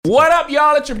What up,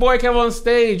 y'all? It's your boy Kev on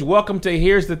Stage. Welcome to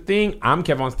Here's the Thing. I'm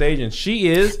Kev on Stage, and she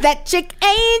is that chick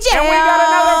Angel. And we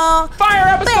got another fire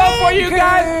episode for you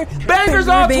guys. Bangers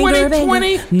all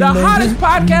 2020. The hottest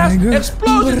podcast.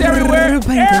 Explosions everywhere.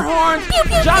 Air horns.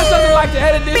 Josh doesn't like to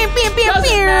edit this.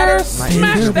 Doesn't matter.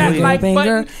 Smash that like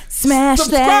button.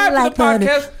 Subscribe to the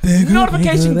podcast.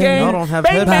 Notification gang. I don't have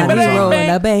bang, bang, headphones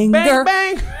bang, bang, bang,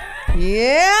 bang.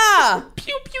 Yeah.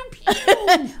 Pew, pew, pew.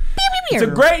 It's a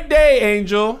great day,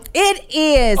 Angel. It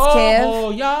is, Kev.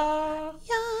 Oh, y'all.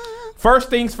 First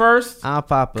things first. I'll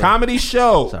pop up. Comedy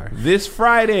show this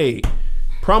Friday.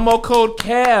 Promo code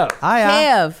KEV.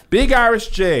 Kev. Big Irish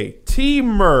J, T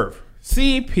Murph,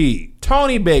 CP,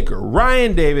 Tony Baker,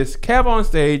 Ryan Davis, Kev on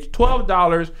Stage.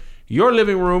 $12. Your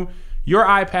living room, your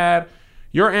iPad,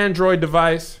 your Android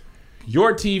device,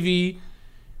 your TV.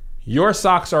 Your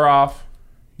socks are off.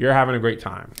 You're having a great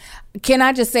time. Can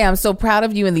I just say I'm so proud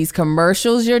of you in these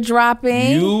commercials you're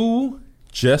dropping? You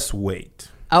just wait.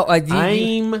 Oh,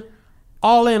 I'm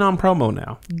all in on promo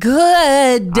now.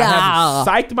 Good. I have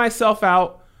psyched myself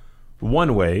out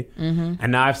one way,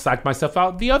 and now I've psyched myself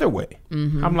out the other way.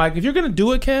 I'm like, if you're going to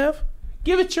do it, Kev,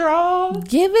 give it your all.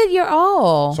 Give it your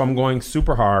all. So I'm going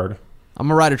super hard. I'm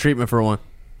going to write a treatment for one.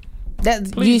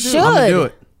 You should. I'm going to do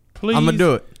it. Please I'm going to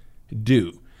do it.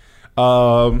 Do.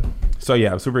 So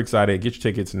yeah, I'm super excited. Get your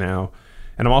tickets now.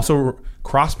 And I'm also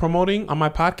cross-promoting on my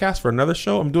podcast for another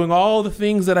show. I'm doing all the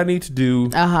things that I need to do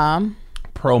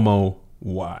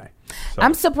promo-wise. So.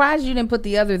 I'm surprised you didn't put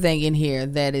the other thing in here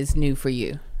that is new for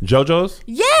you. JoJo's?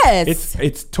 Yes.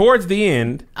 It's towards the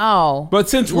end. Oh. But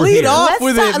since we're Lead here. off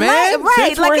with it, man.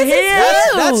 Right. Since we're here.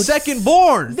 That's second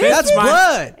born. That's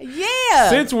blood. Yeah.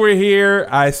 Since we're here,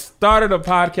 I started a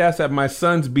podcast at my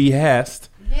son's behest.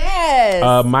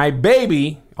 Yes. My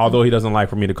baby, although he doesn't like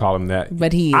for me to call him that.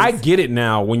 But he is. I get it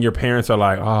now when your parents are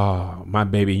like, oh, my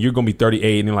baby, you're going to be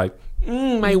 38. And you're like,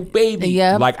 my baby.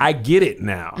 Yep. Like, I get it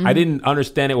now. I didn't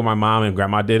understand it when my mom and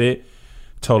grandma did it.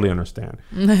 Totally understand.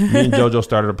 Me and JoJo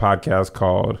started a podcast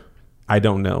called I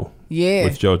Don't Know. Yeah.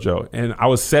 With JoJo. And I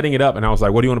was setting it up and I was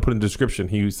like, what do you want to put in the description?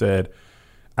 He said,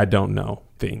 I don't know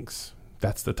things.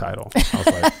 That's the title. I was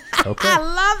like, okay. I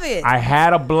love it. I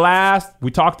had a blast. We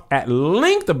talked at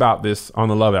length about this on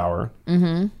the Love Hour,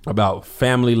 about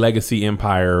family, legacy,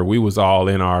 empire. We was all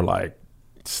in our like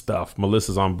stuff.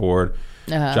 Melissa's on board.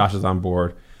 Josh is on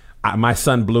board. My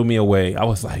son blew me away. I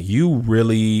was like, you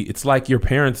really, it's like your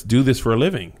parents do this for a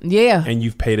living. Yeah. And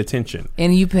you've paid attention.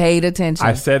 And you paid attention.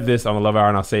 I said this on the Love Hour,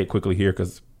 and I'll say it quickly here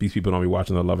because these people don't be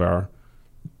watching the Love Hour.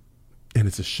 And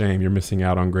it's a shame. You're missing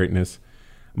out on greatness.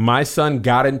 My son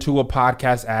got into a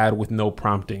podcast ad with no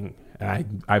prompting.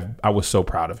 And I was so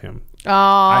proud of him. Oh.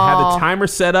 I had the timer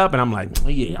set up, and I'm like,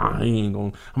 yeah, I'm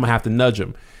gonna have to nudge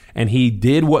him. And he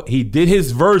did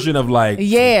his version of like,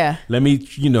 let me,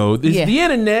 the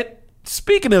internet.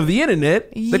 Speaking of the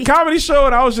internet, the comedy show,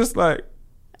 and I was just like,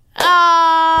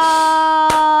 I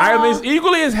was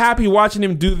equally as happy watching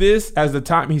him do this as the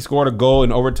time he scored a goal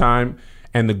in overtime,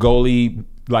 and the goalie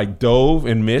like dove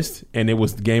and missed, and it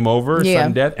was game over,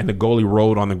 sudden death, and the goalie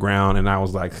rolled on the ground, and I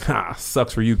was like,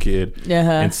 sucks for you, kid,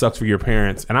 and sucks for your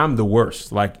parents, and I'm the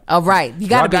worst. Like, oh right, you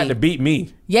got to beat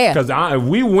me, because if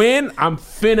we win, I'm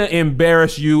finna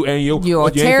embarrass you, and you're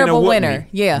a terrible winner.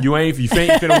 You ain't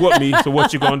finna whoop me. So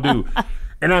what you gonna do?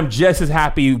 And I'm just as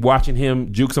happy watching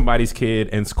him juke somebody's kid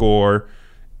and score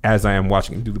as I am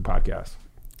watching him do the podcast.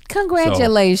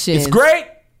 Congratulations! So,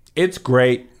 it's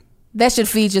great. That should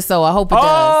feed your soul. I hope it does.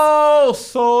 Oh,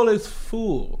 soul is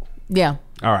full. Yeah.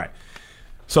 All right.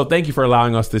 So thank you for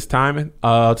allowing us this time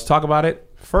to talk about it.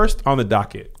 First on the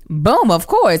docket. Boom, of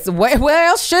course. Where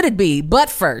else should it be but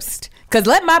first? Because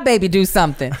let my baby do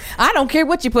something. I don't care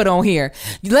what you put on here.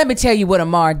 Let me tell you what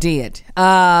Amar did.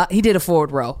 He did a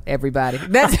forward row, everybody.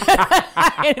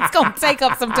 It's going to take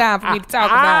up some time for me to talk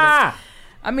about it.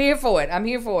 I'm here for it.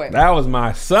 That was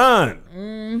my son.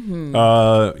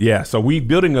 So we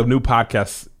building a new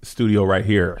podcast studio right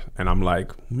here. And I'm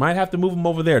like, might have to move him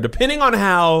over there. Depending on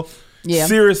how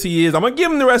serious he is. I'm going to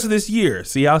give him the rest of this year.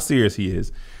 See how serious he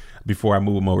is before I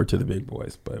move him over to the big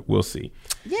boys. But we'll see.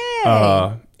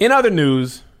 Yay. In other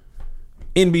news,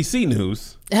 NBC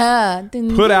News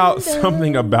put out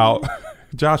something about...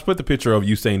 Josh, put the picture of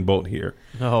Usain Bolt here.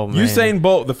 Oh, man. Usain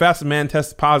Bolt, the fastest man,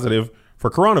 tested positive for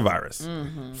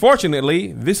coronavirus.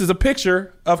 Fortunately, this is a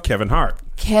picture of Kevin Hart.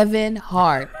 Kevin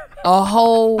Hart, a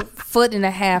whole foot and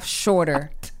a half shorter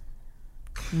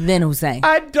than Usain.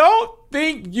 I don't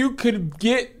think you could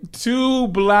get two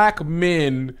black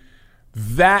men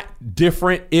that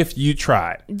different if you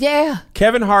tried. Yeah.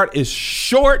 Kevin Hart is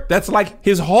short. That's like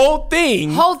his whole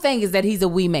thing. Whole thing is that he's a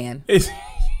wee man.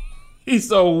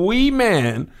 He's a wee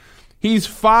man. He's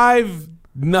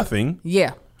 5'0".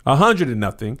 Yeah.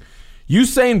 100.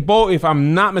 Usain Bolt, if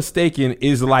I'm not mistaken,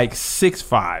 is like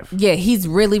 6'5". Yeah, he's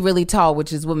really, really tall,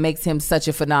 which is what makes him such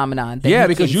a phenomenon. Yeah,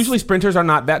 because usually sprinters are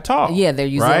not that tall. Yeah, they're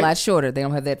usually right? a lot shorter. They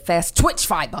don't have that fast twitch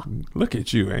fiber. Look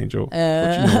at you, Angel. What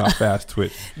you know about fast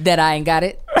twitch? That I ain't got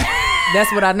it. That's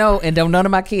what I know, and don't none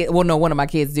of my kids. Well, no, one of my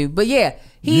kids do. But yeah,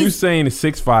 Usain is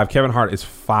 6'5". Kevin Hart is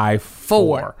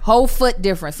 5'4". Whole foot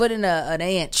difference, foot in an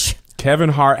inch. Kevin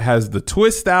Hart has the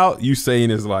twist out. Usain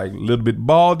is like a little bit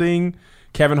balding.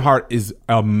 Kevin Hart is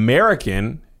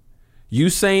American.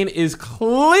 Usain is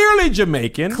clearly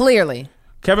Jamaican. Clearly.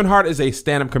 Kevin Hart is a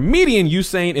stand-up comedian.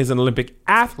 Usain is an Olympic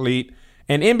athlete.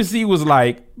 And NBC was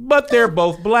like, but they're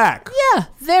both black. Yeah,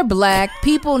 they're black.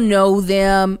 People know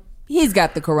them. He's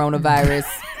got the coronavirus.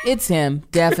 It's him,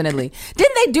 definitely.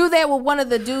 Didn't they do that with one of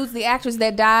the dudes, the actors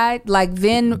that died? Like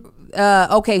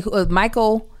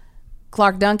Michael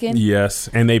Clark Duncan? Yes,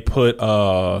 and they put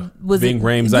Ving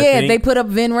Rhames, I think. Yeah, they put up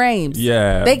Ving Rhames.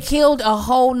 Yeah. They killed a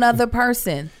whole nother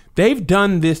person. They've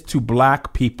done this to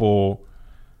black people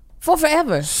for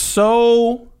forever.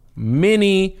 So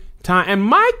many times. And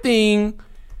my thing,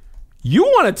 you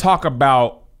want to talk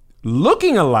about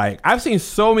looking alike. I've seen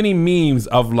so many memes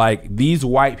of like these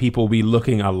white people be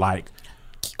looking alike.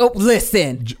 Oh,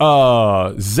 listen.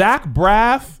 Zach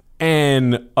Braff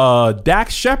and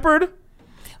Dax Shepard.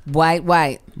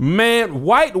 White. Man,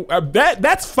 white.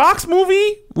 That's Fox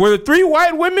movie where the 3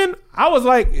 white women. I was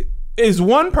like, is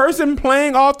one person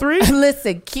playing all 3?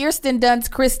 Listen, Kirsten Dunst,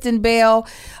 Kristen Bell,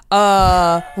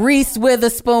 Reese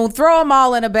Witherspoon. Throw them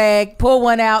all in a bag. Pull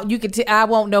one out. You can. I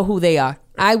won't know who they are.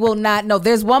 I will not know.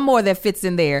 There's one more that fits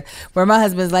in there where my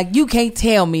husband's like, you can't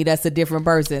tell me that's a different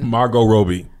person. Margot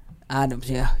Robbie. I don't.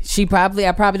 Yeah, I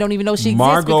probably don't even know she exists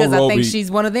Margot because Robbie. I think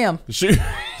she's one of them. She.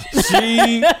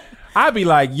 I'd be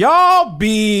like, y'all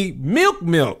be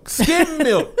milk, skim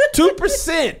milk,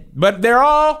 2%, but they're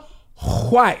all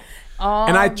white.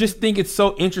 And I just think it's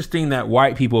so interesting that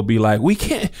white people be like,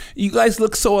 you guys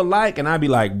look so alike. And I'd be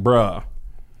like, bruh.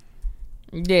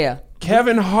 Yeah.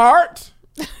 Kevin Hart,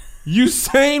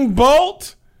 Usain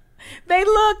Bolt. They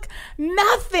look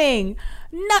nothing.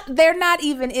 They're not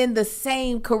even in the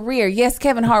same career. Yes,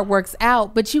 Kevin Hart works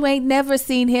out, but you ain't never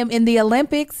seen him in the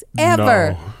Olympics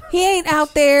ever. No. He ain't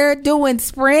out there doing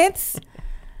sprints.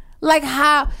 Like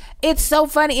how it's so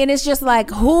funny. And it's just like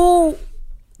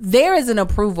there is an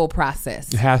approval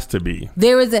process. It has to be.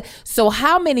 So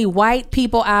how many white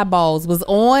people eyeballs was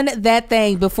on that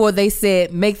thing before they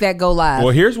said, make that go live?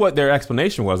 Well, here's what their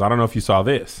explanation was. I don't know if you saw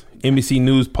this. NBC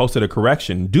News posted a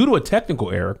correction. Due to a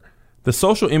technical error, the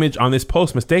social image on this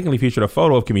post mistakenly featured a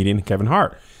photo of comedian Kevin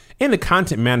Hart. In the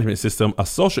content management system, a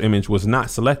social image was not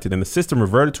selected, and the system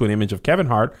reverted to an image of Kevin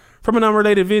Hart from an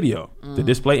unrelated video. The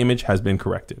display image has been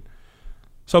corrected.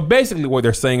 So basically what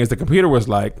they're saying is the computer was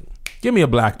like, give me a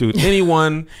black dude.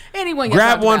 Anyone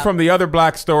grab one from the other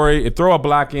black story and throw a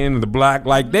black in the black.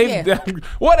 Like,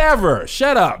 whatever.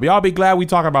 Shut up. Y'all be glad we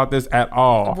talk about this at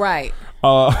all. Right.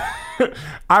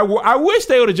 I wish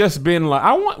they would have just been like,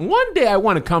 one day I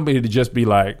want a company to just be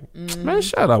like, man,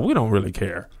 shut up. We don't really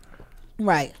care.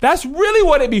 Right. That's really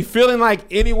what it be feeling like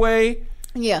anyway.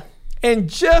 Yeah. And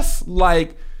just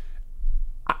like,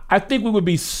 I think we would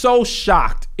be so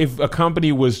shocked if a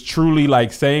company was truly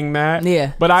like saying that.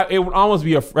 Yeah. But it would almost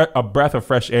be a breath of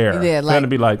fresh air. Yeah. Like, to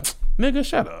be like, nigga,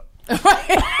 shut up.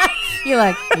 You're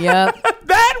like, yep.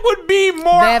 That would be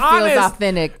more that honest. Feels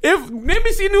authentic. If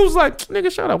NBC News like,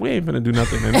 nigga, shut up. We ain't finna do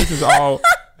nothing. And this is all.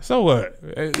 So what?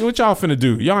 What y'all finna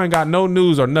do? Y'all ain't got no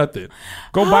news or nothing.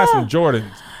 Go buy some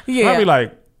Jordans. Yeah. I'll be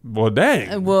like, well,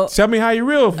 dang. Well, tell me how you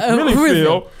really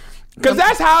feel. Because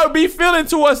that's how it be feeling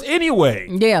to us anyway.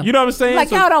 Yeah. You know what I'm saying? Like,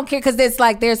 y'all don't care because it's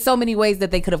like there's so many ways that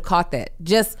they could have caught that.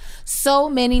 Just so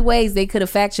many ways they could have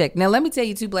fact checked. Now, let me tell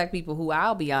you 2 black people who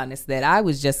I'll be honest that I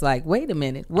was just like, wait a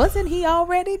minute. Wasn't he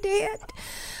already dead?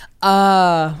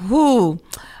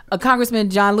 Congressman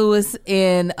John Lewis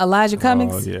in Elijah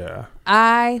Cummings. Oh, yeah.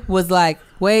 I was like,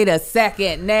 wait a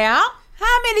second now.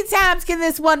 How many times can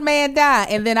this one man die?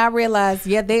 And then I realized,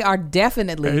 they are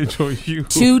definitely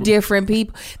 2 different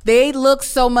people. They look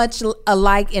so much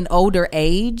alike in older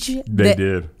age. They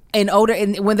did. And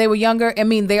when they were younger, I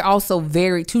mean, they're also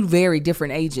 2 very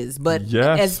different ages. But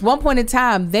at one point in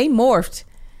time, they morphed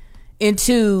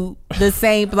into the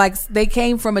same, like they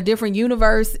came from a different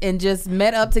universe and just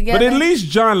met up together. But at least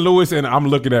John Lewis, and I'm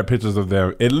looking at pictures of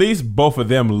them, at least both of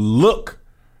them look.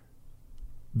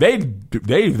 They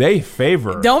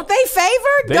favor. Don't they favor?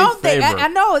 Don't they? Favor. I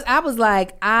know. I was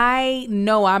like, I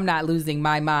know I'm not losing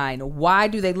my mind. Why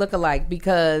do they look alike?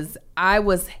 Because I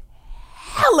was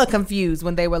hella confused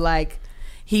when they were like,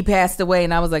 he passed away,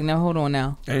 and I was like, no, hold on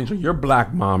now. Angel, your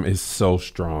black mom is so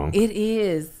strong. It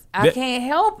is. I can't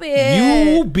help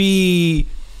it. You be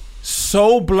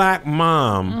so black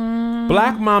mom.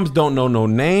 Black moms don't know no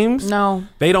names. No.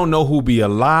 They don't know who be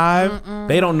alive.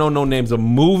 They don't know no names of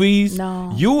movies.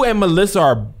 No. You and Melissa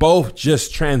are both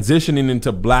just transitioning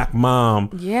into black mom.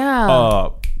 Yeah.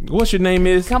 What's your name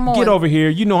is? Come on. Get over here.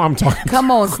 You know I'm talking.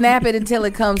 Come on, snap it until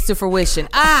it comes to fruition.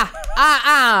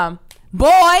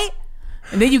 Boy.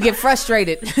 And then you get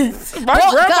frustrated.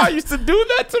 My grandma used to do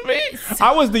that to me.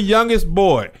 I was the youngest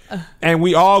boy, and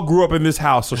we all grew up in this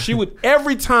house. So she would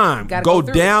every time go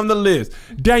down the list.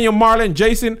 Daniel, Marlon,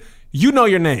 Jason, you know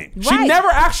your name. Right. She never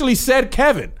actually said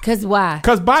Kevin. Cause why?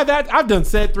 Cause by that I've done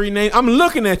said 3 names. I'm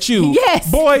looking at you.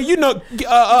 Yes, boy. You know.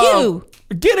 You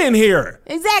get in here.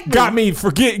 Exactly. Got me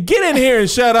forget. Get in here and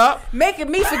shut up.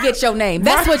 Making me forget your name.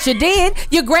 That's what you did.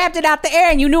 You grabbed it out the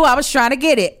air and you knew I was trying to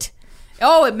get it.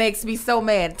 Oh, it makes me so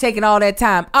mad taking all that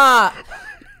time.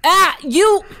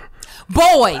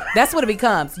 Boy, that's what it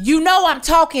becomes. You know I'm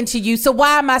talking to you, so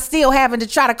why am I still having to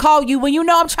try to call you when you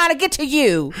know I'm trying to get to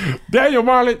you? Daniel,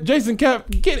 Marlon, Jason,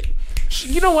 Kev, get it.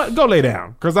 You know what? Go lay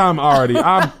down, cause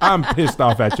I'm pissed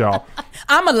off at y'all.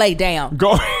 I'ma lay down.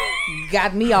 Go.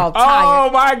 Got me all tired.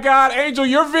 Oh my God, Angel,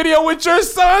 your video with your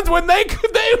sons when they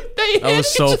that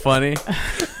was so funny.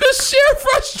 The sheer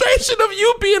frustration of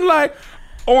you being like,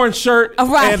 orange shirt,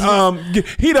 right. And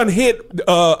he done hit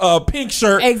pink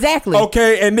shirt, exactly.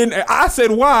 Okay, and then I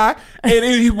said why, and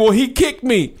he kicked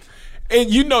me, and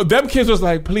you know them kids was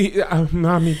like, please,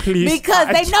 mommy, please, because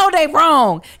they know they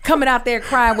wrong, coming out there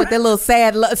crying with their little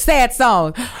sad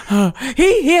song.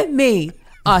 He hit me.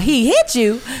 He hit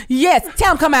you? Yes.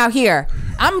 Tell him come out here.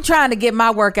 I'm trying to get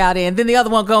my workout in. Then the other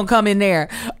one gonna come in there.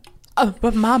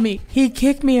 But mommy, he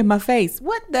kicked me in my face.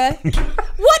 What in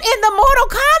the Mortal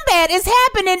Kombat is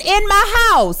happening in my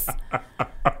house?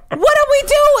 What are we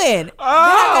doing? Then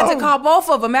I got to call both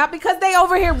of them out because they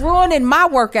over here ruining my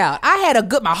workout. I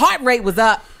had my heart rate was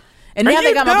up, and now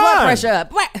they got my blood pressure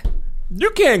up. What? You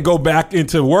can't go back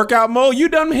into workout mode. You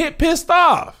done pissed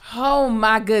off. Oh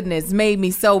my goodness, made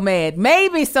me so mad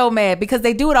because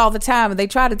they do it all the time, and they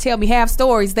try to tell me half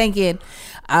stories thinking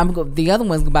the other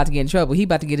one's about to get in trouble. He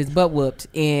about to get his butt whooped,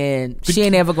 and she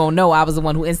ain't ever gonna know I was the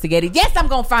one who instigated. Yes, I'm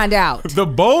gonna find out. The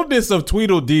boldness of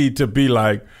Tweedledee to be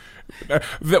like,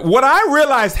 what I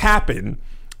realized happened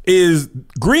is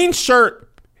green shirt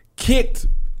kicked,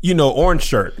 orange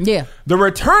shirt. Yeah. The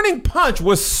returning punch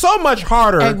was so much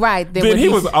harder. Right. Than he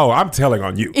was. Oh, I'm telling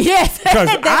on you. Yes. Because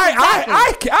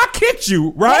I kicked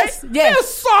you, right? Yes. It's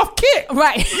a soft kick.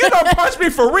 Right. You don't punch me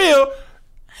for real.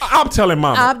 I'm telling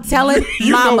mama. I'm telling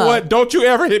you mama. You know what? Don't you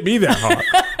ever hit me that hard.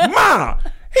 Ma,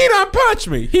 he done punched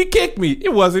me. He kicked me.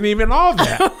 It wasn't even all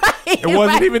that. Right, it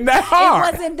wasn't even that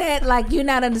hard. It wasn't that, like, you're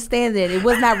not understanding. It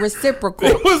was not reciprocal.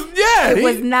 It was, yeah. It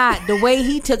was not. The way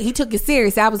he took it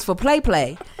serious. I was for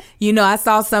play. I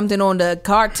saw something on the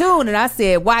cartoon and I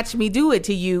said, watch me do it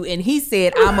to you. And he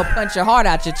said, I'm going to punch your heart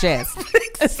out your chest.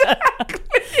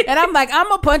 Exactly. And I'm like, I'm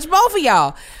going to punch both of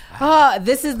y'all.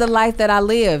 This is the life that I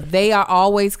live. They are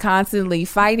always constantly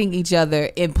fighting each other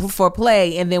for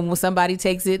play, and then when somebody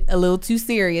takes it a little too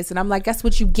serious, and I'm like, that's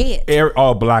what you get.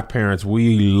 All black parents,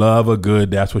 we love a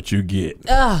good that's what you get.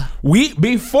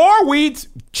 Before we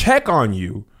check on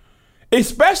you,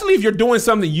 especially if you're doing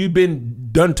something you've been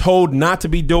done told not to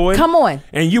be doing. Come on.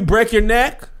 And you break your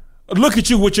neck. Look at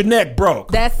you with your neck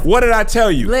broke. What did I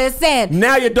tell you? Listen.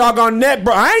 Now your doggone neck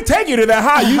broke. I ain't taking you to that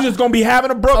high. You just gonna be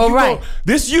having a broke. All right.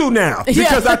 This you now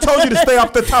because I told you to stay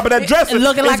off the top of that dresser.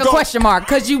 Looking like a question mark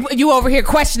because you over here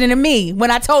questioning me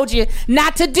when I told you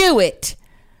not to do it.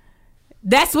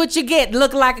 That's what you get.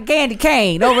 Looking like a candy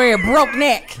cane over here, broke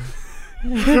neck.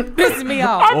 Pissing me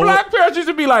off. Our black parents used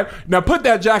to be like, now put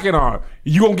that jacket on.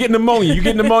 You gonna get pneumonia. You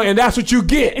get pneumonia, and that's what you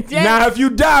get. Yes. Now, if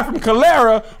you die from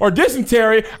cholera or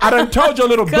dysentery, I done told your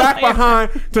little black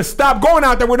behind to stop going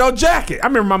out there with no jacket. I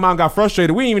remember my mom got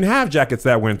frustrated. We didn't even have jackets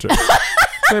that winter.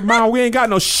 Said, Mom, we ain't got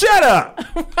no. Shut up.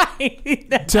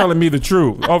 Right. Telling me the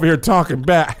truth. Over here talking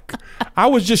back. I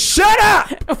was just shut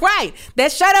up. Right.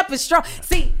 That shut up is strong.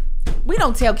 See, we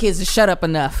don't tell kids to shut up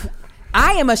enough.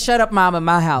 I am a shut up mom in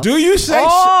my house. Do you say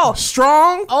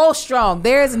strong? Oh, strong.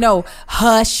 There's no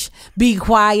hush, be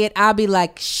quiet. I'll be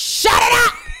like, shut it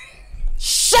up.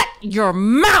 Shut your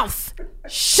mouth.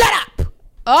 Shut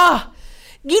up.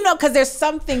 Because there's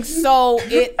something so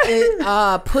it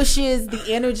pushes the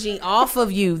energy off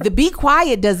of you. The be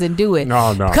quiet doesn't do it.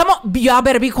 No. Come on, y'all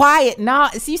better be quiet. No,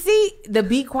 so you see, the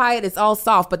be quiet is all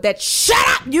soft, but that shut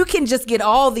up, you can just get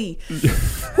all the,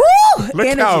 woo!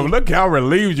 Look how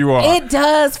relieved you are. It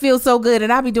does feel so good.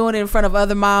 And I be doing it in front of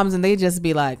other moms and they just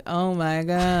be like, oh my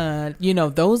God. You know,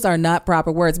 those are not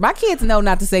proper words. My kids know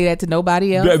not to say that to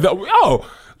nobody else.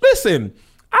 Listen,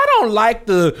 I don't like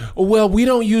we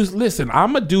don't use, listen,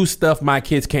 I'm going to do stuff my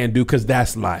kids can't do because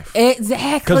that's life.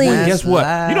 Exactly. Because guess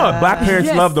what? You know what black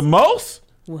parents love the most?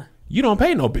 What? You don't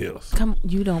pay no bills.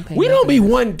 You don't pay. We don't be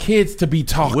wanting kids to be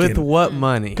talking. With what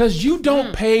money? Because you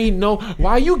don't pay no.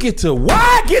 Why get to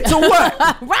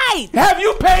what? Right. Have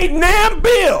you paid NAM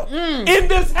bill in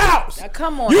this house?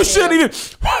 Come on. You shouldn't even.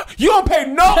 You don't pay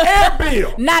no air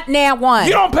bill. Not NAM one.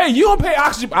 You don't pay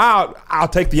oxygen. I'll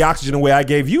take the oxygen away I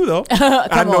gave you though.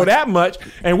 I know that much.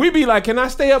 And we be like, can I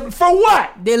stay up for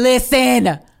what?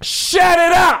 Listen. Shut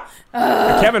it up.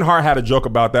 Kevin Hart had a joke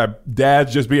about that.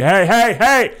 Dads just be,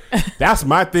 hey. That's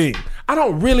my thing. I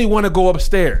don't really want to go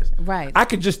upstairs. Right. I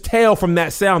could just tell from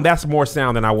that sound, that's more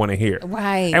sound than I want to hear.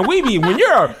 Right. And when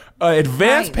you're an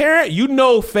advanced parent, you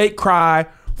know fake cry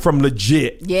from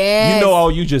legit. Yes.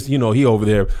 You know, he over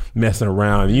there messing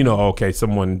around. You know, okay,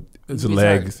 someone's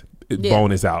legs,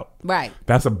 bone is out. Right.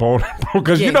 That's a bone.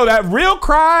 Because you know that real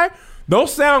cry, no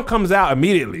sound comes out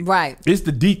immediately. Right. It's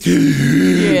the deep.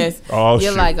 Yes. Oh,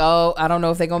 You're shoot. like, I don't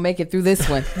know if they're going to make it through this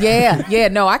one. Yeah.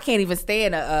 No, I can't even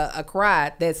stand a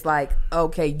cry that's like,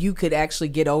 okay, you could actually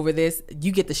get over this.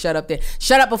 You get to shut up there.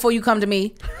 Shut up before you come to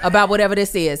me about whatever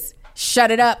this is. Shut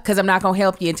it up because I'm not going to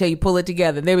help you until you pull it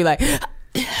together. And they'll be like...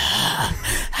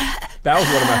 That was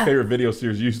one of my favorite video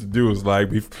series you used to do. Was like,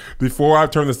 before I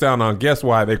turn the sound on, guess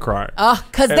why they cry?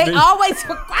 Because they always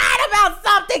crying about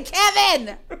something,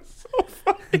 Kevin. So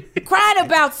funny. Crying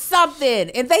about something.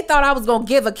 And they thought I was going to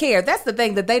give a care. That's the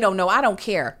thing that they don't know. I don't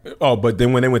care. Oh, but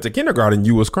then when they went to kindergarten,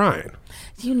 you was crying.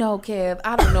 You know, Kev,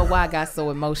 I don't know why I got so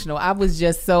emotional. I was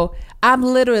just I'm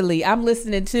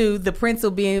listening to the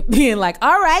principal being like,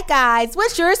 all right, guys,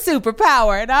 what's your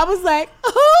superpower? And I was like,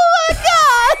 oh my God.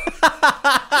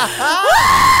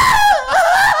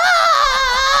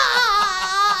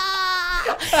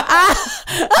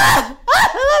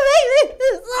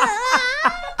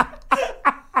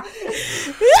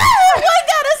 What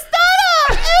got a stutter?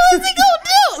 What's he gonna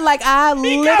do? Like He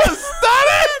got a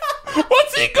stutter?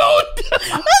 What's he gonna do?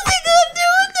 What's he gonna do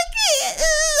with the kids?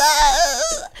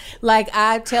 Like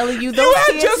I'm telling you, those You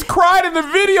had kids just cried in the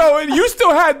video, and you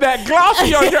still had that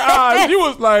glossy on your eyes. You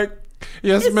was like,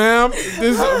 yes, ma'am,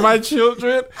 this is my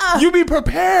children. You be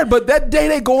prepared, but that day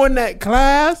they go in that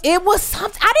class. It was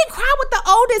something. I didn't cry with the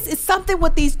oldest. It's something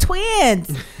with these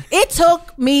twins. It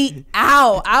took me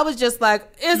out. I was just like,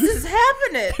 is this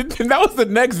happening? And that was the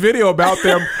next video about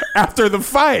them after the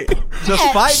fight. The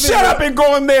fight video. Shut up and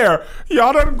go in there.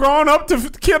 Y'all done grown up to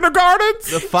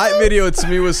kindergartens? The fight video to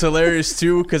me was hilarious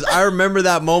too, because I remember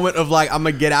that moment of like, I'm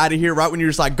gonna get out of here right when you're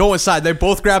just like, go inside. They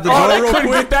both grabbed the door They real couldn't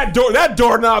quick. get that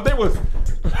doorknob. They was...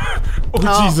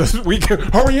 Oh, Jesus. We can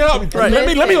hurry up. Right. Let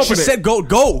me open She it. said, go.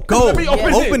 Let me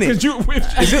Open it. Is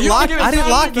it locked? I didn't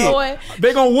lock it.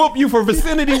 They gonna whoop you for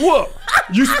vicinity whoop.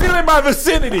 You still in my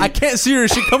vicinity. I can't see her.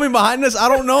 Is she coming behind us? I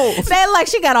don't know. Saying like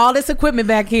she got all this equipment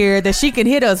back here that she can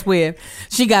hit us with.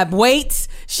 She got weights.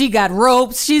 She got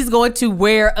ropes. She's going to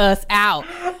wear us out.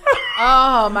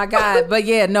 Oh my God. But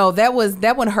yeah, no, that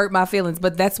one hurt my feelings.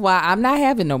 But that's why I'm not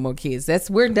having no more kids.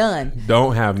 We're done.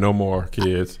 Don't have no more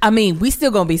kids. I mean, we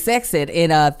still gonna be sexing,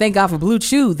 and thank God for Blue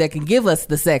Chew that can give us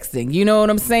the sexting. You know what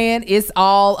I'm saying? It's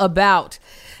all about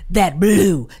that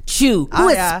Blue Chew, who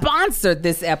has sponsored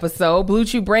this episode. Blue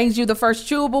Chew brings you the first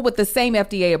chewable with the same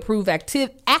FDA-approved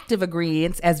active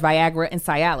ingredients as Viagra and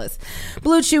Cialis.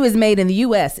 Blue Chew is made in the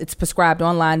U.S. It's prescribed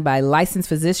online by licensed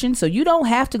physicians, so you don't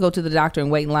have to go to the doctor and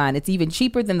wait in line. It's even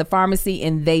cheaper than the pharmacy,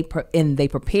 and they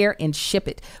prepare and ship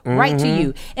it right to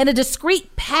you in a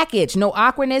discreet package. No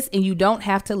awkwardness, and you don't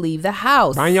have to leave the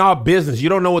house. Mind y'all business. You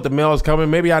don't know what the mail is coming.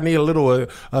 Maybe I need a little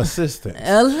assistance.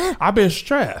 I've been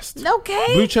stressed. Okay.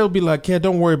 Blue Chew be like, "Kid,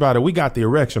 don't worry about it. We got the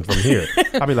erection from here."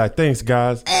 I'll be like, "Thanks,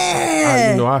 guys."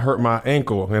 I hurt my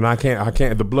ankle and I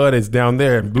can't. The blood is down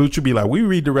there. And Blue Chew be like, "We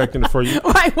redirecting it for you."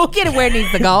 Right, we'll get it where it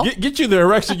needs to go. Get you the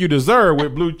erection you deserve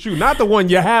with Blue Chew, not the one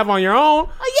you have on your own.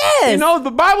 Oh, yes. You know, the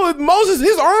Bible, Moses,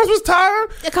 his arms was tired.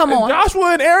 Come on.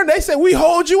 Joshua and Aaron, they said, "We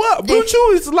hold you up." Blue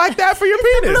Chew is like that for your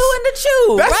penis. Blue and the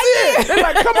chew. That's right it. There. They're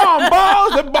like, "Come on,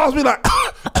 balls." The balls be like,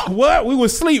 "What? We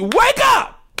would sleep. Wake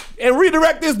up and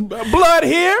redirect this blood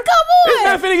here. Come on. This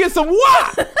man finna get some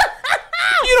what?"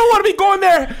 You don't want to be going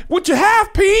there with your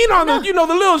half peen on the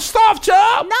little soft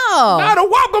chub. No. Now the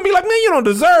WAP gonna be like, "Man, you don't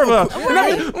deserve us."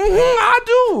 Right. I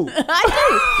do. I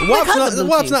do. The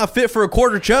WAP's not fit for a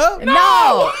quarter chub.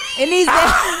 No. It needs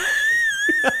that.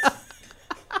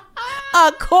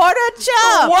 a quarter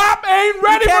chub. WAP ain't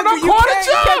ready for no quarter chub.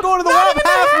 You can't go to the WAP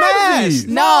half-mass.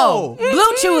 No.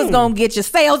 Blue Chew is going to get your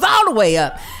sales all the way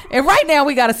up. And right now,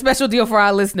 we got a special deal for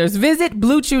our listeners. Visit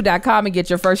BlueChew.com and get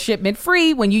your first shipment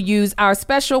free when you use our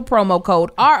special promo code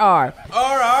RR.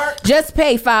 RR. Just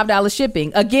pay $5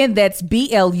 shipping. Again, that's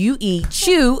BLUE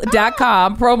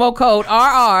Chew.com, promo code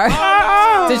RR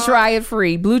to try it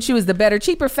free. Blue Chew is the better,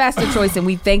 cheaper, faster choice, and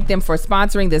we thank them for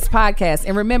sponsoring this podcast.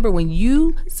 And remember, when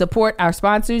you support our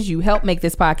sponsors, you help make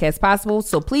this podcast possible.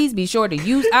 So please be sure to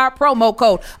use our promo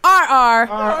code RR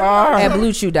at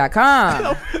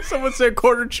BlueChew.com. Someone said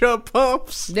quarter chub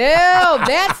pumps. No,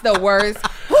 that's the worst.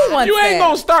 Who wants You ain't that?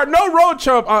 gonna start no road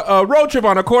trip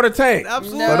on a quarter tank.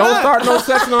 Absolutely. So don't start no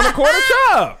section on a quarter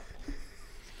chub.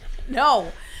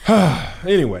 No.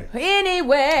 Anyway. Man.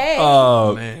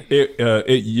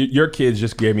 Your kids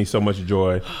just gave me so much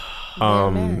joy.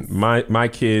 My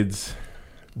kids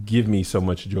give me so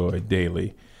much joy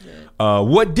daily.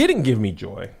 What didn't give me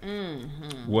joy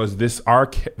was this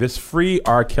free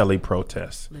R. Kelly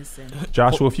protest. Listen.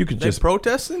 Joshua, if you could They just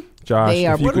protesting? Josh, They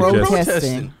are if you could just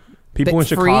protesting. people in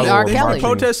Free Chicago R. are Kelly. marching.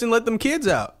 Protesting, let them kids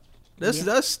out.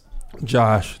 That's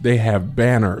Josh, they have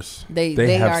banners.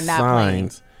 They have are not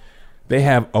signs. They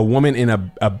have a woman in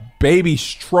a baby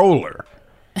stroller,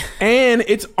 and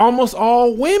it's almost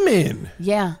all women.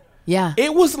 Yeah.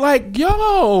 It was like,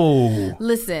 yo.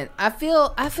 Listen, I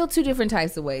feel two different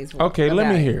types of ways. Okay, let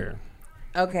about me it. hear.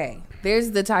 Okay,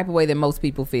 there's the type of way that most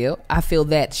people feel. I feel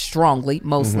that strongly,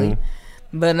 mostly.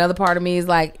 Mm-hmm. But another part of me is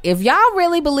like, if y'all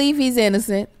really believe he's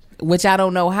innocent, which I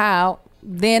don't know how,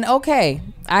 then okay,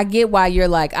 I get why you're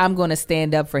like, I'm going to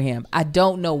stand up for him. I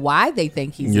don't know why they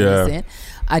think he's innocent.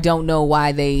 I don't know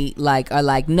why they are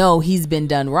like, no, he's been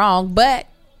done wrong. But,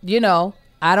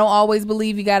 I don't always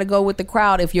believe you got to go with the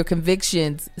crowd if your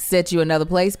convictions set you another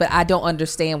place. But I don't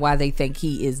understand why they think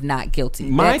he is not guilty.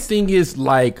 My thing is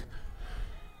like,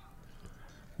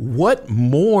 what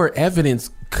more evidence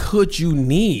could you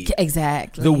need?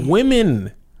 Exactly. The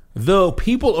women, the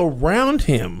people around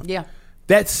him. Yeah.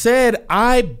 That said,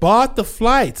 I bought the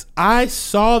flights. I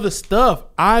saw the stuff.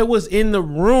 I was in the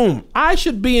room. I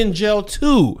should be in jail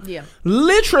too. Yeah.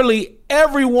 Literally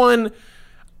everyone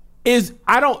is,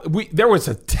 there was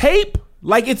a tape.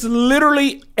 Like, it's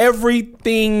literally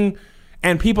everything.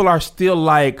 And people are still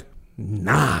like,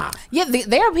 nah. Yeah,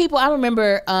 there are people I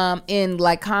remember in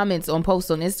like comments on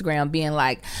posts on Instagram being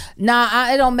like,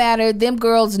 nah, it don't matter. Them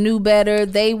girls knew better.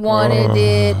 They wanted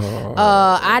it.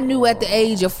 I knew at the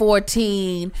age of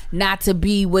 14 not to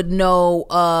be with no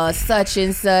such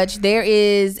and such. There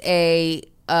is a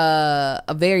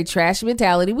very trash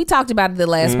mentality. We talked about it the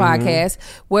last podcast,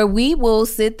 where we will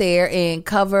sit there and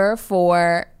cover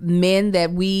for men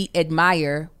that we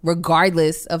admire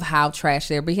regardless of how trash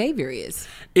their behavior is.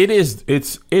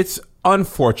 It's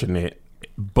unfortunate,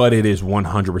 but it is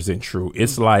 100% true.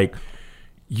 It's like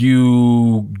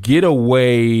you get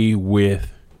away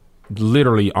with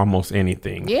literally almost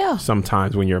anything. Yeah.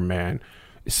 Sometimes when you're a man,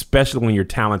 especially when you're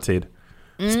talented,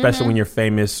 especially when you're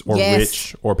famous or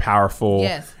rich or powerful.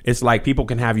 Yes. It's like people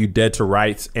can have you dead to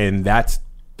rights, and that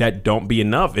don't be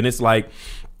enough. And it's like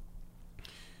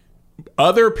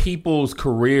other people's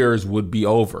careers would be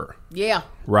over. Yeah.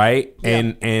 Right?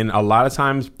 Yeah. And a lot of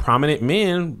times prominent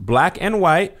men, black and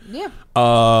white,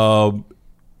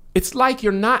 it's like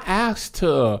you're not asked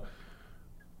to,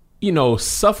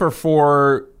 suffer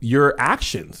for your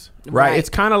actions. Right? It's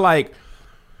kind of like,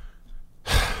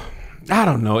 I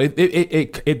don't know.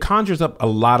 It conjures up a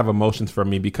lot of emotions for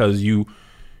me, because you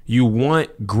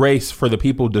want grace for the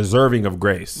people deserving of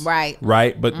grace. Right.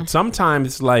 Right? But sometimes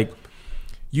it's like,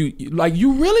 you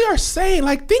really are saying,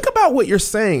 like, think about what you're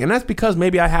saying. And that's because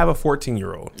maybe I have a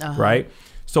 14-year-old, right?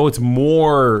 So it's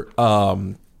more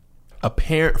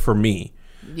apparent for me.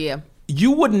 Yeah.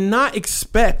 You would not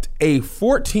expect a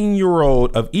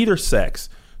 14-year-old of either sex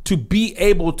to be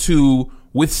able to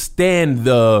withstand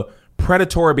the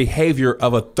predatory behavior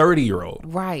of a 30-year-old.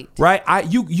 Right. Right?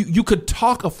 You could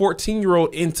talk a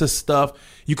 14-year-old into stuff.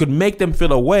 You could make them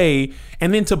feel a way,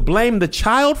 and then to blame the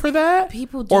child for that,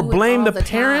 People do or it blame all the the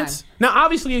parents. time. Now,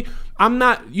 obviously, I'm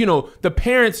not, the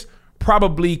parents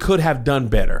probably could have done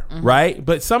better, right?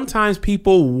 But sometimes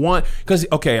people want, because,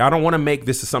 okay, I don't want to make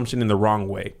this assumption in the wrong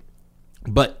way,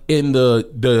 but in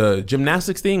the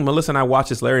gymnastics thing, Melissa and I watched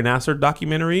this Larry Nassar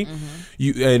documentary.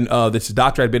 This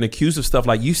doctor had been accused of stuff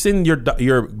like, you send your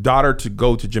daughter to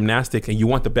go to gymnastics and you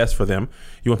want the best for them.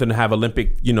 You want them to have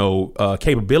Olympic,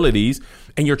 capabilities.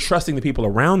 and you're trusting the people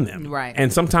around them. Right.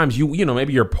 And sometimes you know,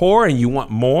 maybe you're poor and you want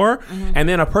more, and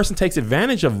then a person takes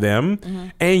advantage of them,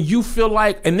 and you feel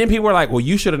like, and then people are like, well,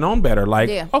 you should have known better.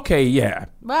 Like, okay, yeah.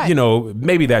 Right. You know,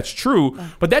 maybe that's true,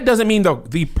 but that doesn't mean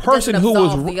the person who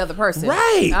was the other person.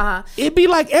 Right. It'd be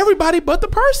like everybody but the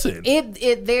person.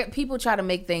 People try to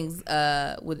make things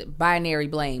with binary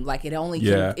blame, like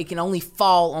it can only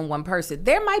fall on one person.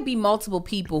 There might be multiple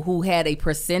people who had a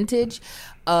percentage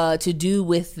to do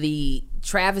with the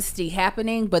travesty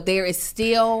happening, but there is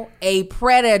still a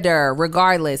predator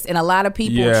regardless, and a lot of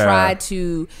people try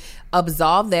to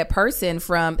absolve that person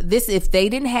from this if they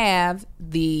didn't have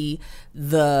the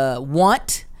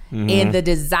want and the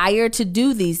desire to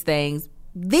do these things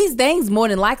more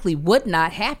than likely would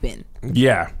not happen.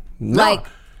 Yeah. No. Like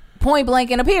point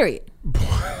blank in a period.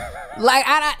 Like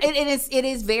it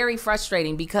is very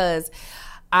frustrating because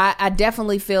I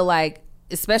definitely feel like,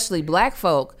 especially black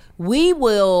folk, we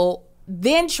will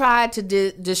then try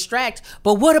to distract.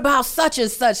 But what about such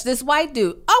and such? This white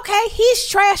dude, okay, he's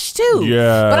trash too.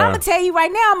 Yeah. But I'm gonna tell you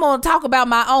right now, I'm gonna talk about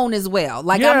my own as well.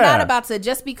 Like I'm not about to,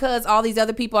 just because all these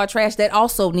other people are trash, that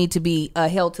also need to be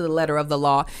held to the letter of the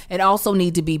law and also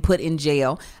need to be put in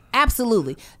jail.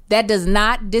 Absolutely. That does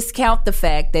not discount the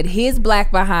fact that his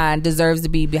black behind deserves to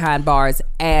be behind bars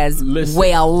as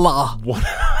well.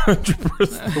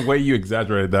 100%. The way you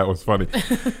exaggerated that was funny.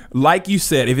 Like you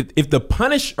said, if the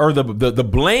punish or the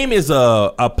blame is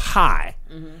a pie,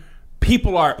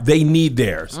 people they need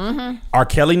theirs. R.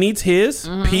 Kelly needs his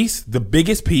piece, the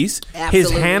biggest piece. Absolutely.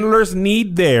 His handlers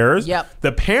need theirs. Yep.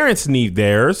 The parents need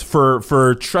theirs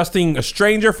for trusting a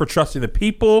stranger, for trusting the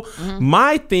people.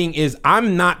 My thing is,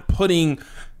 I'm not putting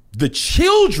the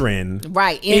children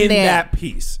in that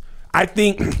piece. I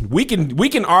think we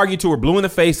can argue till we're blue in the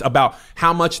face about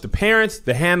how much the parents,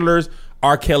 the handlers,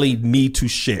 R. Kelly need to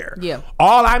share. Yeah.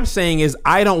 All I'm saying is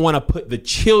I don't want to put the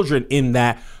children in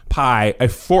that pie, a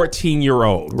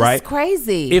 14-year-old, right? That's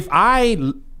crazy. If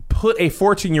I put a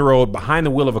 14-year-old behind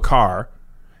the wheel of a car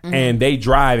and they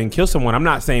drive and kill someone, I'm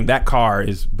not saying that car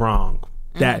is wrong.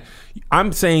 That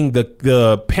I'm saying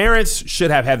the parents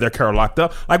should have had their car locked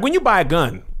up. Like when you buy a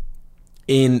gun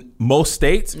in most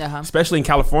states, especially in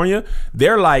California,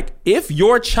 they're like, if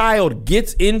your child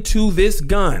gets into this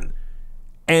gun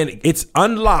and it's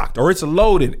unlocked or it's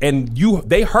loaded and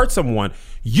they hurt someone,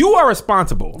 you are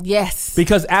responsible. Yes.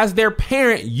 Because as their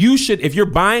parent, you should, if you're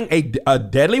buying a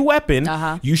deadly weapon,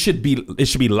 it should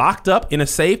be locked up in a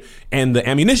safe, and the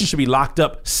ammunition should be locked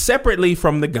up separately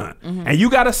from the gun. And you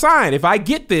got to sign, if I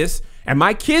get this and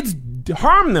my kids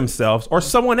harm themselves or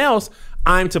someone else,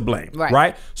 I'm to blame.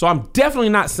 Right? So I'm definitely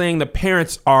not saying the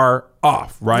parents are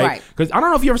off, right? Because I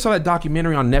don't know if you ever saw that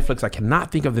documentary on Netflix. I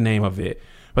cannot think of the name of it.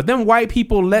 But then white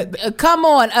people come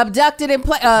on, abducted in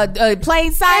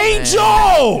plain sight.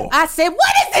 Angel! I said,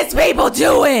 what is this people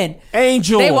doing?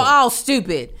 Angel. They were all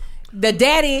stupid. The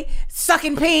daddy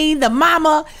sucking peen, the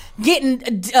mama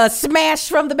getting smashed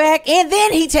from the back, and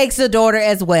then he takes the daughter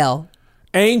as well.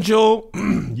 Angel,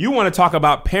 you want to talk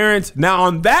about parents. Now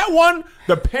on that one,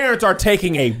 the parents are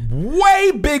taking a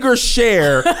way bigger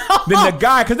share than the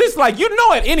guy. Because it's like,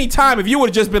 at any time, if you would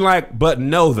have just been like, but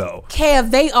no, though.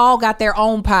 Kev, they all got their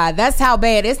own pie. That's how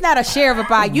bad. It's not a share of a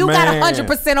pie. You got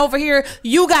 100% over here.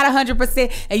 You got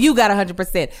 100%. And you got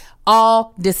 100%.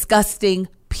 All disgusting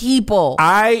people.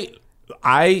 I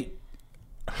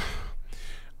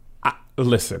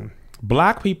listen,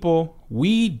 black people,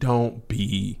 we don't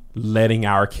be letting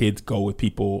our kids go with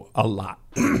people a lot.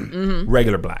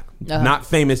 Regular black, not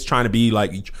famous, trying to be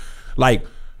like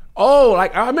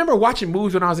I remember watching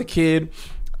movies when I was a kid,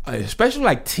 especially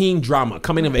like teen drama,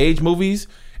 coming of age movies,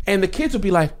 and the kids would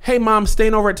be like, hey mom,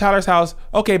 staying over at Tyler's house,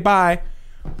 okay, bye.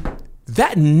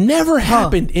 That never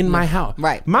happened in my house.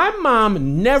 Right. My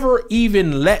mom never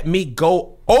even let me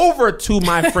go over to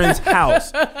my friend's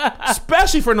house,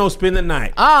 especially for no spend the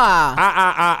night.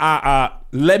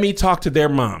 Let me talk to their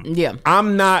mom. Yeah.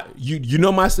 I'm not, you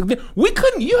know my, we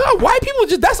couldn't, white people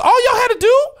that's all y'all had to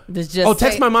do?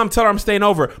 Text my mom, tell her I'm staying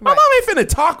over. My mom ain't finna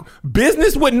talk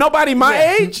business with nobody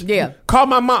my age. Yeah. Call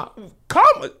my mom.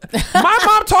 My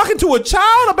mom talking to a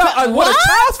child about what a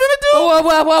child's finna do?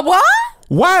 What?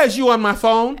 Why is you on my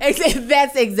phone?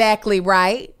 That's exactly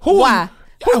right. Why?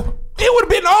 It would have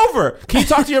been over. Can you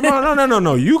talk to your mom?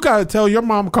 No. You got to tell your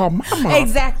mom to call my mom.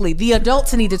 Exactly. The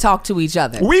adults need to talk to each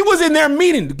other. We was in their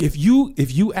meeting. If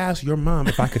you ask your mom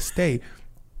if I could stay,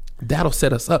 that'll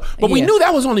set us up. But we knew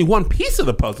that was only one piece of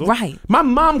the puzzle. Right. My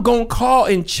mom gonna call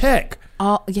and check.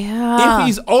 Oh, yeah. If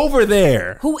he's over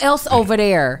there. Who else over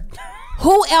there?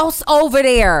 Who else over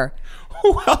there?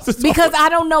 Who else is Because I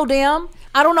don't know them.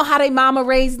 I don't know how they mama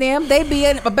raised them. They be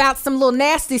about some little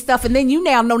nasty stuff, and then you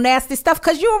now know nasty stuff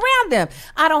because you're around them.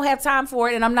 I don't have time for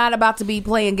it, and I'm not about to be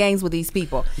playing games with these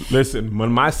people. Listen,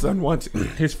 when my son wants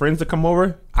his friends to come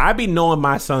over, I be knowing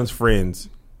my son's friends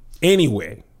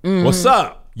anyway. What's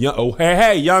up?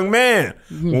 Hey, young man.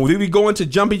 When we be going to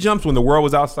jumpy jumps when the world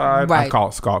was outside, I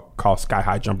call sky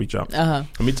high jumpy jumps.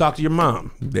 Let me talk to your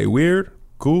mom. They weird?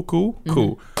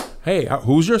 Cool. Hey,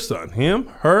 who's your son? Him?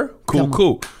 Her?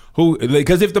 Cool. Who?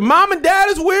 Because if the mom and dad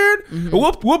is weird,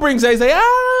 we'll bring Zay.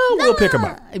 We'll pick him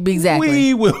up. Exactly.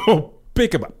 We will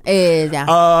pick him up.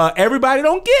 Everybody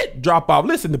don't get drop off.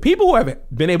 Listen, the people who have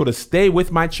been able to stay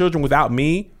with my children without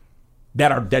me,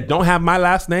 that don't have my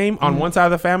last name on one side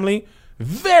of the family.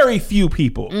 Very few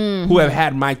people who have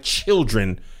had my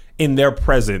children in their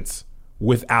presence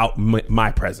without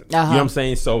my presence. You know what I'm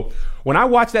saying? So when I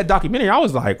watched that documentary, I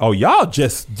was like, oh, y'all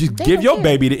just give your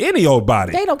baby to any old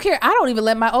body. They don't care. I don't even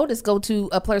let my oldest go to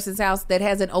a person's house that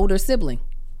has an older sibling.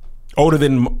 Older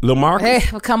than Lil Marcus?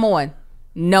 Hey, come on.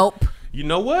 Nope. You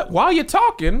know what? While you're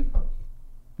talking,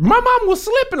 my mom was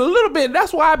slipping a little bit.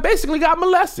 That's why I basically got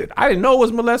molested. I didn't know it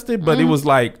was molested, but it was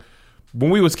like, when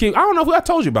we was kids, I don't know if I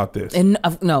told you about this. And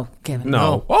no, Kevin.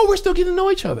 No. Oh, we're still getting to know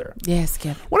each other. Yes,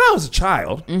 Kevin. When I was a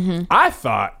child, I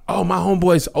thought, oh, my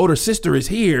homeboy's older sister is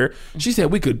here. She said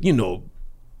we could,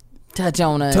 touch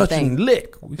on a touch thing. and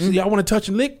lick. Y'all want to touch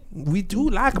and lick? We do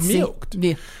like milked.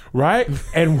 Yeah. Right?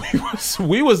 And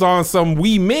we was on some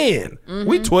we men.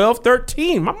 We 12,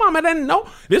 13. My mama didn't know.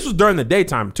 This was during the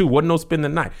daytime, too. Wasn't no spend the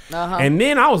night. And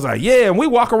then I was like, yeah. And we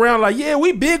walk around like, yeah,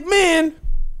 we big men.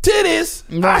 Titties.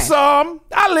 Right. I saw them.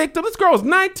 I licked them. This girl was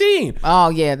 19. Oh,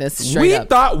 yeah. That's straight up. We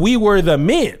thought we were the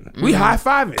men. We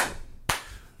high-fiving.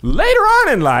 Later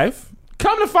on in life,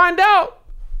 come to find out,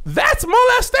 that's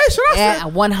molestation. I said,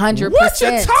 100%. What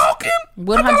you talking?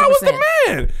 100%. I thought I was the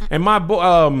man. And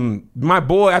my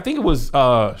boy, I think it was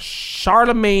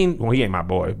Charlemagne. Well, he ain't my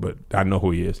boy, but I know who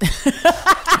he is.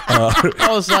 I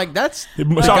was like, that's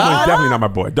Charlemagne's definitely not my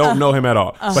boy. Don't know him at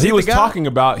all. But he was talking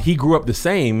about he grew up the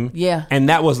same. Yeah. And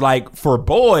that was like, for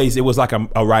boys, it was like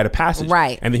a rite of passage.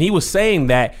 Right. And then he was saying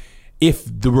that if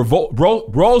the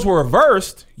roles were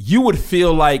reversed, you would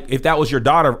feel like if that was your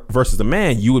daughter versus a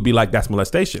man, you would be like, that's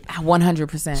molestation.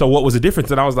 100%. So what was the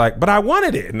difference? And I was like, but I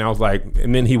wanted it. And I was like,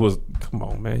 and then he was, come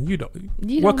on, man,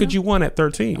 what could you want at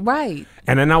 13? Right.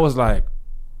 And then I was like,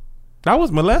 I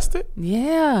was molested?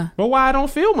 Yeah. But why I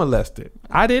don't feel molested?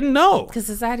 I didn't know. Because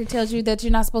society tells you that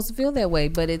you're not supposed to feel that way,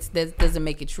 but that doesn't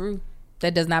make it true.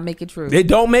 That does not make it true. It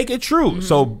don't make it true.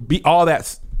 So all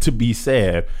that's to be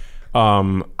said,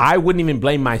 I wouldn't even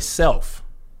blame myself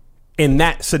in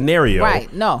that scenario.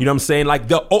 Right, no. You know what I'm saying? Like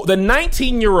the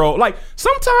 19-year-old, like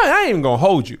sometimes I ain't even gonna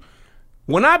hold you.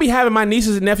 When I be having my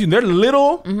nieces and nephews, they're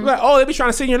little, like, oh, they be trying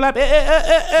to sit in your lap.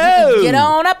 Get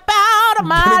on up out of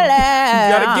my lap.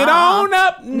 You gotta get on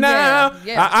up now.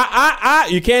 Yeah.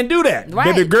 You can't do that.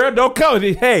 Right. The girl don't come.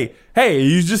 Hey,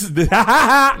 you just,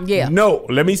 yeah. No,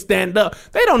 let me stand up.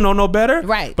 They don't know no better.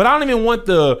 Right. But I don't even want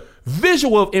the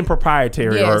visual of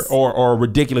improprietary Yes. or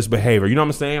ridiculous behavior. You know what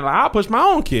I'm saying? Like, I'll push my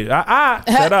own kid. Shut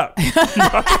up. You know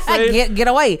what I'm saying? Get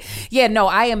away. Yeah, no,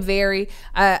 I am very,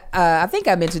 I think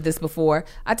I mentioned this before.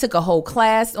 I took a whole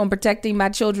class on protecting my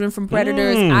children from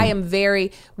predators. I am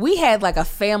we had like a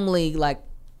family, like,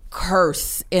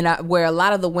 curse where a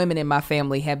lot of the women in my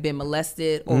family have been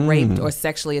molested or raped or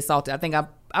sexually assaulted. I think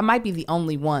I might be the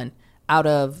only one out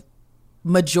of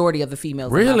majority of the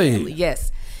females in my family.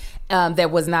 Yes.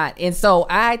 That was not. And so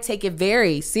I take it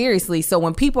very seriously. So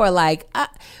when people are like,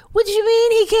 what do you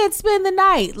mean he can't spend the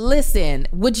night? Listen,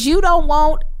 what you don't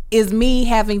want is me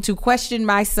having to question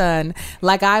my son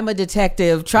like I'm a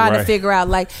detective trying to figure out,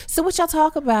 like, so what y'all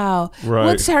talk about? Right.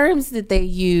 What terms did they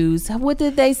use? What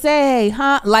did they say?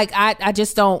 Huh? Like, I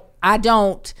just don't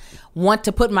want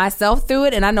to put myself through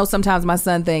it. And I know sometimes my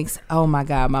son thinks, oh my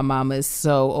God, my mama is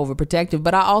so overprotective.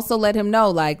 But I also let him know,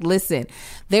 like, listen,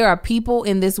 there are people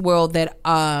in this world that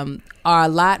are a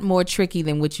lot more tricky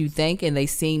than what you think. And they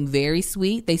seem very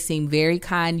sweet. They seem very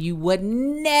kind. You would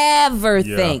never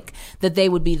think that they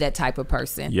would be that type of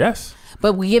person. Yes.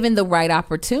 But given the right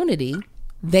opportunity,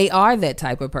 they are that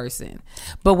type of person.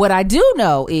 But what I do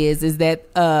know is that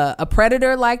a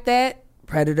predator like that,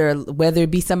 whether it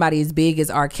be somebody as big as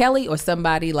R. Kelly or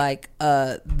somebody like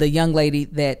the young lady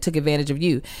that took advantage of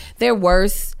you, their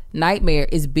worst nightmare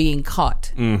is being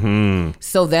caught.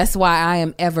 So that's why I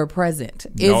am ever present.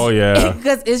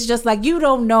 Because it's just like, you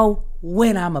don't know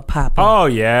when I'm a pop up. Oh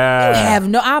yeah.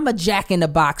 I'm a jack in the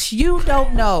box. You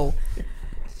don't know.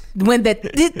 When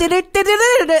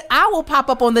I will pop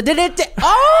up on the I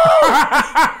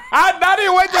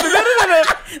didn't wait till the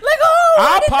like, oh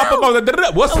I'll pop up on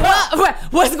the. What's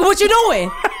up? What you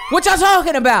doing? What y'all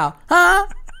talking about? Huh?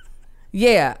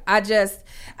 Yeah, I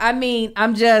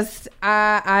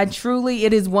truly,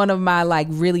 it is one of my like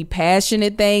really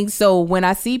passionate things. So when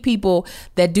I see people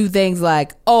that do things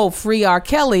like, oh, free R.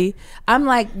 Kelly, I'm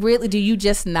like, really, do you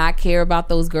just not care about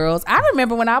those girls? I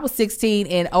remember when I was 16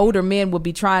 and older men would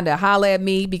be trying to holler at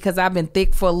me because I've been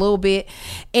thick for a little bit,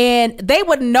 and they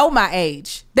wouldn't know my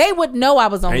age. They would know I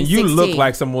was only 16. And you look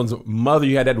like someone's mother.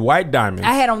 You had that white diamond.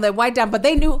 I had on that white diamond, but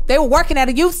they knew they were working at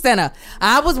a youth center.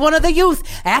 I was one of the youth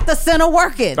at the center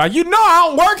working. Now, you know I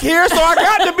don't work here, so I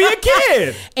got to be a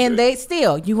kid. And they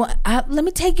still, let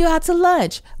me take you out to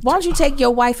lunch. Why don't you take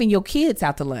your wife and your kids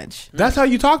out to lunch? That's how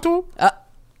you talk to them?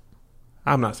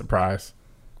 I'm not surprised.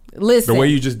 Listen. The way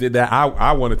you just did that,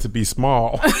 I want it to be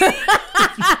small. Because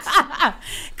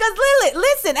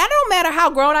listen, it don't matter how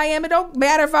grown I am. It don't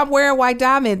matter if I'm wearing white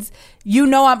diamonds. You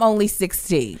know I'm only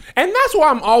 16. And that's why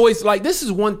I'm always like, this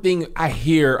is one thing I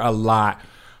hear a lot.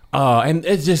 And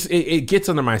it's just, it gets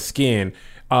under my skin.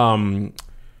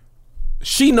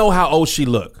 She know how old she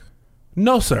look.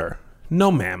 No, sir.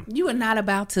 No, ma'am. You are not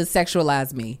about to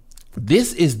sexualize me.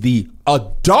 This is the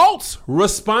adult's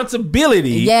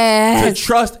responsibility to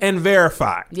trust and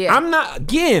verify. Yeah. I'm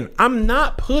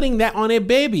not putting that on a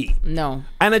baby. No.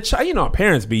 And a child, you know how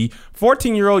parents be.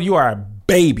 14-year-old, you are a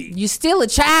baby. You still a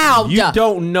child. You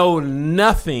don't know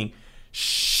nothing.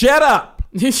 Shut up.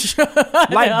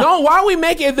 Why are we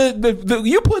making the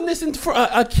you putting this in for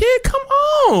a kid? Come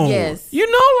on. Yes. You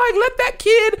know, like, let that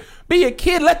kid be a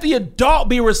kid. Let the adult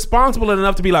be responsible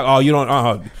enough to be like, oh, you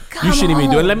don't, you shouldn't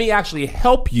even do it. Let me actually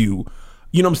help you.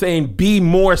 You know what I'm saying? Be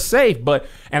more safe.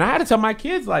 And I had to tell my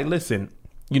kids, like, listen,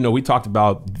 you know, we talked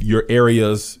about your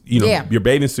areas, you know, your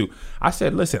bathing suit. I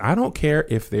said, listen, I don't care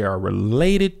if they are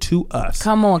related to us.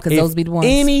 Come on, because those be the ones.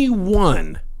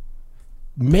 Anyone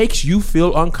makes you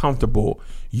feel uncomfortable,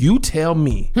 you tell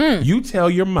me. You tell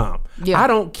your mom. I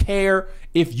don't care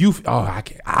if you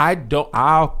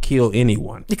I'll kill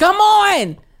anyone. Come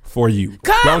on. For you.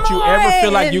 Don't you ever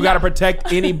feel like you got to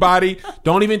protect anybody?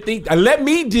 Don't even think. Let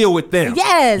me deal with them.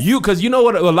 Yes. Because you know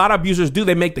what a lot of abusers do?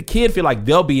 They make the kid feel like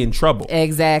they'll be in trouble.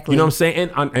 Exactly. You know what I'm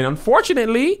saying? And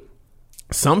unfortunately,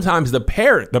 sometimes the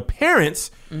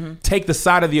parents take the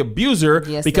side of the abuser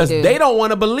because they don't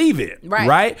want to believe it.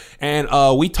 Right. And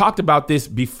we talked about this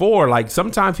before. Like,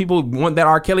 sometimes people want that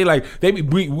R. Kelly, like,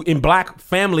 in black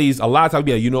families, a lot of times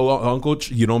be like, you know, Uncle,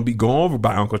 you don't be going over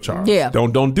by Uncle Charles. Yeah.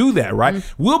 Don't do that. Right.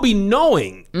 We'll be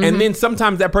knowing. And then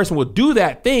sometimes that person will do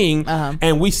that thing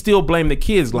and we still blame the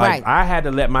kids. Like, I had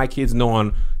to let my kids know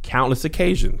on countless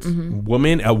occasions.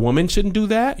 A woman shouldn't do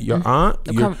that. Your aunt,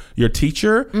 your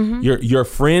teacher, your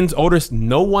friends, oldest,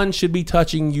 no one should be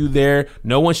touching you there.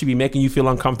 No one should be making you feel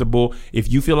uncomfortable.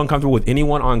 If you feel uncomfortable with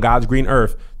anyone on God's green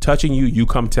earth touching you, you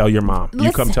come tell your mom. Listen,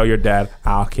 you come tell your dad.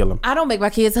 I'll kill him. I don't make my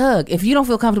kids hug. If you don't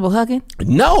feel comfortable hugging,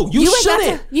 no, you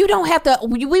shouldn't. You don't have to.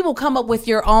 We will come up with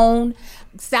your own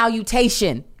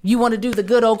salutation. You want to do the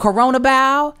good old Corona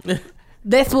bow?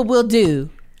 That's what we'll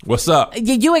do. What's up?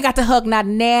 You ain't got to hug not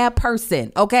a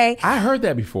person, okay? I heard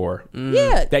that before.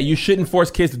 Yeah. That you shouldn't force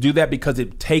kids to do that because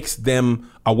it takes them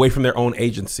away from their own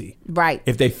agency. Right.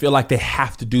 If they feel like they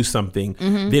have to do something,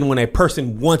 then when a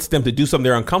person wants them to do something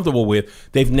they're uncomfortable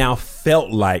with, they've now felt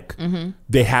like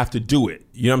they have to do it.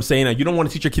 You know what I'm saying? Now, you don't want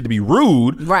to teach your kid to be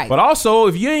rude. Right. But also,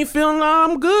 if you ain't feeling,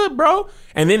 I'm good, bro.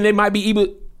 And then they might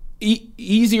be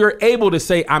easier able to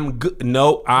say, I'm good.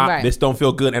 No, this don't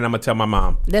feel good, and I'm gonna tell my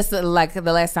mom. That's like the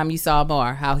last time you saw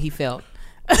Mar, how he felt.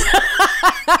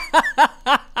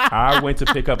 I went to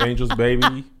pick up Angel's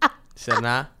baby. Said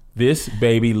nah. This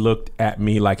baby looked at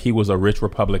me like he was a rich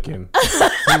Republican.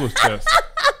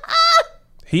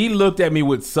 He looked at me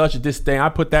with such disdain. I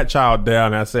put that child down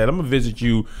and I said, I'm gonna visit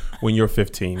you when you're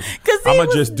 15. I'm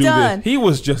gonna just do this. He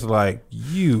was just like,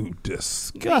 you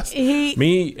disgust.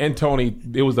 Me and Tony,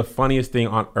 it was the funniest thing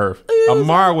on earth.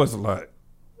 Amar was like,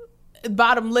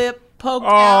 bottom lip poked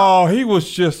out. Oh, he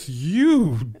was just,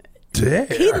 you dare.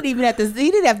 He didn't even have to.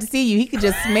 He didn't have to see you. He could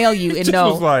just smell you and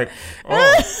know. Was like,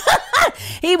 oh.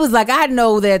 He was like, I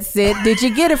know that's it. Did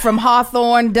you get it from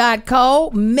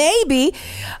Hawthorne.co? Maybe.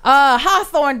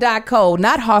 Hawthorne.co,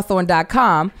 not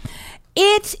Hawthorne.com.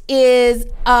 It is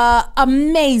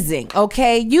amazing,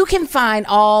 okay? You can find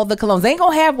all the colognes. They ain't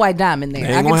gonna have White Diamond there.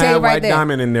 I can tell you right there. White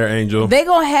Diamond in there, Angel. They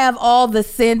gonna have all the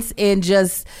scents and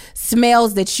just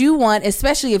smells that you want,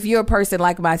 especially if you're a person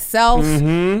like myself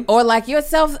or like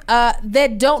yourself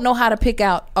that don't know how to pick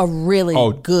out a really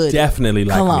good definitely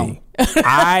like cologne. Me.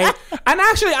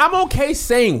 I'm okay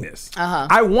saying this.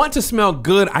 I want to smell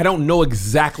good. I don't know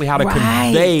exactly how to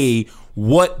convey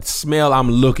what smell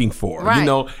I'm looking for, Right. you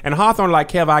know. And Hawthorne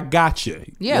like, Kev, I got you.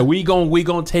 Yeah. And we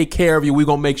gonna take care of you. We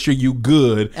gonna make sure you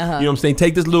good. You know what I'm saying?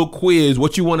 Take this little quiz.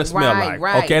 What you want to smell Right, like?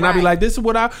 right, okay. And I'll be right. like, this is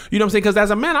what you know what I'm saying? Because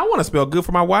as a man, I want to smell good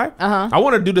for my wife. I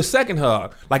want to do the second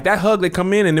hug, like that hug. They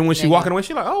come in, and then when she walking away,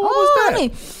 she like, oh, what was that?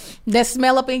 honey, that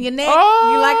smell up in your neck.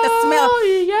 Oh, You like the smell?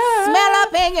 yeah. Smell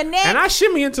up in your neck. And I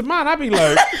shimmy into mine. I be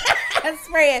like, And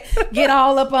spread. Get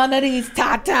all up under these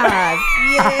tatas.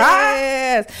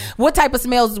 Yes. What type of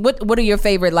smells? What are your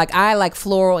favorite? Like I like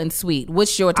floral and sweet.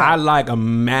 What's your I type? like a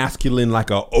masculine, like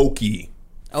a oaky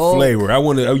flavor. I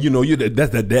want to,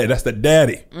 that's the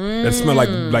daddy. That smell like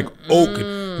oak.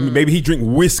 Maybe he drink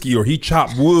whiskey or he chop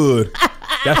wood.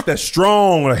 That's that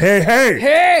strong. Hey,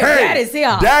 Daddy's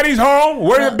here. Daddy's home.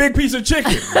 Where's the big piece of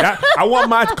chicken? I want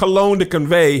my cologne to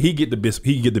convey. He get the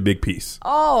big piece.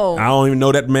 Oh. I don't even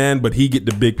know that man, but he get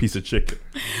the big piece of chicken.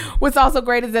 What's also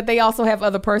great is that they also have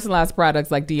other personalized products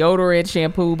like deodorant,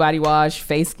 shampoo, body wash,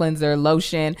 face cleanser,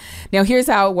 lotion. Now, here's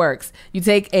how it works. You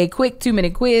take a quick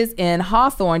 2-minute quiz, and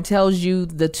Hawthorne tells you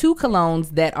the 2 colognes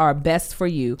that are best for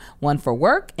you, one for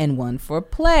work and one for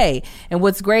play. And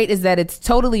what's great is that it's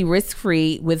totally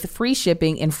risk-free with free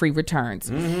shipping and free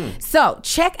returns. So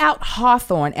check out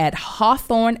Hawthorne at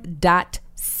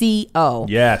hawthorne.co.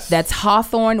 Yes. That's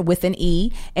Hawthorne with an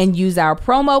E, and use our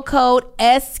promo code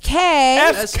SK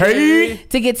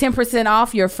to get 10%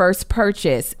 off your first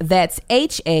purchase. That's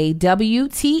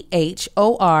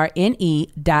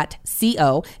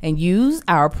HAWTHORNE.co, and use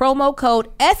our promo code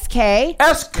SK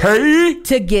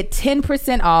to get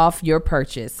 10% off your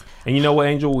purchase. And you know what,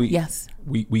 Angel? Yes.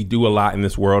 We do a lot in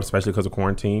this world, especially because of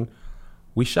quarantine.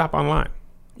 We shop online.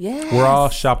 Yes. We're all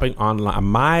shopping online.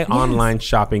 My online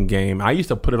shopping game. I used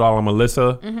to put it all on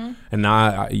Melissa, and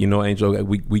now, Angel,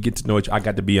 we get to know each. I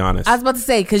got to be honest. I was about to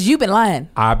say, because you've been lying.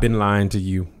 I've been lying to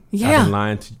you. Yeah. I've been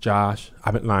lying to Josh.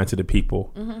 I've been lying to the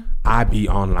people. I be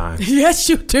online. Yes,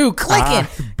 you do. Clicking.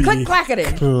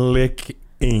 Click-clacking. Clicking.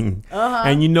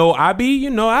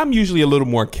 And I'm usually a little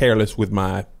more careless with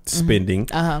my spending.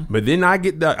 But then I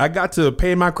got to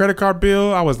pay my credit card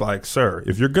bill. I was like, sir,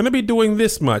 if you're going to be doing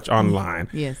this much online,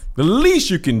 Yes. the least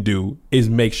you can do is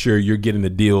make sure you're getting the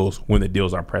deals when the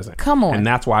deals are present. Come on. And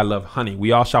that's why I love Honey.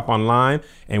 We all shop online,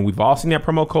 and we've all seen that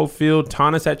promo code field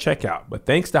taunt us at checkout. But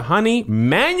thanks to Honey,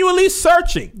 manually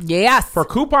searching Yes. for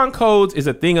coupon codes is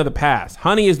a thing of the past.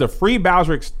 Honey is the free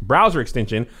browser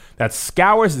extension that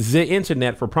scours the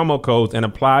internet for promo codes and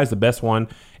applies the best one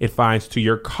it finds to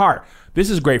your cart. This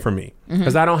is great for me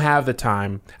because I don't have the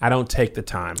time. I don't take the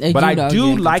time. But I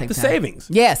do like the savings.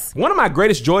 Yes. One of my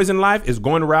greatest joys in life is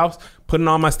going to Ralph's, putting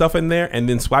all my stuff in there, and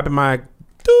then swiping my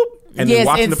doop, and then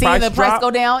watching and the seeing price the price drop. go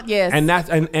down. Yes. And that's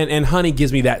and Honey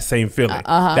gives me that same feeling.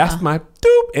 That's my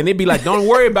doop, and it'd be like, don't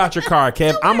worry about your card,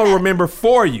 Kev. I'm gonna remember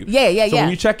for you. So when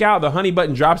you check out, the Honey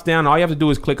button drops down. All you have to do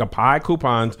is click apply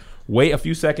coupons. Wait a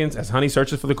few seconds as Honey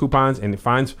searches for the coupons, and it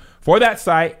finds for that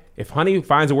site. If Honey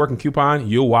finds a working coupon,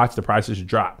 you'll watch the prices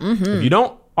drop. If you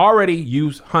don't already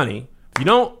use Honey, if you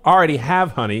don't already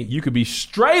have Honey, you could be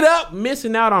straight up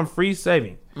missing out on free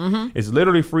savings. It's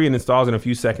literally free and installs in a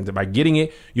few seconds. And by getting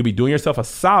it, you'll be doing yourself a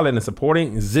solid and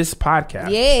supporting this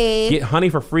podcast. Yeah. Get Honey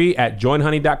for free at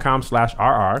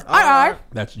joinhoney.com/RR.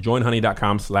 That's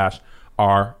joinhoney.com/RR.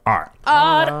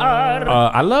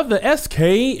 I love the SK.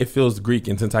 It feels Greek,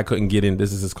 and since I couldn't get in,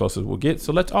 this is as close as we'll get.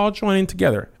 So let's all join in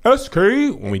together. SK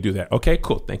when we do that. Okay,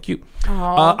 cool. Thank you.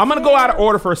 I'm going to go out of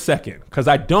order for a second because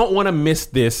I don't want to miss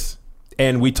this.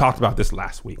 And we talked about this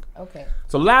last week. Okay.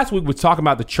 So last week we were talking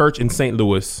about the church in St.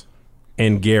 Louis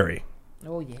and Gary.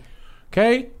 Oh, yeah.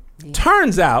 Okay. Yeah.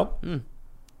 Turns out,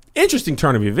 interesting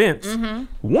turn of events,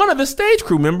 one of the stage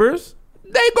crew members,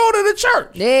 they go to the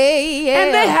church. Yeah.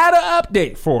 And they had an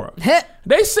update for them.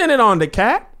 They sent it on to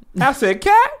Kat. I said,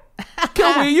 Kat,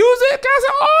 can we use it? Kat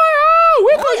said, oh, yeah,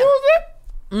 we can use it.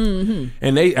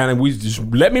 And we just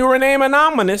let me rename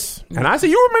anonymous. And I said,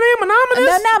 you rename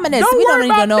anonymous? Anonymous. We don't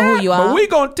even know who you are. But we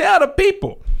gonna tell the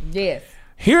people. Yes.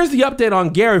 Here's the update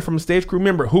on Gary from a stage crew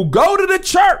member who go to the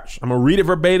church. I'm gonna read it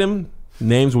verbatim.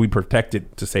 Names will be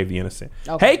protected to save the innocent.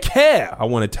 Okay. Hey, Care, I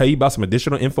want to tell you about some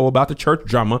additional info about the church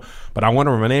drama, but I want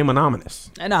to remain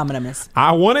anonymous.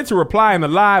 I wanted to reply in the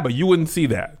live, but you wouldn't see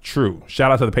that. True.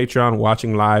 Shout out to the Patreon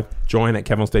watching live. Join at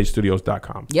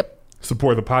KevinStageStudios.com. Yep.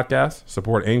 Support the podcast.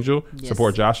 Support Angel. Yes.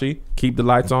 Support Joshy. Keep the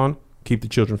lights on. Keep the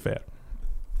children fed.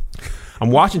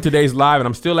 I'm watching today's live, and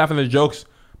I'm still laughing at the jokes,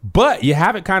 but you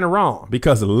have it kind of wrong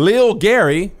because Lil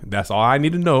Gary, that's all I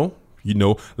need to know. You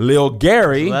know, Lil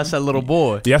Gary. So that's that little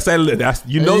boy. Yes, that's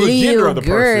you know the gender of the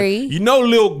person. You know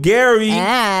Lil Gary.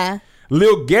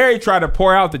 Lil Gary tried to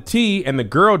pour out the tea, and the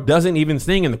girl doesn't even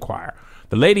sing in the choir.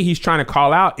 The lady he's trying to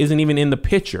call out isn't even in the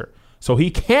picture. So he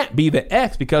can't be the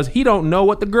ex because he don't know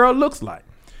what the girl looks like.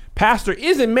 Pastor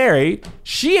isn't married.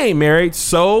 She ain't married.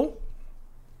 So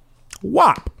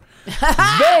WAP.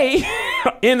 They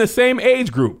in the same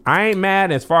age group. I ain't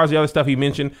mad as far as the other stuff he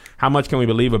mentioned. How much can we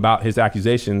believe about his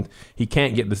accusations? He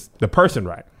can't get the person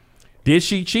right. Did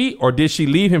she cheat or did she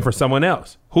leave him for someone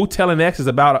else? Who telling exes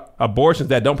about abortions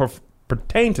that don't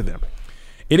pertain to them?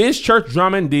 It is church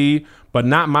drama indeed, but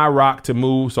not my rock to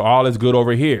move, so all is good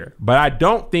over here. But I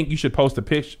don't think you should post a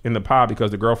picture in the pod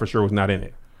because the girl for sure was not in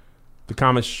it. The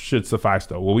comments should suffice,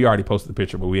 though. Well, we already posted the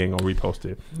picture, but we ain't going to repost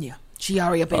it. Yeah. She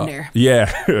already up in there.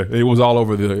 Yeah. It was all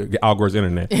over the Al Gore's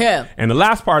internet. Yeah. And the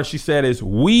last part she said is,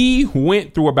 we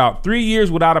went through about 3 years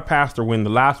without a pastor when the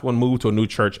last one moved to a new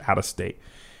church out of state.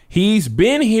 He's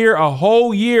been here a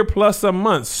whole year plus some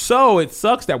months. So it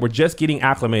sucks that we're just getting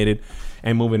acclimated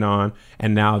and moving on.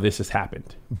 And now this has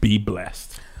happened. Be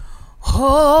blessed.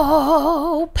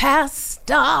 Oh,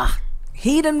 pastor.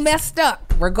 He done messed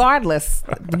up, regardless,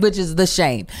 which is the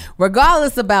shame.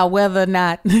 Regardless about whether or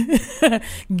not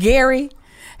Gary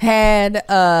had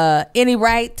any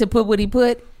right to put what he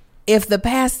put, if the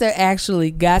pastor actually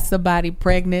got somebody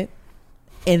pregnant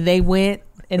and they went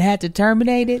and had to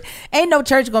terminate it, ain't no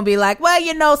church gonna be like, well,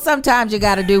 you know, sometimes you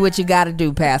gotta do what you gotta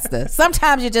do, pastor.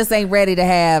 Sometimes you just ain't ready to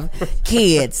have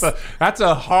kids. That's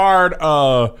a hard,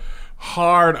 what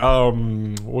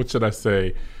should I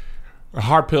say? A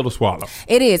hard pill to swallow.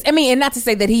 It is. I mean, and not to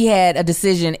say that he had a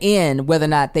decision in whether or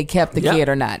not they kept the kid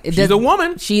or not. She's a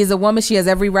woman. She is a woman. She has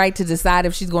every right to decide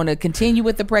if she's going to continue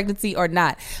with the pregnancy or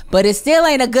not. But it still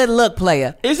ain't a good look,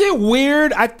 player. Is it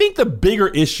weird? I think the bigger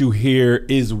issue here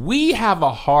is we have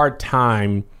a hard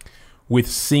time with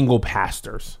single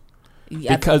pastors.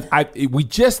 Because we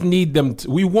just need them.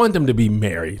 We want them to be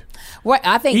married. Right.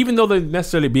 I think even though they're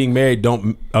necessarily being married,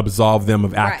 don't absolve them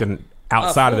of acting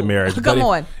outside of the marriage. Come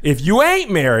on. If you ain't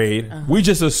married, we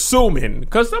just assuming,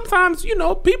 because sometimes, you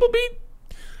know, people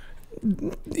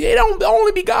it don't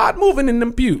only be God moving in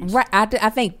them pews. Right. I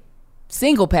think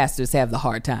single pastors have the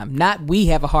hard time. Not we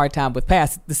have a hard time with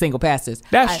the single pastors.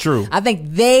 That's true. I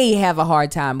think they have a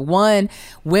hard time. One,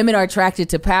 women are attracted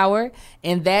to power,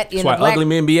 and that in That's why ugly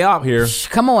men be out here.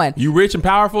 Come on. You rich and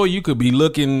powerful, you could be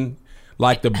looking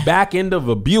like the back end of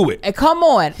a Buick. Come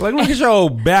on. Like, look at your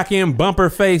old back end bumper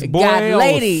face, boy. Got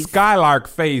ladies. Old Skylark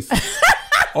face.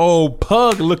 Old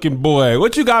pug looking boy.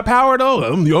 What you got power though?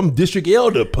 I'm District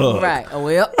Elder pug. Right.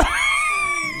 Well,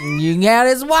 you can have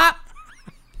this WAP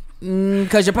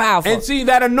because you're powerful. And see,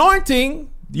 that anointing,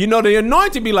 you know, the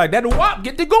anointing be like, that WAP,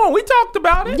 get it going. We talked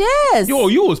about it. Yes.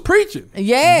 You was preaching.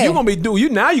 Yeah. You're going to be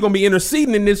now you're going to be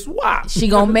interceding in this WAP. She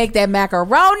going to make that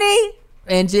macaroni.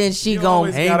 And then she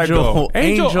going Angel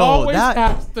always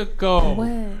has to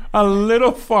go a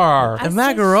little far. The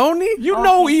macaroni? You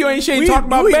know you ain't talking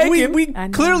about bacon. We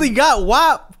clearly got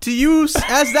WAP to use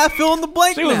as that fill in the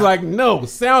blank. She was like, no,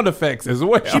 sound effects as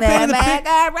well.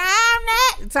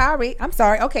 Sorry. I'm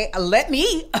sorry. Okay, let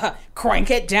me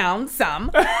crank it down some.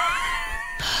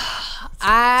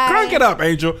 Crank it up,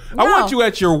 Angel. No. I want you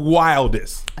at your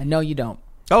wildest. No, you don't.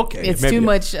 Okay. It's too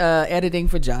much editing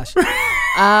for Josh.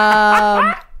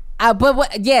 Yes,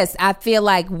 I feel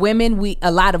like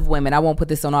a lot of women, I won't put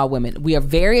this on all women, we are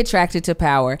very attracted to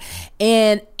power.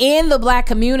 And in the black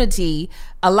community,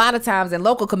 a lot of times in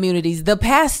local communities, the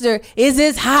pastor is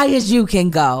as high as you can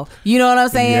go. You know what I'm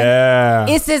saying? Yeah.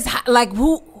 It's as high, like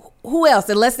who else?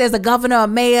 Unless there's a governor, a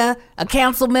mayor, a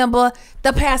council member,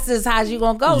 the pastor is as high as you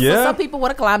gonna go. Yeah. So some people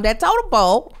want to climb that totem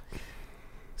pole,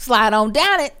 slide on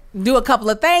down it, do a couple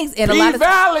of things in a lot of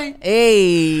Valley.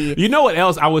 Hey. You know what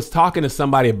else? I was talking to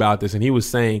somebody about this, and he was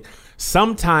saying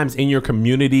sometimes in your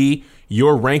community,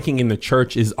 your ranking in the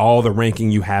church is all the ranking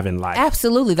you have in life.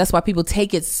 Absolutely. That's why people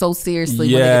take it so seriously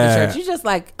when they get to church. You're just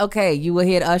like, okay, you were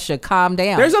here to usher, calm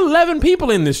down. There's 11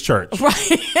 people in this church.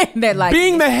 Right. That like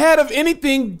being the head of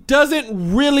anything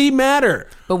doesn't really matter.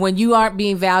 But when you aren't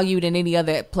being valued in any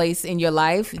other place in your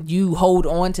life, you hold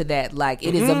on to that. Like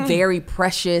it is a very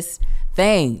precious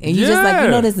thing. And you just like, you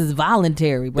know, this is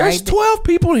voluntary, right? There's 12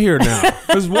 people here now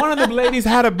because one of the ladies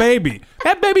had a baby.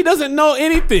 That baby doesn't know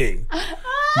anything.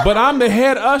 But I'm the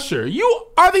head usher. You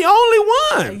are the only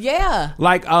one. Yeah.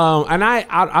 Like, and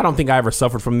I don't think I ever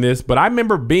suffered from this, but I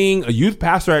remember being a youth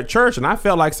pastor at church and I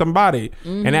felt like somebody.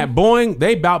 Mm-hmm. And at Boeing,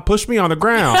 they about pushed me on the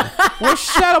ground. Well,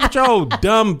 shut up with your old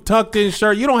dumb tucked in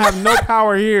shirt. You don't have no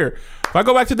power here. If I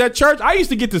go back to that church, I used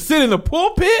to get to sit in the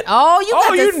pulpit. Oh, you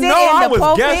know I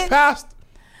was guest pastor.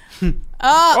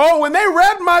 When they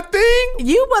read my thing,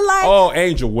 you were like, oh,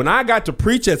 Angel, when I got to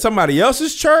preach at somebody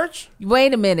else's church.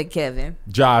 Wait a minute, Kevin.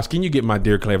 Josh, can you get my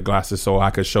Dear Clave glasses so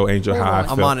I could show Angel how I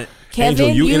felt? I'm on it. Kevin,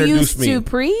 Angel, you introduced used me. to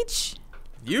preach?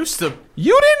 Used to.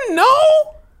 You didn't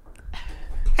know?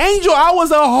 Angel, I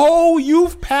was a whole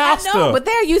youth pastor. I know, but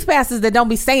there are youth pastors that don't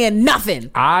be saying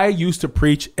nothing. I used to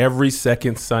preach every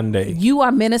second Sunday. You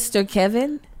are Minister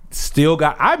Kevin?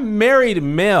 I married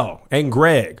Mel and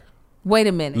Greg. Wait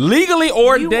a minute. Legally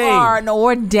ordained. You are an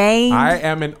ordained. I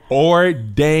am an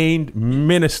ordained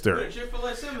minister.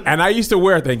 And I used to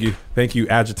wear, thank you,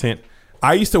 adjutant.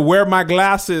 I used to wear my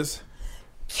glasses.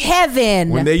 Kevin.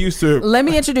 When they used to. Let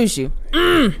me introduce you.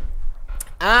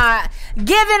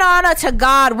 Giving honor to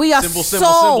God, we are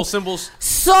Symbols.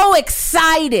 so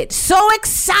excited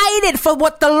for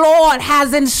what the Lord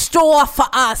has in store for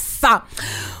us.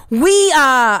 We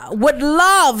would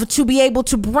love to be able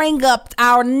to bring up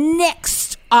our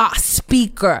next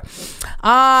speaker.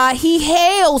 He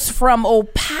hails from El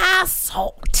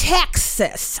Paso,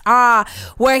 Texas,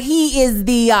 where he is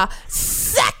the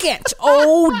second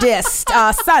oldest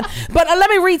son. But let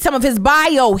me read some of his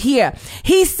bio here.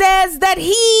 He says that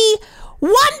he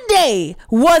one day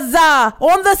was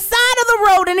on the side of the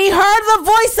road and he heard the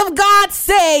voice of God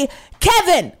say,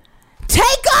 "Kevin,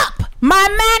 take up my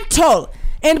mantle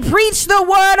and preach the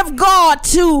word of God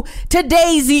to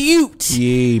today's youth."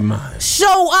 Yeah, man.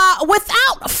 So,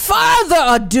 without further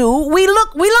ado, we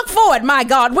look forward, my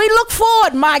God. We look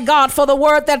forward, my God, for the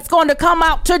word that's going to come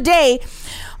out today.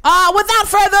 Without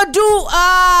further ado,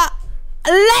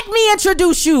 let me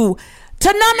introduce you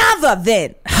to none other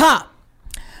than,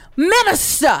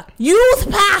 Minister, Youth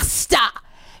Pastor,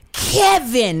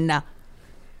 Kevin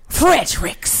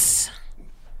Fredericks.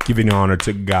 Giving honor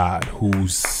to God,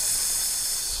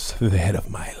 who's the head of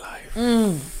my life.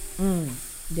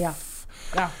 Yeah.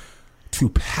 To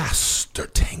Pastor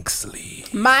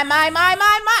Tanksley, My.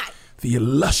 the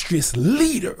illustrious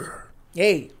leader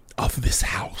Hey. of this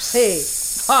house. Hey.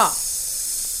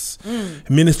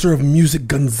 Minister of Music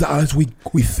Gonzalez, we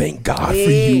thank God for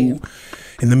you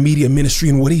in the media ministry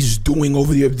and what he's doing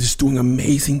over there, just doing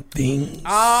amazing things.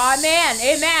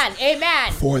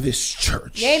 Amen. For this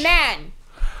church. Amen.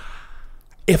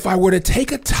 If I were to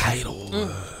take a title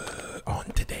on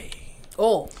today,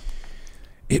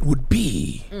 it would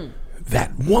be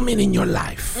That Woman in Your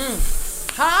Life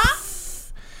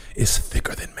is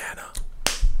Thicker Than Manna.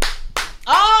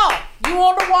 Oh, you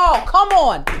on the wall. Come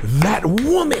on. That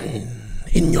woman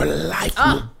in your life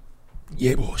will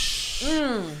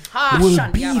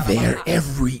be there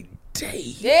every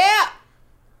day. Yeah.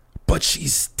 But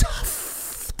she's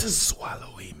tough to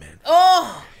swallow. Amen.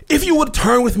 Oh. If you would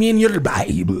turn with me in your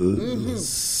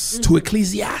Bibles to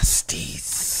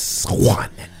Ecclesiastes 1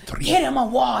 and 3. Get him a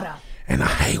water. And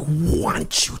I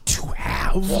want you to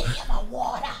have. Get him a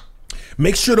water.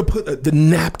 Make sure to put the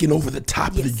napkin over the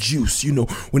top of the juice. You know,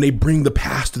 when they bring the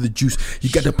pastor the juice, you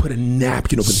got to put a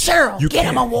napkin over the Cheryl, get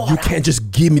him a water. You can't just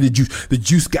give me the juice. The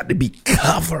juice got to be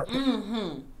covered.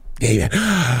 Amen.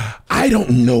 I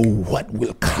don't know what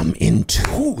will come into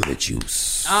the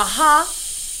juice.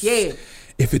 Yeah.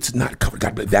 If it's not covered,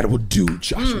 God, but that will do,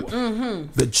 Joshua.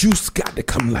 The juice got to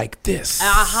come like this.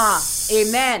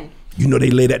 Amen. You know,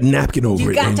 they lay that napkin over it.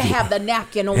 You got to have the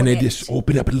napkin on it. And they just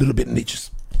open up a little bit and they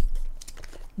just.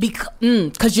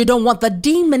 Because you don't want the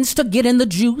demons to get in the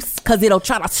juice, because it'll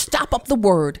try to stop up the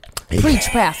word. Yeah. Preach,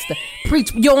 Pastor.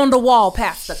 Preach. You're on the wall,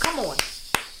 Pastor. Come on.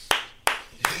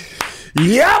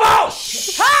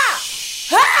 Yamos!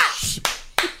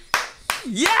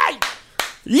 Yeah!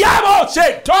 Yamos!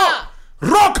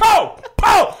 Roko!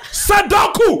 Po!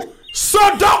 Sudoku!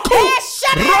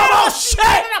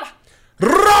 Roboshe!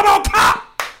 Roboka!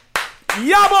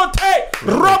 Yabote!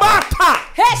 Robata!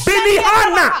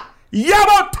 Binihana!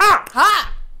 Yabota!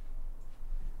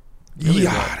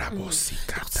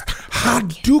 Yarabosikata!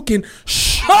 Hadouken!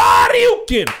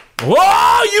 Shoryuken!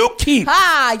 Oh, you keep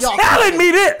telling me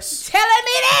this!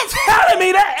 Telling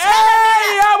me that!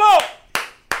 Hey, Yabo!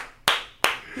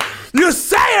 You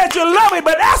say that you love me,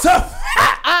 but that's a fact!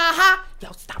 Yo,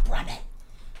 stop running.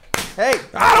 Hey,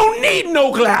 I don't need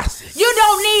no glasses. You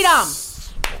don't need them.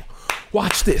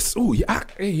 Watch this. Ooh, yeah.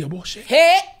 Hey, Yabo, shit.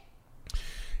 Hey.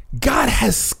 God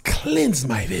has cleansed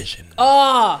my vision.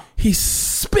 He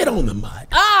spit on the mud.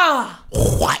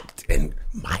 Wiped in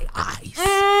my eyes.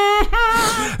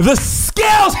 The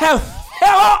scales have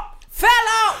fell off.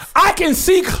 I can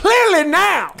see clearly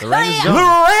now. the rain is The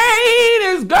gone. rain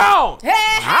is gone.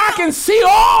 I can see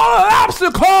all the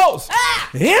obstacles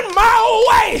in my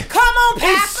way. Come on, It's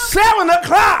Pastor. 7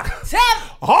 o'clock.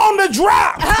 On the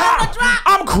drop.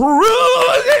 I'm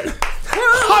cruising.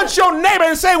 Punch your neighbor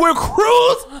and say we're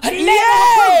cruising.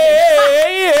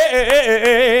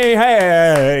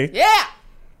 Yeah.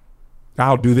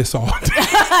 I'll do this all day.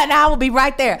 And I will be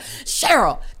right there.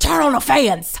 Cheryl, turn on the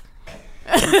fans.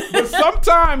 But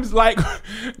sometimes, like,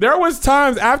 there was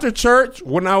times after church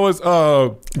when I was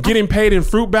getting paid in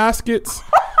fruit baskets.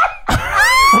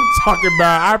 I'm talking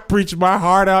about I preached my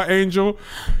heart out, Angel.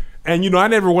 And, I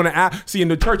never want to ask. See, in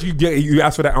the church, you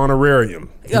ask for that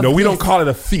honorarium. We don't call it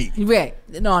a fee. Right.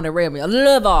 An honorarium. A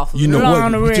love off. You know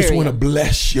what? We just want to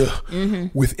bless you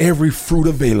with every fruit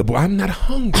available. I'm not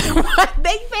hungry.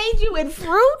 They paid you in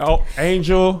fruit? Oh,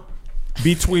 Angel,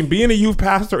 between being a youth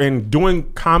pastor and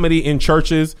doing comedy in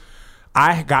churches,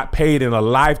 I got paid in a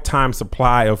lifetime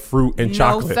supply of fruit and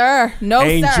chocolate. No,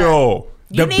 Angel. sir. Angel.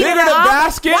 The bigger the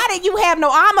basket. Why did you have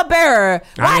no armor bearer?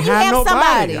 Why did you have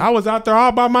somebody? I was out there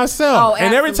all by myself.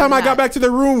 And every time I got back to the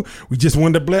room, we just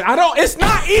wanted to bless. It's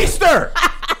not Easter.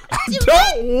 I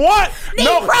don't want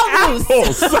no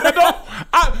apples.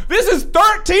 This is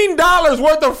 $13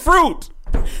 worth of fruit.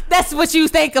 That's what you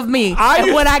think of me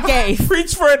and what I gave.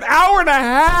 Preach for an hour and a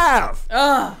half.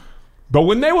 But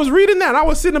when they was reading that, I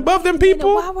was sitting above them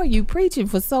people. Why were you preaching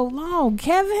for so long,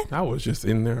 Kevin? I was just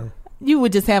in there. You were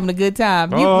just having a good time.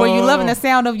 Were you loving the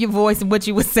sound of your voice and what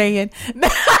you were saying?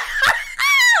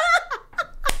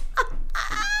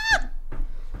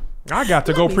 I got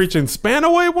to go preach in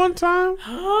Spanaway one time.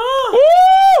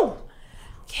 Woo!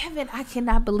 Kevin, I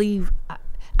cannot believe.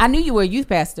 I knew you were a youth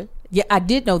pastor. Yeah, I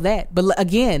did know that. But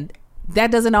again, that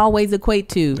doesn't always equate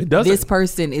to this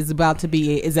person is about to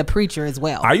be is a preacher as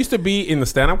well. I used to be in the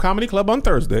stand-up comedy club on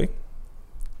Thursday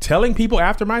telling people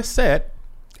after my set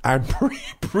I'm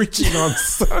preaching on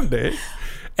Sunday,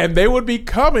 and they would be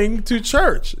coming to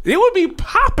church. It would be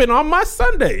popping on my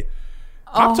Sunday.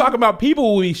 I'm talking about people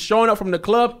who would be showing up from the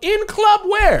club in club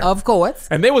wear. Of course.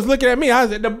 And they was looking at me. I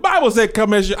said, the Bible said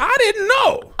come as you. I didn't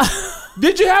know.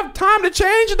 Did you have time to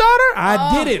change, daughter?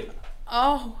 I didn't.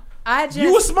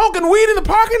 You were smoking weed in the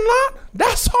parking lot?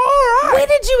 That's all right. When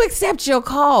did you accept your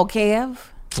call, Kev?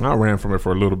 I ran from it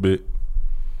for a little bit.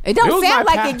 It don't sound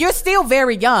like it. You're still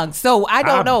very young, so I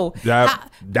don't know.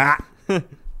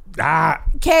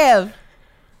 Kev,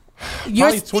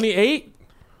 you're 28,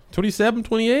 27,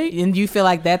 28. And you feel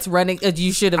like that's running,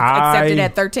 you should have accepted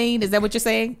at 13? Is that what you're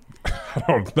saying? I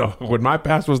don't know. When my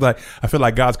pastor was like, I feel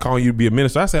like God's calling you to be a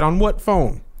minister, I said, on what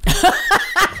phone?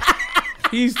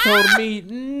 He's told me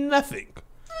nothing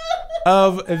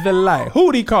of the light.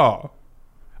 Who'd he call?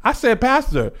 I said,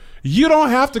 Pastor, you don't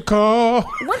have to call.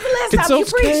 When's the last time you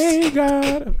preached?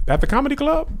 God. At the comedy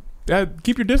club?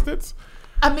 Keep your distance?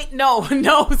 I mean, no,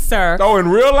 sir. Oh, in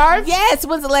real life? Yes.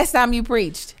 When's the last time you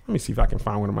preached? Let me see if I can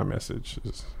find one of my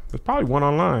messages. There's probably one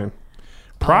online.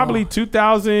 Probably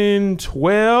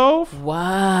 2012.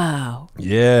 Wow.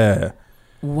 Yeah.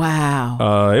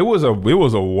 Wow. It was a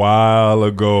while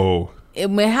ago.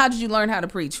 How did you learn how to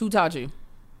preach? Who taught you?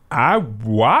 I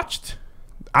watched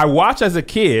as a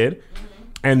kid,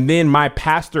 and then my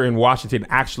pastor in Washington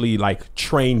actually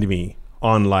trained me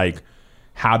on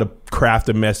how to craft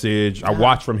a message. I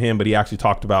watched from him, but he actually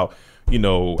talked about,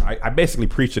 I basically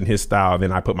preached in his style,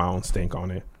 then I put my own stink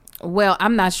on it. Well,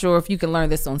 I'm not sure if you can learn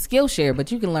this on Skillshare,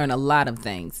 but you can learn a lot of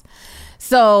things.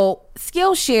 So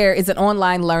Skillshare is an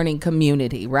online learning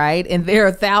community, right? And there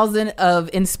are thousands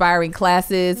of inspiring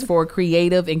classes for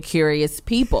creative and curious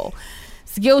people.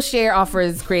 Skillshare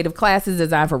offers creative classes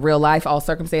designed for real life, all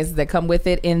circumstances that come with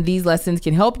it. And these lessons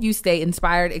can help you stay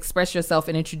inspired, express yourself,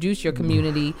 and introduce your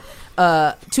community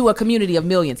to a community of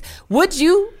millions. Would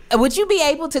you be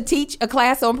able to teach a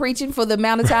class on preaching for the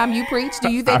amount of time you preach? Do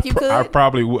you think you could? I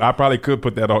probably could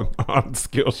put that on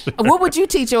Skillshare. What would you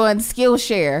teach on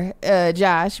Skillshare,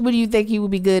 Josh? What do you think you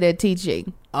would be good at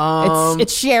teaching?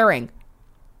 It's sharing.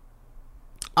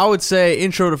 I would say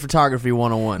Intro to Photography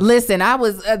 101. Listen, I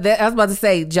was about to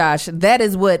say, Josh, that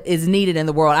is what is needed in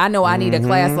the world. I know I need a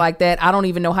class like that. I don't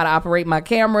even know how to operate my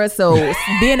camera. So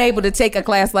being able to take a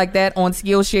class like that on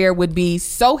Skillshare would be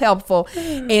so helpful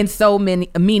and so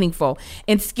meaningful.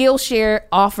 And Skillshare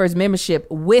offers membership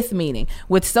with meaning.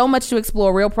 With so much to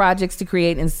explore, real projects to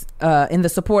create, in the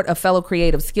support of fellow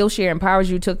creatives, Skillshare empowers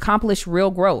you to accomplish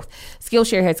real growth.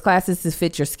 Skillshare has classes to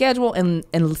fit your schedule and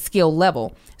skill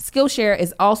level. Skillshare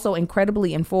is also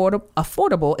incredibly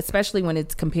affordable, especially when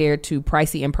it's compared to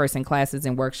pricey in-person classes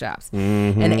and workshops.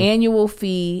 Mm-hmm. An annual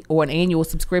fee or an annual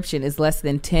subscription is less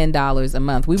than $10 a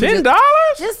month. $10?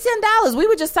 Just $10. We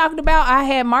were just talking about, I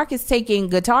had Marcus taking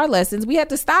guitar lessons. We had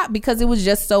to stop because it was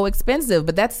just so expensive.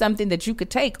 But that's something that you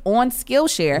could take on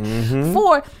Skillshare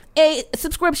for a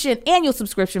annual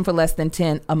subscription for less than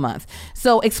 $10 a month.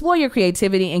 So explore your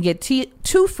creativity and get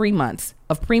 2 free months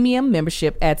of premium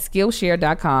membership at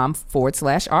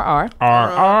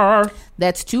Skillshare.com/RR.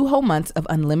 That's 2 whole months of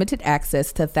unlimited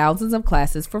access to thousands of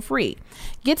classes for free.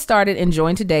 Get started and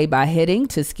join today by heading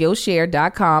to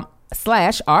Skillshare.com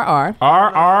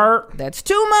RR. That's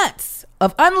 2 months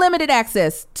of unlimited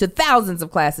access to thousands of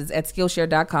classes at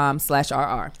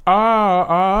Skillshare.com/RR.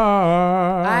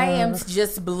 I am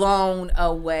just blown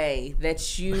away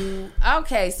that you...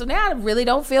 Okay, so now I really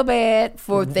don't feel bad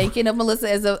for thinking of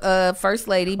Melissa as a first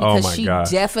lady because she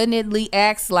definitely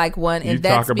acts like one. And you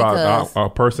that's talk about a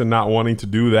person not wanting to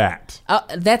do that.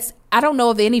 I don't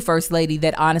know of any first lady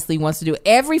that honestly wants to do it.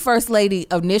 Every first lady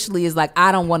initially is like,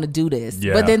 I don't want to do this.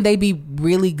 Yeah. But then they be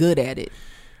really good at it.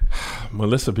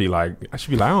 Melissa be like, I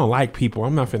should be like, I don't like people.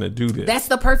 I'm not finna do this. That's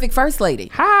the perfect first lady.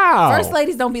 How? First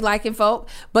ladies don't be liking folk,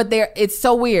 but it's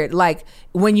so weird. Like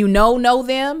when you know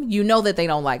them, you know that they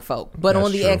don't like folk. But That's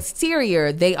on the true.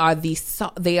 exterior, they have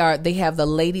the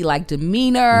ladylike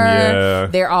demeanor. Yeah.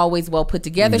 They're always well put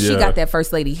together. She Yeah. got that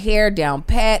first lady hair down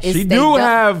pat. She do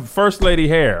have first lady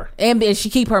hair. And she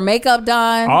keep her makeup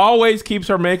done. Always keeps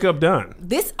her makeup done.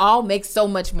 This all makes so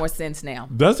much more sense now.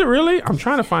 Does it really? I'm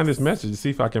trying to find this message to see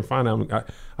if I can find it.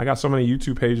 I got so many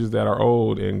YouTube pages that are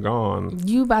old and gone.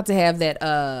 You about to have that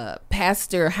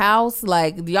pastor house,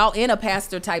 like y'all in a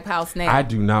pastor type house now. I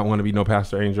do not want to be no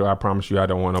Pastor Angel. I promise you, I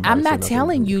don't want nobody. I'm not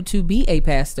telling you to be a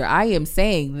pastor. I am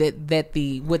saying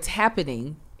that what's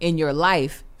happening in your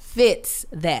life fits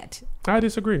that. I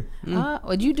disagree.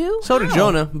 What you do? So did How?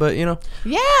 Jonah, but you know.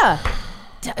 Yeah.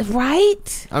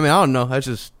 Right? I mean, I don't know. That's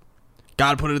just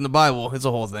God put it in the Bible. It's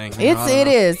a whole thing. It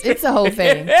is. It's a whole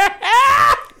thing.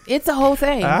 It's a whole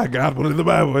thing. God put it in the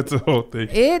Bible. It's a whole thing.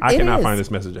 I cannot find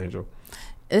this message, Angel.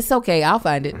 It's okay. I'll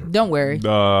find it. Don't worry.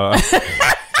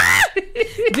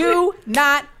 Do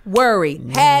not worry.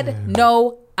 Had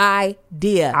no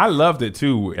idea. I loved it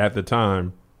too at the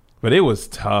time, but it was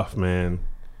tough, man.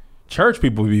 Church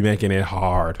people be making it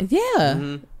hard. Yeah.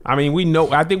 Mm-hmm. I mean,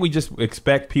 I think we just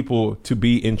expect people to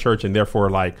be in church and therefore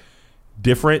like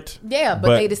different. Yeah,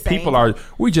 but they the same.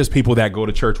 We just people that go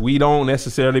to church. We don't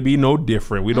necessarily be no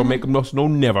different. We don't make them no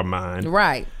never mind.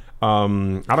 Right. I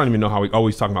don't even know how we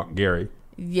always talking about Gary.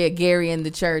 Yeah, Gary in the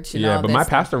church. And Yeah, all but that my stuff.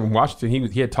 pastor in Washington,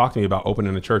 he had talked to me about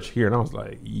opening a church here, and I was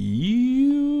like,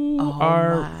 you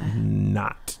are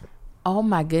not. Oh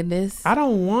my goodness. I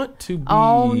don't want to be.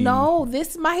 Oh no,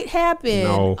 this might happen.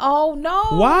 No. Oh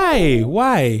no. Why?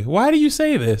 Why do you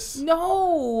say this?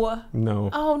 No. No.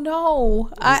 Oh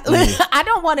no. I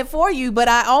don't want it for you, but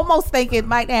I almost think it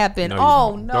might happen.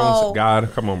 Oh no. Don't,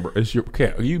 God, come on, bro. It's your.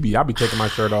 I'll be taking my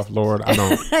shirt off, Lord. I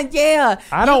don't. Yeah.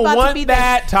 I don't want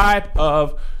that type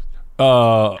of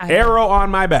arrow on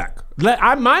my back.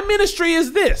 My ministry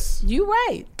is this. You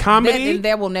right. Comedy.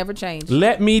 That will never change.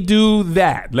 Let me do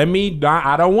that.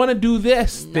 I don't want to do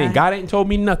this thing. God ain't told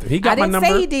me nothing. He got my number.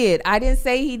 I didn't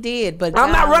say he did, but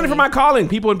I'm not running for my calling.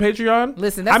 People in Patreon.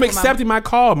 Listen, that's I'm what accepting my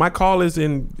call. My call is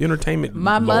in entertainment.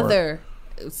 My lore. mother.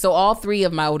 So all three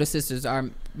of my older sisters are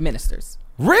ministers.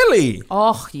 Really?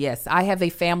 Oh, yes. I have a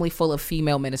family full of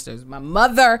female ministers. My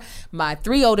mother, my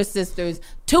three older sisters,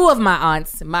 two of my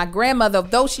aunts, my grandmother,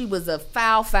 though she was a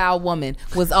foul woman,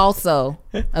 was also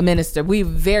a minister. We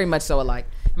very much so alike.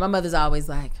 My mother's always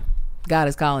like, God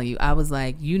is calling you. I was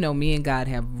like, me and God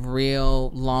have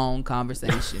real long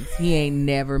conversations. He ain't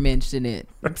never mentioned it.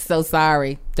 I'm so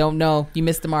sorry. Don't know. You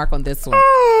missed the mark on this one.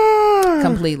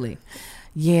 Completely.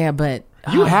 Yeah, but...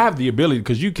 You have the ability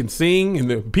because you can sing,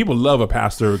 and people love a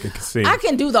pastor who can sing. I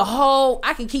can do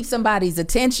I can keep somebody's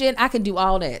attention. I can do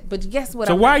all that. But guess what?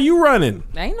 So why are you running?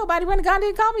 Ain't nobody running. God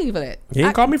didn't call me for that. He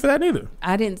didn't call me for that neither.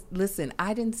 I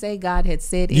didn't say God had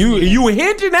said you were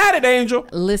hinting at it, Angel.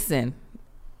 Listen,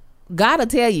 God will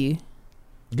tell you.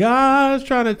 God's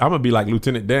trying to. I'm gonna be like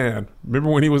Lieutenant Dan. Remember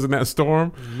when he was in that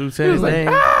storm? Lieutenant Dan.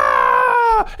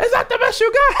 Is that the best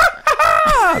you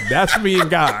got? That's me and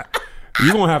God.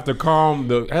 You're gonna have to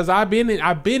calm I've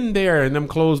been there in them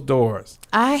closed doors.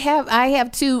 I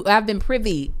have too. I've been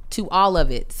privy to all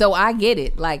of it, so I get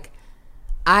it. Like,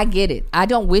 I get it. I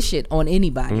don't wish it on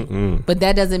anybody, but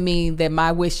that doesn't mean that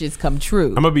my wishes come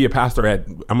true. I'm gonna be a pastor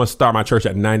I'm gonna start my church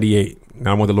at 98.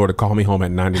 Now I want the Lord to call me home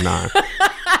at 99.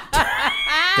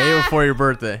 Day before your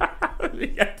birthday.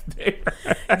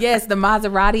 Yes, the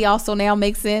Maserati also now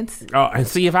makes sense. Oh, and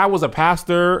see, if I was a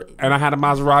pastor and I had a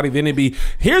Maserati, then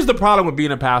here's the problem with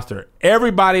being a pastor.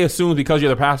 Everybody assumes because you're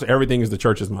the pastor, everything is the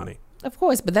church's money. Of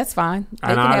course, but that's fine. They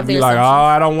And can I'd have be their like,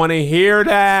 assumptions. I don't want to hear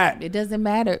that. It doesn't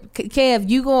matter. Kev,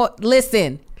 you go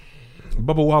listen.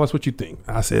 Bubba Wallace, what you think?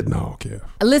 I said no, Kev.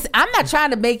 Listen, I'm not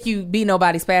trying to make you be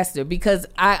nobody's pastor because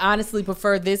I honestly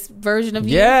prefer this version of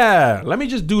you. Yeah, let me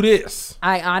just do this.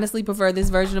 I honestly prefer this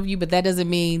version of you, but that doesn't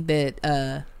mean that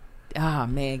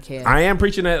man, Kev. I am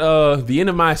preaching at the end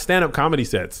of my stand-up comedy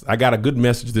sets. I got a good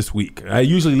message this week. I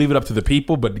usually leave it up to the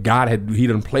people, but God he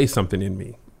done placed something in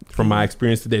me. from my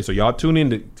experience today. So y'all tune in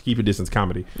to Keep Your Distance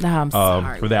Comedy. No, I'm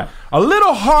sorry. For that. A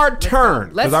little hard turn,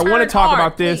 because I want to talk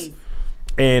about this. Please.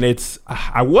 And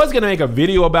I was going to make a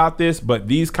video about this, but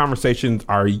these conversations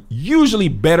are usually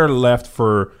better left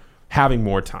for having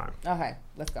more time. Okay,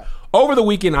 let's go. Over the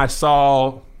weekend, I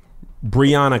saw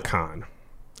Brianna Khan.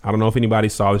 I don't know if anybody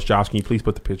saw this. Josh, can you please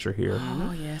put the picture here?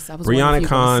 Oh, yes. I was Brianna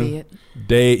Khan.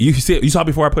 You saw it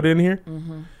before I put it in here?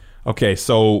 Mm-hmm. Okay,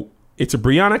 so it's a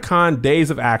Brianna Khan Days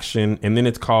of Action, and then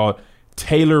it's called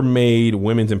Tailor Made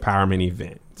Women's Empowerment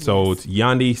Event. So it's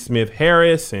Yandi Smith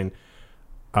Harris and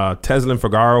Teslin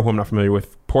Figaro, who I'm not familiar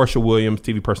with, Portia Williams,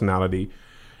 TV personality.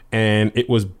 And it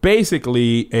was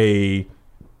basically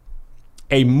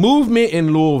a movement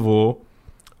in Louisville.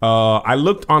 I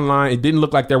looked online. It didn't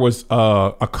look like there was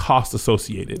a cost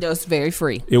associated. It was very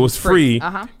free. It was free.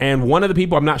 Uh-huh. And one of the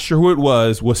people, I'm not sure who it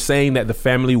was saying that the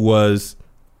family was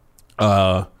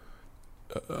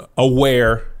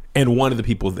aware and one of the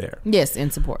people there. Yes,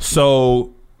 in support.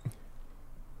 So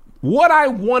what I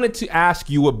wanted to ask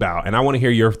you about, and I want to hear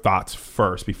your thoughts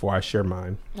first before I share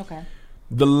mine. Okay.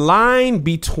 The line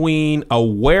between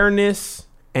awareness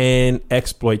and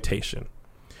exploitation.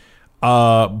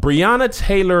 Breonna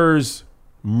Taylor's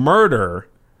murder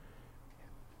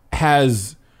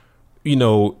has,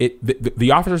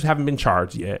 the officers haven't been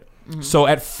charged yet. Mm-hmm. So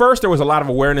at first there was a lot of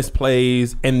awareness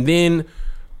plays, and then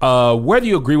whether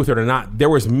you agree with it or not, there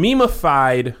was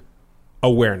memified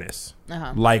awareness.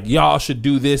 Uh-huh. Like, y'all should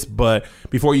do this, but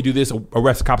before you do this,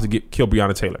 arrest the cops to kill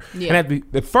Breonna Taylor. Yeah. And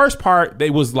at the first part,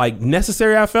 it was like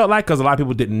necessary, I felt like, because a lot of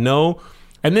people didn't know.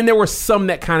 And then there were some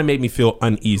that kind of made me feel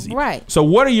uneasy. Right. So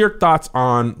what are your thoughts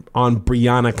on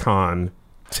Brianna Khan,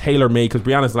 Tailor Made? Because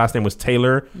Brianna's last name was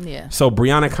Taylor. Yeah. So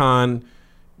Brianna Khan,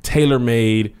 Tailor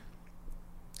Made.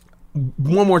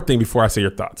 One more thing before I say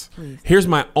your thoughts. Please. Here's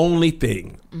my only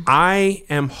thing. Mm-hmm. I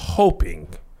am hoping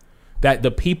that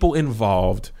the people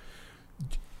involved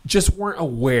just weren't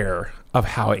aware of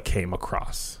how it came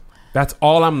across. That's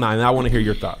all I'm not. And I want to hear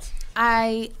your thoughts.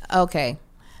 Okay.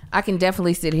 I can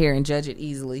definitely sit here and judge it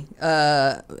easily.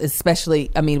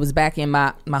 Especially, it was back in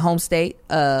my home state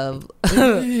of.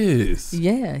 It is.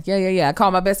 Yeah. I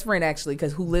called my best friend, actually,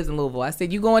 because who lives in Louisville. I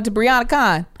said, "You going to Brianna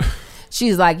Khan?"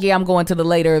 She's like, "Yeah, I'm going to the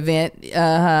later event."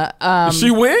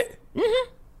 She went? Mm-hmm.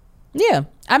 Yeah.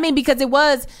 Because it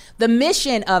was the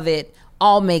mission of it.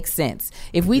 All makes sense.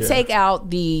 If we take out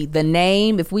the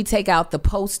name, if we take out the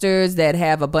posters that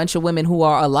have a bunch of women who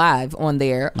are alive on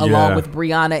there, along with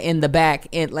Brianna in the back,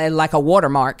 like a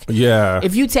watermark. Yeah.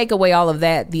 If you take away all of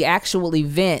that, the actual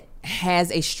event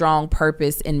has a strong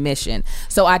purpose and mission.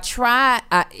 So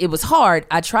it was hard.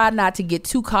 I tried not to get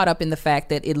too caught up in the fact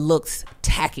that it looks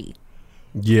tacky.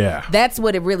 Yeah. That's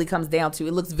what it really comes down to.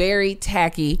 It looks very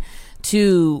tacky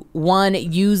to, one,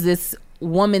 use this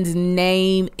woman's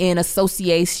name in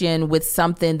association with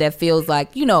something that feels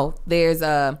like, there's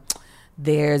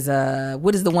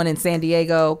what is the one in San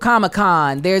Diego?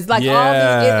 Comic-Con. There's like all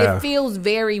this, it feels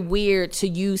very weird to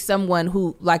use someone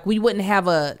who, like, we wouldn't have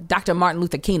a Dr. Martin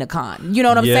Luther King-a-con. You know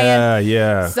what I'm saying?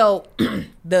 Yeah. So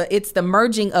it's the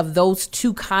merging of those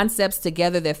two concepts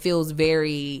together that feels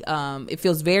very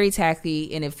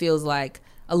tacky, and it feels like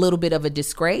a little bit of a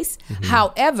disgrace. Mm-hmm.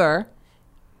 However,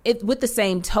 with the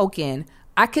same token,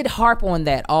 I could harp on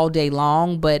that all day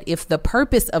long, but if the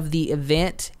purpose of the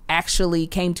event actually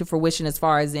came to fruition as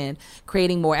far as in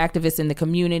creating more activists in the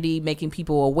community, making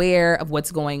people aware of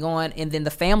what's going on, and then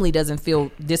the family doesn't feel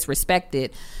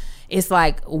disrespected, it's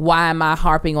like, why am I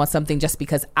harping on something just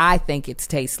because I think it's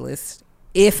tasteless?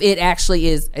 If it actually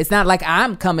is, it's not like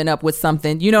I'm coming up with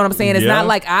something, you know what I'm saying? It's not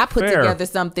like I put together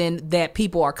something that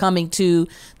people are coming to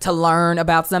learn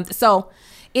about something. So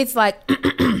it's like,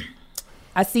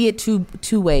 I see it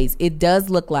two ways. It does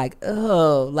look like,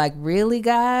 like, really,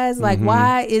 guys? Like,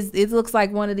 why is it looks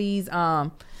like one of these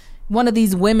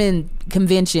women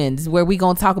conventions where we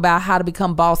gonna talk about how to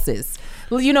become bosses.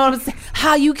 You know what I'm saying?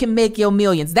 How you can make your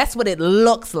millions. That's what it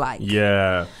looks like.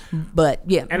 Yeah. But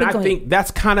yeah. And I think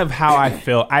that's kind of how I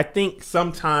feel. I think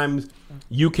sometimes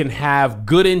you can have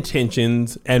good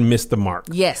intentions and miss the mark.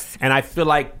 Yes. And I feel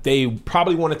like they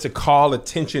probably wanted to call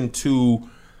attention to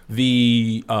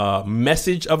the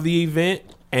message of the event,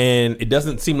 and it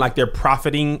doesn't seem like they're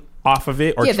profiting off of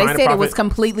it or trying to profit. They said it was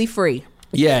completely free.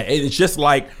 Yeah, it's just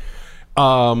like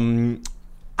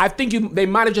I think they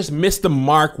might have just missed the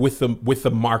mark with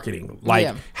the marketing.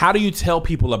 Like, how do you tell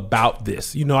people about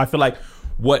this? I feel like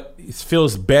what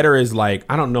feels better is like,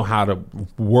 I don't know how to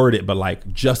word it, but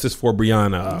like justice for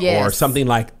Brianna or something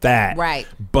like that. Right.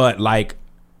 But like,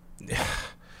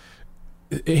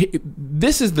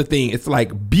 this is the thing. It's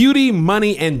like beauty,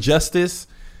 money, and justice.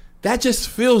 that just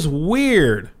feels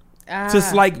weird.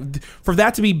 Just like for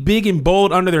that to be big and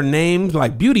bold under their names,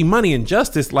 like beauty, money, and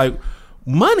justice, like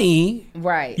money,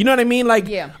 right? You know what I mean? Like,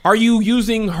 are you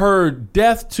using her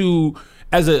death to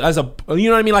as a you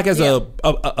know what I mean? Like as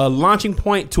a launching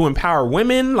point to empower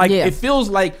women? Like it feels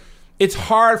like it's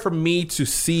hard for me to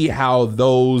see how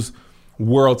those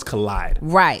worlds collide.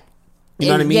 Right. You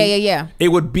know what I mean? Yeah. It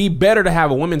would be better to have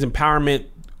a women's empowerment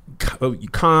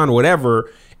con or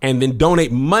whatever, and then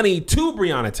donate money to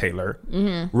Breonna Taylor,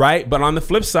 right? But on the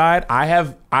flip side,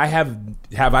 have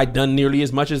I done nearly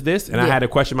as much as this? And I had to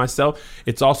question myself.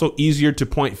 It's also easier to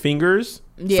point fingers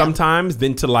sometimes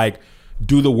than to like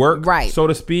do the work, so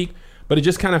to speak. But it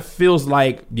just kind of feels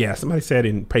like, somebody said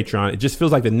in Patreon, it just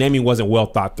feels like the naming wasn't well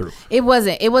thought through. It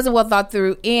wasn't well thought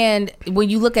through. And when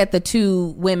you look at the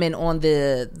two women on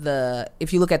the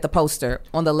if you look at the poster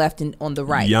on the left and on the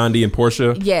right, Yandhi and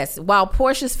Portia. Yes. While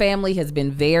Portia's family has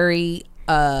been very,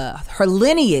 her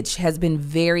lineage has been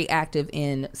very active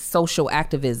in social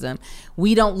activism,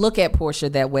 we don't look at Portia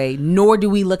that way, nor do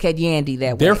we look at Yandhi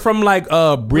that way. They're from like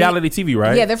reality TV,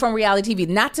 right? Yeah, they're from reality TV.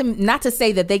 Not to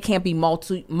say that they can't be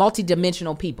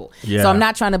multi-dimensional people. Yeah. So I'm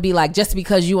not trying to be like, just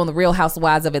because you on the Real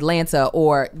Housewives of Atlanta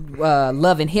or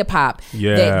Love and Hip Hop,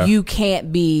 that you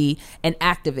can't be an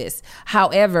activist.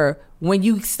 However, when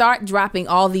you start dropping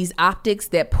all these optics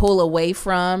that pull away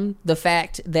from the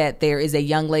fact that there is a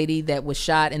young lady that was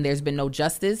shot and there's been no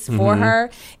justice for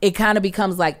her, it kind of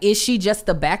becomes like, is she just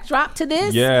the backdrop to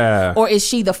this? Yeah. Or is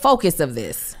she the focus of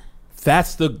this?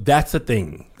 That's the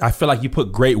thing. I feel like you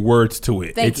put great words to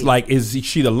it. Thank you. Like, is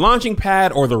she the launching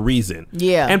pad or the reason?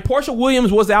 Yeah. And Portia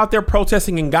Williams was out there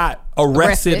protesting and got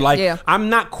arrested. I'm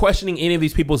not questioning any of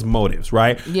these people's motives,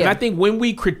 right? Yeah. And I think when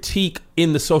we critique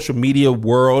in the social media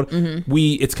world,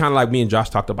 it's kind of like me and Josh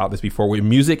talked about this before. With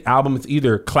music album, it's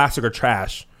either classic or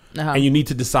trash. And you need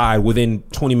to decide within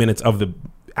 20 minutes of the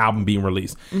album being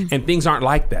released, and things aren't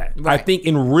like that. Right. I think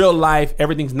in real life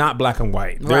everything's not black and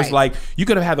white. There's like, you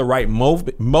could have had the right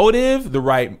motive, the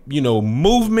right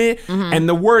movement, and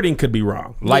the wording could be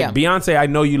wrong. Like Beyonce, I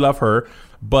know you love her,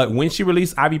 but when she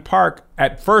released Ivy Park,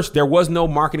 at first there was no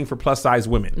marketing for plus size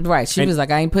women. Right. She was like,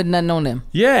 I ain't putting nothing on them.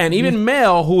 Yeah, and even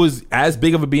Mel, who is as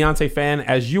big of a Beyonce fan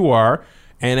as you are,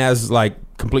 and as like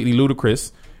completely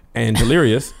ludicrous and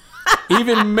delirious,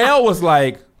 even Mel was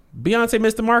like, Beyonce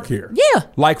missed the mark here. Yeah.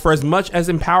 Like, for as much as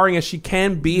empowering as she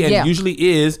can be and usually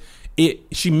is,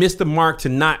 she missed the mark to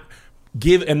not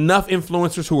give enough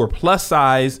influencers who are plus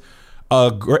size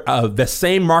the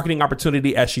same marketing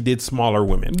opportunity as she did smaller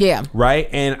women. Yeah. Right?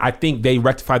 And I think they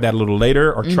rectified that a little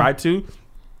later, or tried to.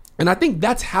 And I think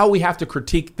that's how we have to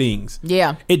critique things.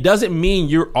 Yeah. It doesn't mean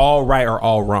you're all right or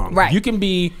all wrong. Right. You can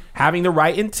be having the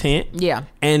right intent. Yeah.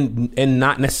 And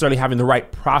not necessarily having the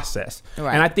right process.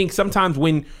 Right. And I think sometimes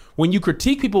when you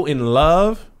critique people in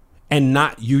love and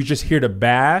not you just here to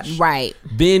bash, right,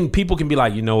 then people can be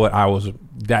like, you know what,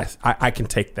 I can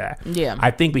take that. Yeah. I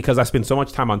think because I spend so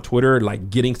much time on Twitter, like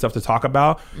getting stuff to talk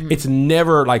about, it's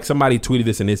never like somebody tweeted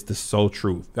this and it's the so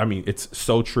true. I mean, it's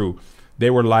so true. They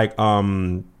were like,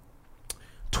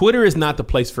 Twitter is not the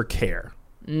place for care.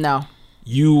 No.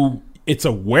 It's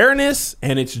awareness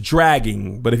and it's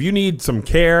dragging, but if you need some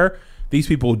care, these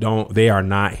people they are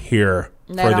not here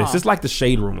for this. It's like the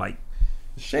Shade Room. Like,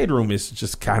 the Shade Room has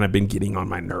just kind of been getting on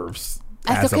my nerves.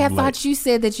 That's okay. I thought you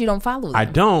said that you don't follow them.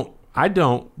 I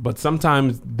don't, but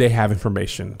sometimes they have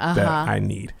information that I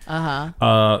need.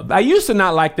 I used to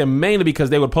not like them mainly because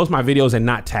they would post my videos and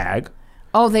not tag.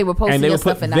 Oh, they were posting and they your would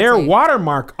put stuff and their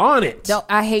watermark on it.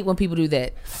 I hate when people do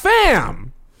that.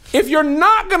 Fam, if you're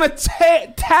not gonna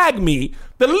tag me,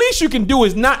 the least you can do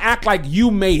is not act like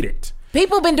you made it.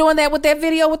 People been doing that with that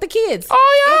video with the kids.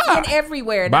 Oh yeah, it's been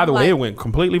everywhere. By the way, it went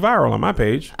completely viral on my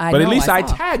page. But at least I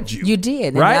tagged you. You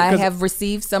did, right? And I have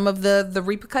received some of the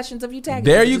repercussions of you tagging.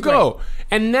 There you go. Great.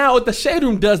 And now what the Shade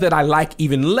Room does that I like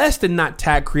even less than not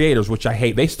tag creators, which I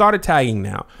hate. They started tagging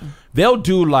now. They'll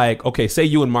do like, okay, say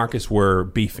you and Marcus were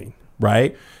beefing,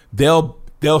 right? They'll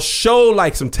show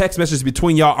like some text messages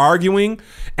between y'all arguing,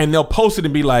 and they'll post it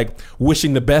and be like,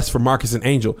 wishing the best for Marcus and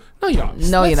Angel. No, y'all.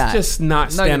 No, you're not. Let's just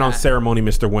not stand on ceremony,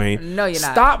 Mr. Wayne. No, you're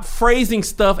not. Stop phrasing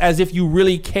stuff as if you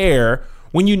really care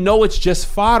when you know it's just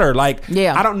fodder. Like,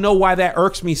 I don't know why that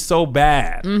irks me so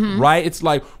bad, right? It's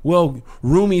like, well,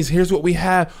 roomies, here's what we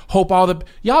have. Hope all the...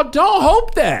 Y'all don't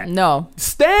hope that. No.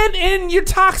 Stand in your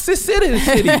toxicity.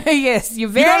 Yes, you're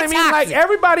very toxic. You know what I mean? Like,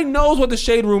 everybody knows what the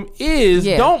Shade Room is.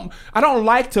 Yeah. I don't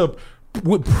like to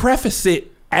preface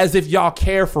it as if y'all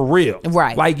care for real.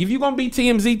 Right. Like, if you're going to be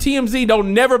TMZ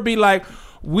don't never be like...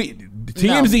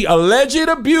 TMZ alleged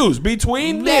abuse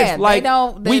between this. Like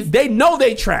they know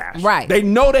they trash. Right. They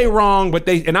know they wrong, but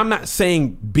and I'm not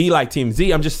saying be like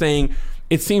TMZ. I'm just saying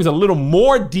it seems a little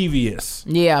more devious.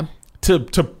 Yeah.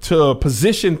 To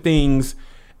position things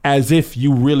as if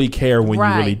you really care when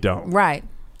you really don't. Right.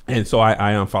 And so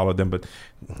I unfollowed them, but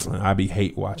I be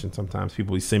hate watching sometimes.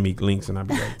 People send me links and I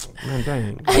be like, man,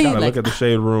 dang, I gotta look at the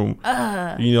Shade Room.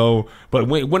 You know, but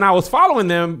when I was following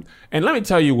them, and let me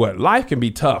tell you what, life can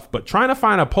be tough, but trying to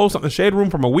find a post on the Shade Room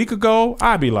from a week ago,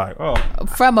 I'd be like, oh.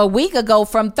 From a week ago,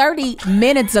 from 30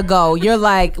 minutes ago, you're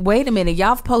like, wait a minute,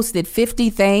 y'all have posted 50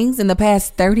 things in the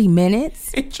past 30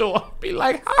 minutes? Angel, I'd be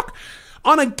like, how?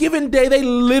 On a given day, they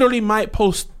literally might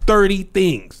post 30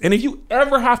 things. And if you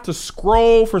ever have to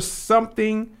scroll for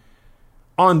something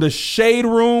on the Shade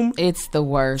Room, it's the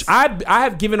worst. I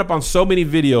have given up on so many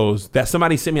videos that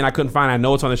somebody sent me and I couldn't find. I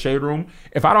know it's on the Shade Room.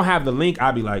 If I don't have the link,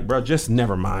 I'd be like, bro, just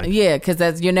never mind. Yeah,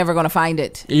 because you're never going to find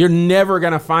it. You're never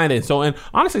going to find it. So, and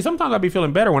honestly, sometimes I'd be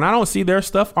feeling better when I don't see their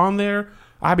stuff on there.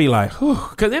 I'd be like, whew.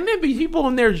 Because then there'd be people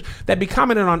in there that be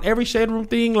commenting on every Shade Room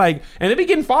thing, like, and they be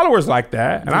getting followers like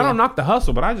that. And I don't knock the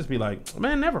hustle, but I just be like,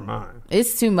 man, never mind.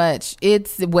 It's too much.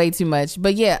 It's way too much.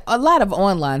 But yeah, a lot of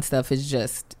online stuff is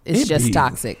just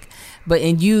toxic. But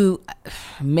and you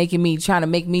trying to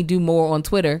make me do more on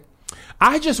Twitter.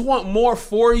 I just want more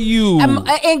for you.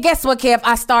 And guess what, Kev?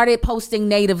 I started posting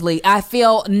natively. I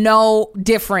feel no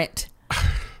different.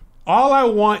 All I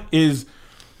want is,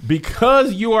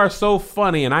 because you are so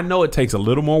funny, and I know it takes a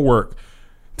little more work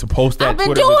to post that. I've been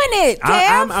Twitter, doing it,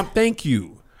 Kev. I'm thank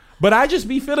you. But I just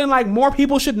be feeling like more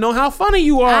people should know how funny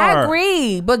you are. I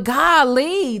agree, but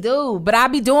golly, dude. But I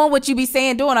be doing what you be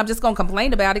saying doing. I'm just gonna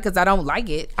complain about it because I don't like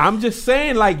it. I'm just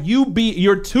saying, like,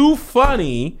 you're too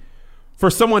funny for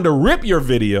someone to rip your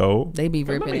video. They be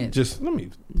ripping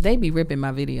it. They be ripping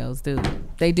my videos, dude.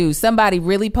 They do. Somebody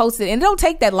really posted, and it don't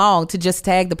take that long to just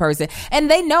tag the person.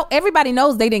 And everybody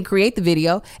knows they didn't create the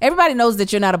video. Everybody knows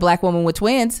that you're not a black woman with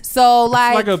twins. So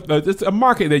like it's a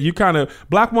market that you kind of,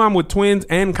 black woman with twins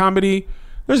and comedy.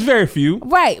 There's very few.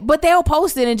 Right. But they'll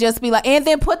post it and just be like, and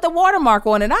then put the watermark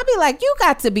on it. I'll be like, you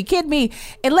got to be kidding me.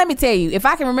 And let me tell you, if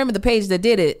I can remember the page that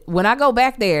did it, when I go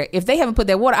back there, if they haven't put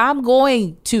that water, I am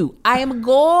going to,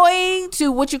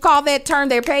 what you call that, turn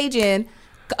their page in,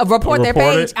 report their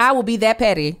page. It. I will be that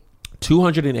petty.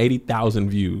 280,000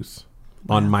 views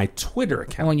on my Twitter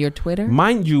account. On your Twitter?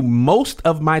 Mind you, most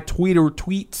of my Twitter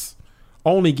tweets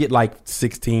only get like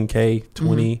 16K,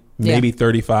 20, maybe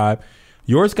 35.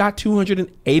 Yours got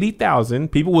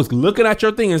 280,000. People was looking at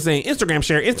your thing and saying, Instagram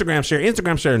share, Instagram share,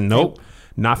 Instagram share. Nope,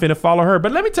 not finna follow her.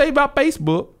 But let me tell you about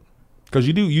Facebook, because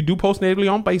you do post natively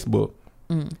on Facebook,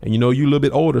 and you know you a little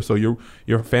bit older, so your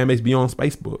fan base be on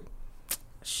Facebook.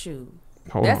 Shoot,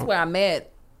 That's where I'm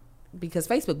at, because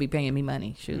Facebook be paying me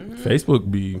money. Shoot,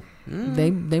 Facebook be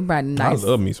they write a nice. I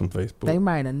love me some Facebook. They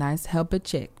write a nice helper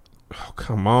check. Oh,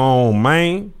 come on,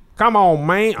 man.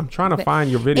 I'm trying to find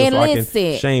your video so I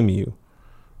can shame you.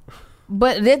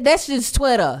 But that's just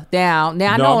Twitter now.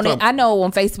 Now I know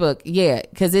on Facebook, yeah,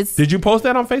 because it's. Did you post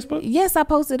that on Facebook? Yes, I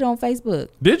posted it on Facebook.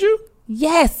 Did you?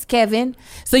 Yes, Kevin.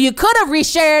 So you could have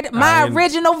reshared my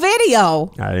original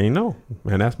video. I didn't know,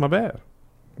 man. That's my bad.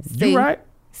 See? You right?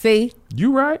 See?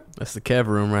 You right? That's the Kev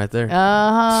room right there.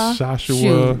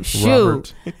 Joshua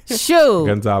Robert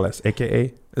Gonzalez,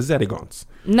 aka Zedigons.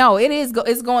 No,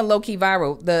 it's going low key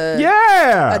viral.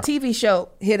 A TV show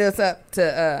hit us up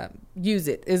to use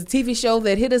it. It's a TV show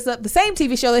that hit us up, the same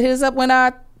TV show that hit us up when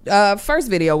our first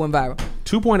video went viral.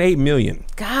 2.8 million.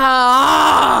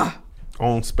 God.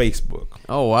 On Facebook.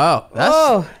 Oh wow.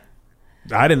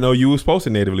 I didn't know you was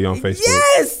posting natively on Facebook.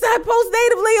 Yes, I post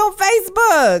natively on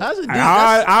Facebook.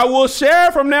 I will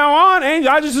share from now on,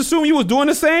 Angel. I just assume you was doing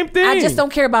the same thing. I just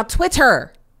don't care about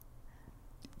Twitter.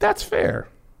 That's fair.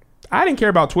 I didn't care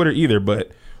about Twitter either,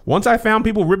 but once I found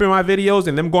people ripping my videos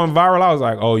and them going viral, I was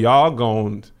like, oh, y'all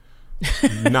going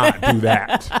to not do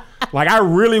that. Like, I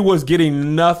really was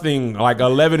getting nothing, like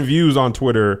 11 views on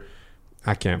Twitter.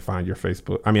 I can't find your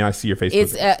Facebook. I mean, I see your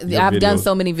Facebook. I've done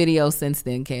so many videos since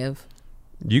then, Kev.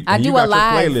 I do a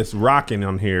live playlist rocking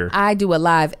on here. I do a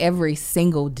live every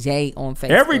single day on Facebook.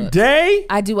 Every day?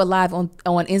 I do a live on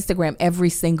Instagram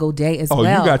every single day as well. Oh,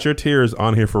 you got your tears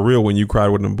on here for real when you cried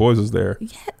when them boys was there.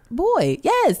 Yeah, boy,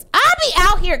 yes. I be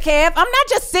out here, Kev. I'm not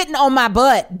just sitting on my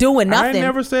butt doing nothing. I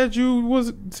never said you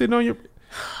was sitting on your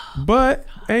butt,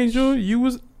 Angel.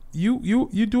 You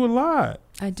do a lot.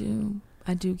 I do,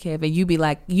 Kev. And you be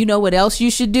like, you know what else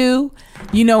you should do?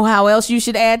 You know how else you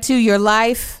should add to your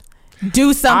life?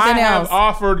 Do something else. I have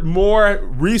offered more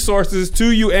resources to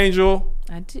you, Angel.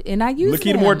 I do, and I use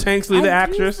Lakita them. Moore Tanksley, the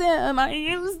actress. I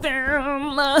use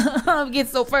them. I get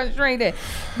so frustrated.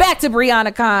 Back to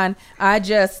Brianna Khan. I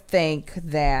just think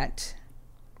that,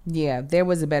 yeah, there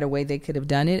was a better way they could have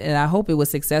done it, and I hope it was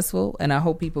successful, and I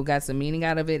hope people got some meaning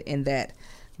out of it, and that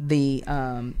the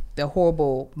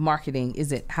horrible marketing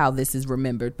isn't how this is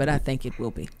remembered, but I think it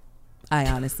will be. I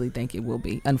honestly think it will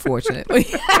be, unfortunately.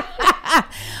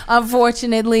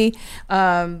 Unfortunately.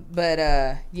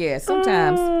 Yeah,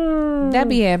 sometimes that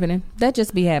be happening. That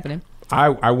just be happening.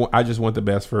 I just want the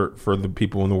best for the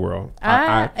people in the world.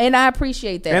 And I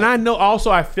appreciate that. And I know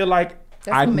also I feel like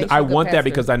I want that faster.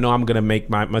 because I know I'm going to make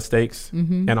my mistakes,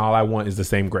 and all I want is the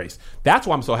same grace. That's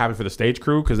why I'm so happy for the stage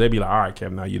crew, because they'd be like, all right,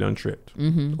 Kev, now you done tripped.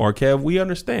 Or Kev, we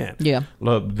understand. Yeah.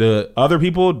 Look, the other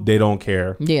people, they don't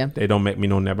care. Yeah. They don't make me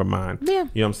no never mind. Yeah. You know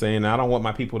what I'm saying? I don't want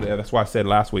my people to, that's why I said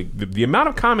last week, the amount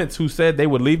of comments who said they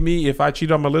would leave me if I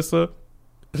cheated on Melissa.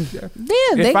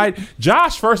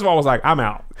 Josh, first of all, was like, I'm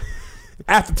out.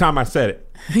 At the time I said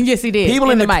it. Yes, he did. People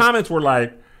in the comments were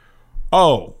like,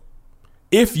 oh,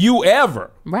 if you ever,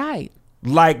 right,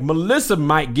 like Melissa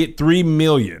might get 3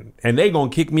 million and they gonna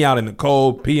kick me out in the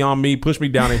cold, pee on me, push me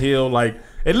down a hill. Like,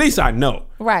 at least I know.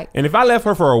 Right. And if I left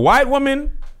her for a white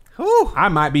woman, I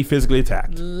might be physically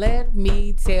attacked. Let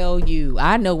me tell you,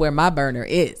 I know where my burner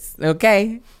is.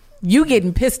 Okay, you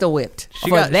getting pistol whipped She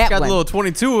got a little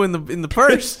 22 in the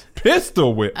purse.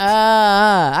 Pistol whipped.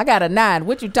 I got a 9.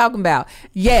 What you talking about?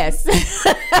 Yes.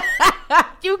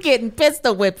 You getting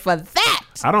pistol whipped for that.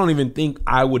 I don't even think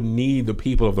I would need the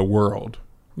people of the world.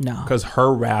 No. Because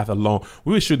her wrath alone.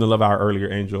 We were shooting the Love Hour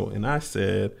earlier, Angel, and I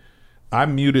said, I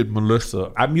muted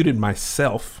Melissa. I muted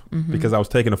myself because I was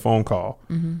taking a phone call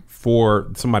for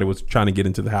somebody was trying to get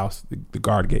into the house. The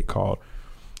guard gate called.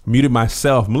 Muted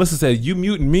myself. Melissa said, you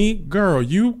muting me? Girl,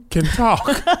 you can talk.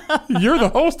 You're the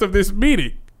host of this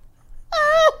meeting.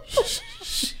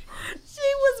 She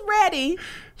was ready.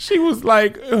 She was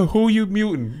like, who you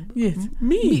muting? Yes.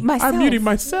 Me. Myself. I muted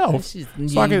myself. So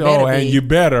And you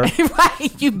better.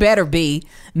 Right. You better be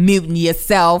muting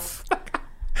yourself.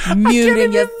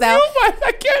 Muting yourself.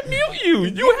 I can't mute you.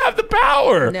 You have the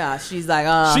power. No, she's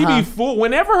like, She be fool.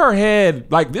 Whenever her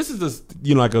head, like this is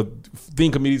like a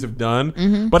thing comedians have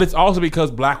done, but it's also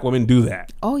because black women do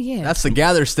that. Oh yeah. That's the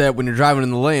gather step when you're driving in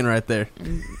the lane right there.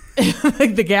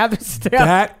 Like the gather step.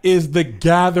 That is the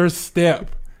gather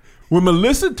step. When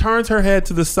Melissa turns her head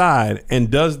to the side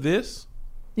and does this,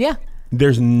 Yeah.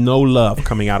 there's no love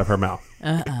coming out of her mouth.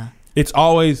 It's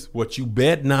always what you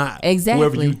bet not. Exactly.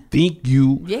 Whoever you think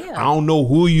you. Yeah. I don't know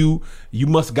who you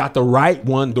must got the right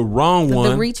one, the wrong one.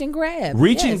 The reach and grab.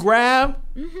 Reach and grab.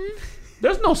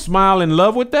 There's no smile in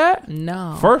love with that.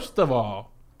 No. First of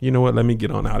all, you know what? Let me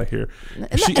get on out of here.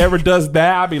 If she ever does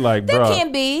that, I'll be like, bro. That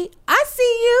can't be. I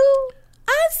see you.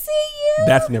 I see you.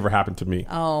 That's never happened to me.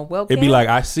 Oh, well, Kev. It'd be like,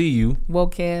 I see you. Well,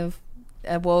 Kev.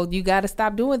 Well, you got to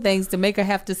stop doing things to make her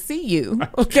have to see you.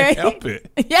 Okay. Can't help it.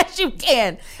 Yes, you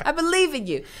can. I believe in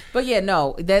you. But yeah,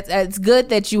 no, it's good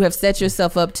that you have set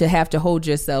yourself up to have to hold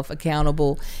yourself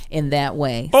accountable in that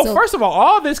way. Oh, first of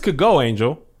all this could go,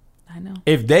 Angel. I know.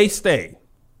 If they stay.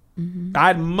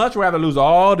 I'd much rather lose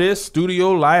all this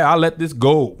studio life. I'll let this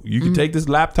go. You can take this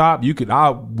laptop.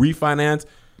 I'll refinance.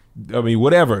 I mean,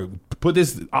 whatever. Put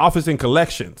this office in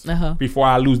collections before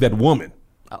I lose that woman.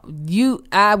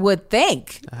 I would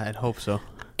think. I'd hope so.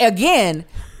 Again,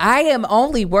 I am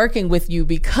only working with you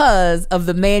because of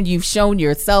the man you've shown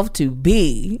yourself to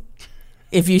be.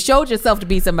 If you showed yourself to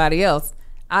be somebody else,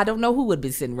 I don't know who would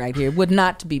be sitting right here. It would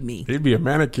not be me. It'd be a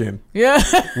mannequin. Yeah.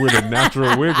 With a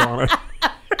natural wig on it.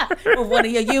 With one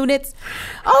of your units.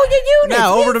 Oh, your units.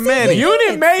 Now over to Manny.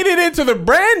 Unit made it into the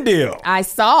brand deal. I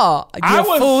saw. I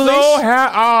was so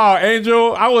happy. Oh,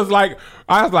 Angel. I was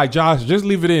like, Josh, just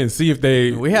leave it in. See if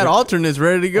they. We had alternates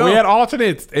ready to go. We had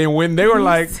alternates. And when they were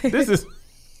like, this is.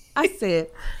 I said.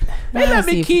 They let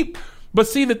me keep. But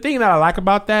see, the thing that I like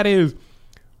about that is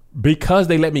because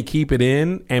they let me keep it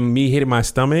in and me hitting my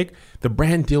stomach, the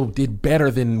brand deal did better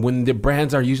than when the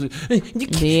brands are usually.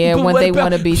 Yeah, when they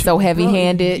want to be so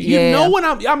heavy-handed. You know when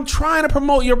I'm trying to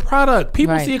promote your product.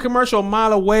 People see a commercial a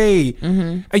mile away.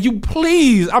 And you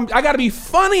please, I got to be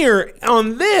funnier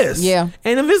on this. Yeah.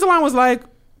 And Invisalign was like,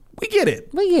 we get it.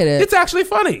 We get it. It's actually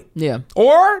funny. Yeah.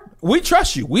 Or we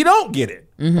trust you. We don't get it.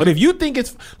 But if you think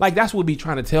it's like, that's what we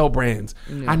trying to tell brands.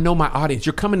 I know my audience.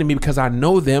 You're coming to me because I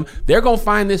know them. They're going to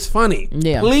find this funny.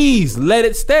 Yeah. Please let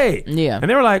it stay. Yeah. And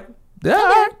they were like,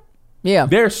 yeah. Yeah.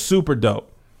 They're super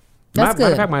dope. That's Matter of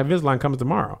good. fact, my Invisalign comes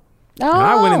tomorrow. Oh. And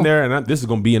I went in there, and this is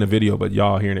going to be in a video, but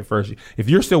y'all hearing it first. If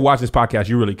you're still watching this podcast,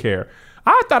 you really care.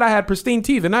 I thought I had pristine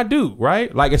teeth, and I do,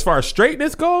 right? Like as far as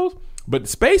straightness goes, but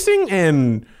spacing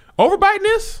and overbiting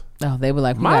this. Oh, they were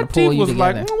like, we My gotta pull teeth you was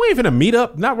together. like, we ain't finna meet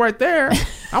up. Not right there.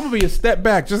 I'm gonna be a step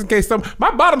back just in case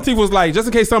my bottom teeth was like, just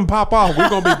in case something pop off, we're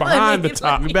gonna be behind the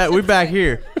top. We back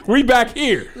here. We back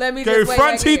here. Let me okay, just wait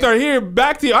front back teeth here. are here,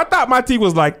 back teeth. I thought my teeth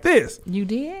was like this, You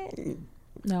did?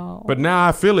 No. but now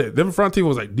I feel it. Them front teeth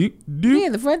was like, deep. Yeah,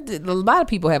 the front. A lot of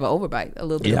people have an overbite. A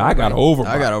little bit. Yeah, of I got overbite. over.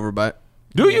 I got overbite.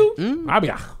 Do you? I be.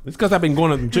 It's because I've been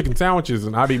going to them chicken sandwiches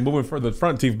and I be moving for the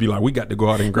front teeth. Be like, we got to go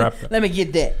out and grab that. Let me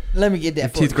get that. Let me get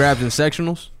that. For Teeth you. grabbed in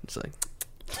sectionals. It's like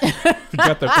You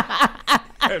got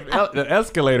the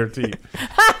escalator teeth.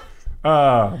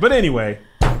 But anyway,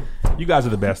 you guys are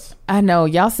the best. I know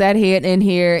y'all sat here in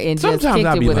here and just Sometimes kicked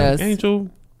I'll it be with like, us. Angel,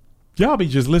 y'all be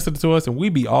just listening to us and we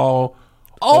be all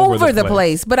Over the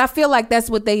place. But I feel like that's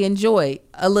what they enjoy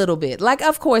a little bit. Like,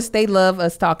 of course, they love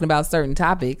us talking about certain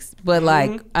topics, but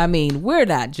like, I mean, we're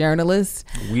not journalists.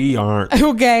 We aren't.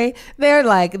 Okay,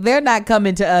 they're not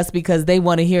coming to us because they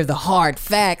want to hear the hard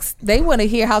facts. They want to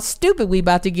hear how stupid we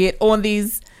about to get on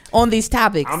these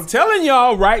topics. I'm telling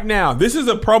y'all right now, this is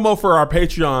a promo for our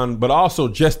Patreon, but also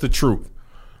just the truth.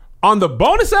 On the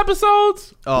bonus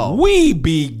episodes, we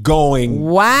be going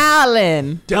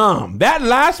Wildin'. dumb. That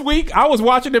last week, I was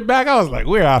watching it back. I was like,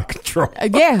 we're out of control.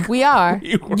 Yeah, we are.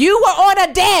 You were- You were on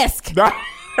a desk.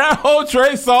 That whole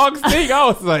Trey Songz thing, I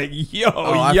was like, yo,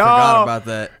 I y'all. forgot about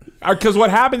that. Because what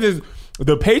happens is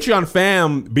the Patreon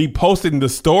fam be posting the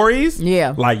stories.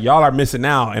 Yeah. Like, y'all are missing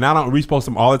out. And I don't repost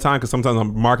them all the time because sometimes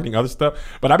I'm marketing other stuff.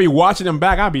 But I be watching them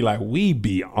back. I be like, we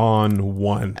be on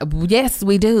one. Yes,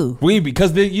 we do.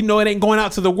 Because it ain't going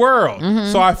out to the world.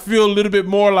 Mm-hmm. So I feel a little bit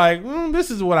more like, this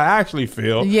is what I actually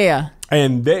feel. Yeah.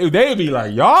 And they be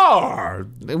like, y'all are.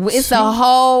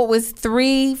 It's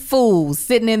 3 fools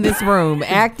sitting in this room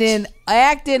acting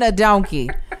a donkey.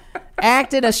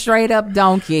 Acting a straight up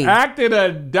donkey. Acting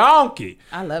a donkey.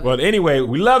 I love it. But anyway,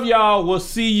 we love y'all. We'll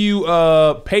see you,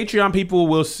 Patreon people.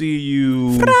 We'll see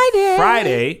you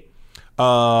Friday.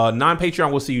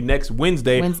 Non-Patreon, we'll see you next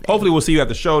Wednesday. Hopefully, we'll see you at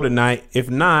the show tonight. If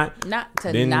not tonight.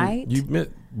 then you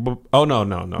missed. Oh no!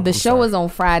 The show is on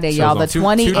Friday, y'all. The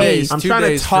 28th. 2 days. I'm 2 trying to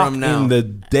days talk from now. in the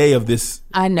day of this.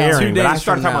 I know. Airing, 2 but I days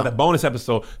started from talking now. about the bonus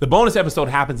episode. The bonus episode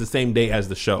happens the same day as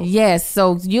the show. Yes,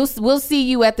 so we'll see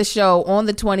you at the show on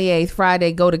the 28th,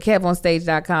 Friday. Go to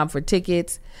kevonstage.com for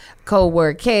tickets. Code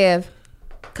word Kev.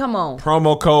 Come on.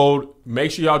 Promo code.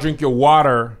 Make sure y'all drink your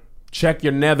water. Check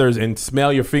your nethers and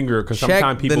smell your finger because Check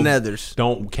sometimes people the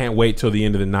nethers. can't wait till the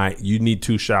end of the night. You need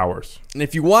 2 showers. And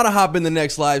if you want to hop in the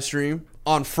next live stream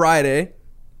on Friday,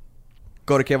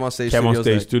 go to KevOnStageStudios.com.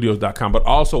 KevOnStageStudios.com. But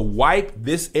also wipe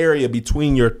this area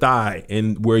between your thigh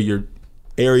and where your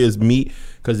areas meet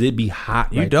because it'd be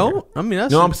hot. You right don't? there. I mean,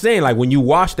 that's... No, I'm saying like when you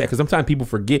wash that because sometimes people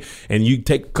forget and you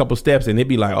take a couple steps and it'd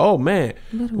be like, oh man,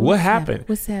 what happened?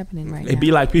 What's happening right now? It'd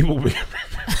be like people.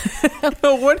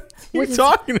 What are you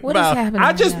talking What is about? happening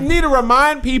I just right now? need to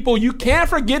remind people you can't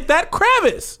forget that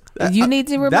crevice. You need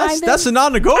to remind them. That's a I've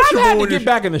non-negotiable. had to when get you're-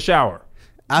 back in the shower.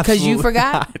 Because you Absolutely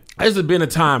forgot? not. There's been a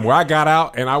time where I got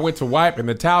out and I went to wipe and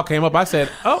the towel came up. I said,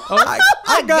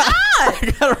 I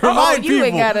gotta remind you people.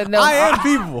 ain't gotta know. I am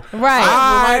people. Right.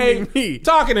 I reminding me.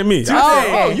 talking to me.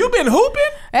 Oh. You been hooping?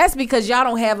 That's because y'all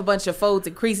don't have a bunch of folds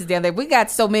and creases down there. We got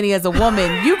so many as a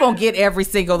woman. You gonna get every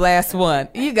single last one.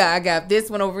 I got this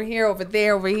one over here, over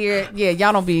there, over here. Yeah,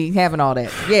 y'all don't be having all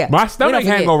that. Yeah. My We stomach don't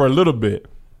forget. hang over a little bit.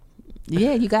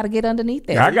 Yeah, you got to get underneath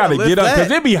there. I got to lift get up that.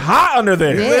 because it be hot under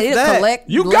there. Yeah, lift it'll that. collect.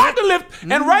 You got to lift.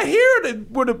 And right here,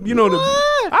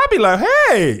 I'll be like,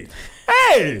 hey,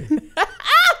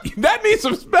 that needs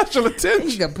some special You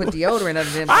attention. gonna put deodorant under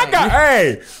them. I got,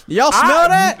 hey. Y'all smell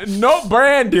that? No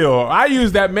brand deal. I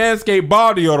use that Manscaped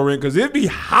ball deodorant because it be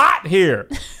hot here.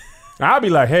 I'll be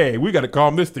like, hey, we got to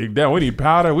calm this thing down. We need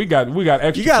powder. We got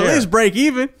extra You got to at care. least break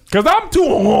even. Because I'm too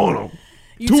on them.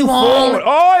 You too on 'em. forward.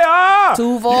 Oh, yeah.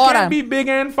 Too You forward. can't be big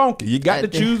and funky. You got to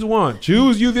choose one.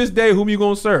 Choose you this day whom you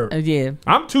going to serve. Yeah.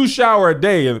 I'm 2 shower a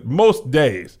day most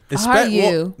days. Are you?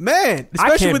 Well, man, I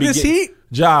especially can't with be this get- heat.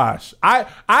 Josh,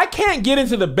 I can't get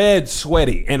into the bed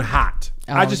sweaty and hot.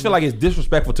 I just feel like it's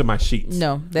disrespectful to my sheets.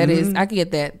 No, that is. I can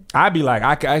get that. I'd be like,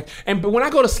 but when I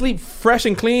go to sleep fresh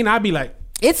and clean, I'd be like,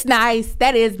 It's nice.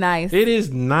 That is nice. it is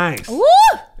nice. Woo!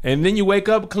 And then you wake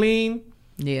up clean.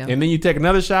 Yeah. And then you take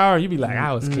another shower and you be like,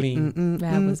 I was clean.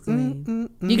 That was clean.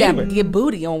 You got to get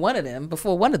booty on one of them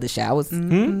before one of the showers.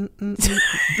 You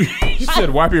said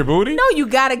wipe your booty? No, you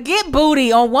got to get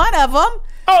booty on one of them.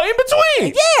 Oh, in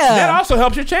between. Yeah. That also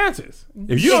helps your chances.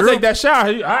 If you don't take that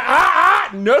shower,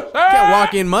 no, sir. Can't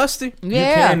walk in musty. You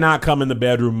Yeah. cannot come in the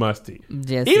bedroom musty.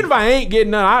 Just- Even if I ain't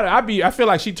getting none, I feel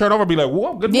like she turned over and be like,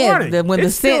 whoa, good Yeah, morning. when It's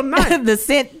the still scent nice. the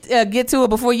scent get to it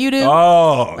before you do.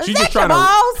 Oh, Was she's that just your trying to.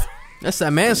 balls? That's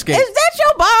that Manscaped. Is that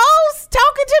your balls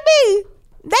talking to me?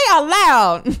 They are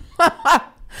loud.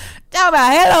 Talk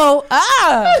about hello. Is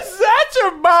that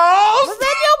your balls? Is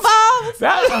that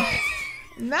your balls?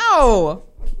 No.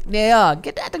 Yeah,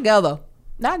 get that together.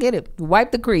 I get it.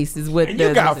 Wipe the crease is what. And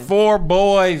you got 4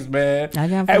 boys, man. I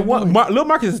got 4 and boys. Little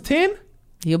Marcus is 10.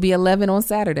 He'll be 11 on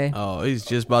Saturday. Oh, he's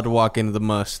just about to walk into the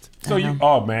must. So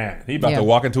oh man, he about to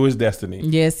walk into his destiny.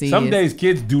 Yes, he Some is. days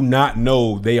kids do not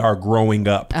know they are growing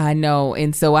up. I know,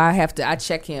 and so I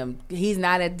check him. He's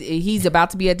about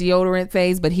to be at deodorant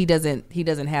phase, but he doesn't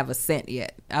have a scent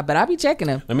yet. But I'll be checking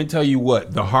him. Let me tell you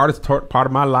what, the hardest part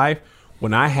of my life,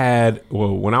 when I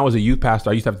was a youth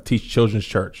pastor, I used to have to teach children's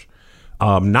church.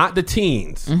 Not the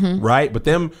teens, right? But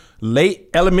them late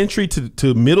elementary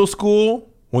to middle school,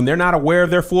 when they're not aware of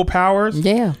their full powers.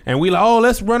 Yeah. And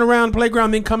let's run around the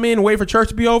playground, then come in and wait for church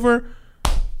to be over.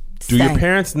 Do your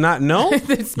parents not know?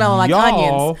 They're smelling like Y'all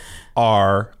onions.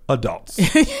 Are adults.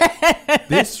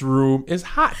 This room is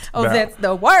hot. Oh, that's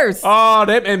the worst. Oh,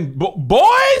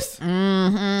 boys?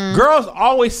 Girls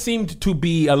always seemed to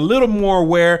be a little more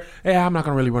aware. Hey, I'm not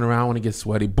going to really run around when it gets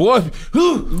sweaty. Boys,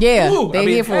 they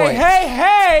here for it.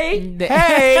 Hey.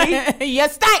 You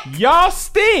stink. Y'all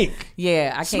stink.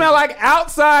 Yeah, I can't. Smell like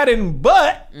outside and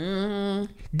butt.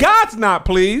 God's not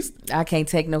pleased. I can't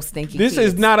take no stinky This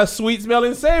kids. is not a sweet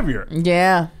smelling savior.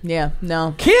 Yeah,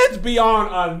 no. Kids be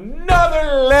on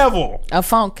another level. A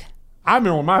funk. I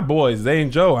remember when my boys, Zay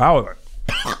and Joe, I was like,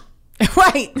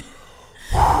 Right.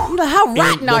 How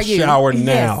rotten the are you? shower Yes.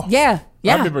 now. Yeah.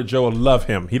 I remember Joe would love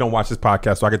him. He don't watch this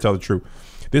podcast, so I can tell the truth.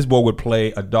 This boy would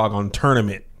play a doggone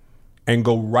tournament and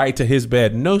go right to his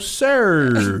bed. No,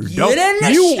 sir. Get in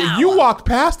the shower. You walked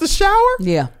past the shower?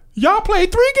 Yeah. Y'all played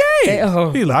 3 games.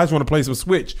 Oh. He like, I just want to play some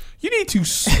Switch. You need to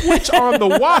switch on the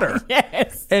water.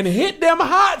 Yes. And hit them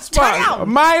hot spots.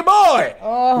 Damn. My boy.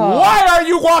 Why are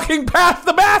you walking past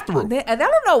the bathroom? I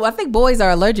don't know. I think boys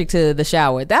are allergic to the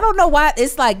shower. I don't know why.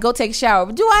 It's like, go take a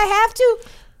shower. Do I have to?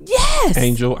 Yes.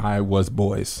 Angel, I was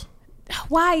boys.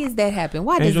 Why is that happen?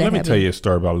 Why does Angel, that let me happen? tell you a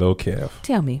story about Lil Kev.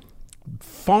 Tell me.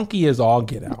 Funky as all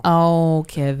get out. Oh,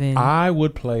 Kevin. I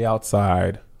would play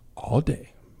outside all day.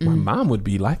 My mom would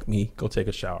be like me, go take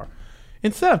a shower.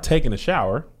 Instead of taking a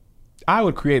shower, I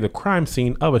would create a crime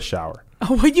scene of a shower.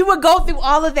 Well, you would go through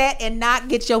all of that and not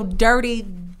get your dirty,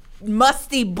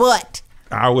 musty butt.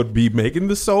 I would be making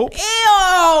the soap,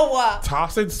 Ew.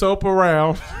 tossing soap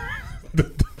around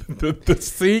the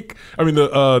sink. I mean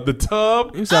the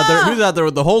tub. He was out there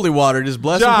with the holy water, just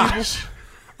blessing people. Josh,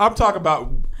 I'm talking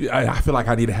about. I feel like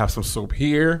I need to have some soap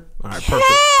here. All right, perfect.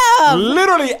 Kev.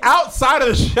 Literally outside of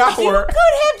the You shower. could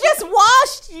have just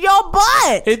washed your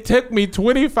butt. It took me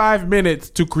 25 minutes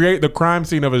to create the crime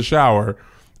scene of a shower,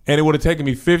 and it would have taken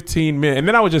me 15 minutes. And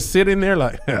then I would just sit in there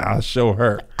like, I'll show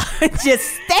her.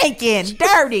 Just stinking,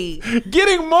 dirty.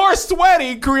 Getting more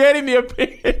sweaty, creating the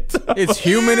appearance. It's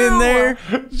humid in there.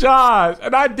 Josh.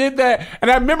 And I did that.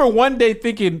 And I remember one day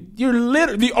thinking, you're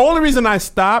literally, the only reason I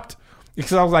stopped is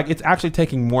because I was like, it's actually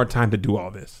taking more time to do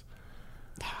all this.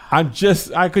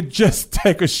 I could just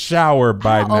take a shower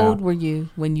by now. How old were you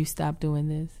when you stopped doing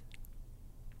this?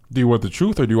 Do you want the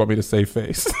truth or do you want me to save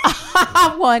face?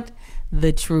 I want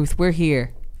the truth. We're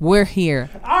here. We're here.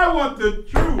 I want the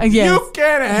truth. Yes. You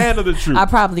can't handle the truth. I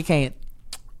probably can't.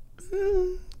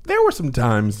 There were some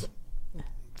times,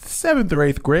 7th or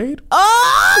 8th grade.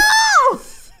 Oh!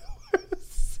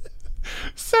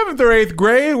 7th or 8th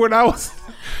grade when I was,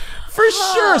 for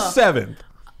sure, 7th.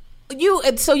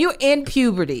 So you're in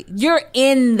puberty. You're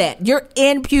in that. You're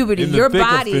in puberty. In the Your thick of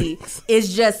body things.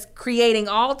 is just creating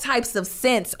all types of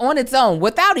scents on its own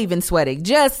without even sweating.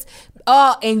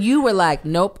 And you were like,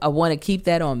 nope, I want to keep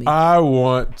that on me. I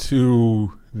want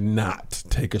to not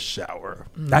take a shower.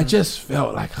 I just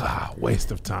felt like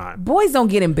waste of time. Boys don't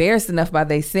get embarrassed enough by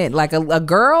their scent. Like a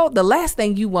girl, the last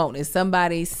thing you want is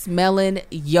somebody smelling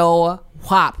your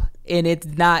whop and it's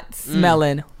not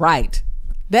smelling right.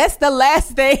 That's the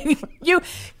last thing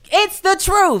it's the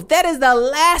truth. That is the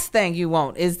last thing you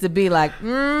want is to be like,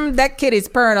 that kitty's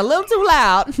purring a little too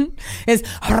loud. It's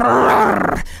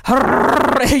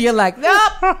you're like,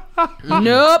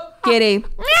 nope, kitty.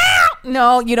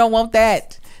 No, you don't want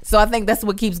that. So I think that's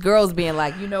what keeps girls being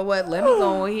like, you know what? Let me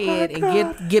go ahead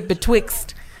and get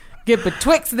betwixt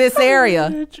this area.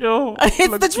 It's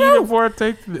the truth.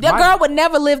 The girl would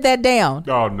never live that down.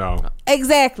 Oh no.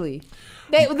 Exactly.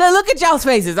 They look at y'all's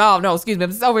faces. Oh no, excuse me,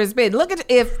 I'm over his bed. Look at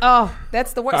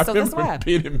that's the worst. I So that's remember why.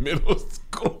 being in middle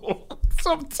school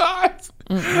sometimes,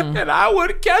 and I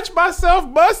would catch myself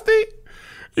musty.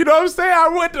 You know what I'm saying?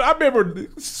 I remember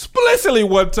explicitly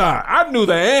one time. I knew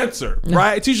the answer,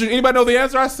 right? Teacher, anybody know the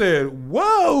answer? I said,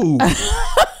 "Whoa."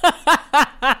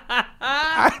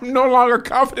 I'm no longer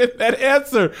confident in that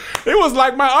answer. It was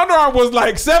like my underarm was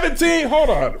like 17. Hold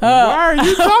on. Why are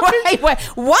you talking? Wait.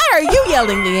 Why are you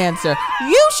yelling the answer?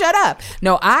 You shut up.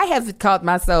 No, I have caught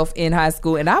myself in high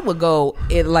school, and I would go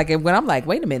when I'm like,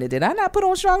 wait a minute, did I not put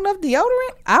on strong enough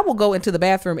deodorant? I will go into the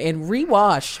bathroom and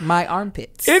rewash my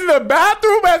armpits. In the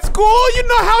bathroom at school? You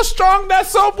know how strong that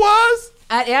soap was?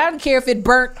 I don't care if it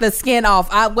burnt the skin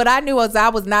off. What I knew was I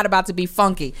was not about to be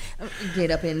funky. Get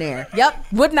up in there. Yep.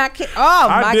 Would not care. Oh,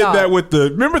 my God. I did that with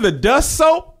remember the dust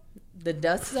soap? The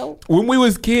dust soap? When we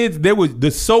was kids,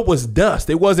 the soap was dust.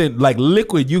 It wasn't like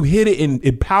liquid. You hit it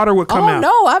and powder would come out.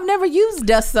 Oh, no. I've never used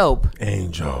dust soap.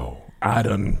 Angel, I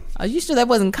done. Are you sure that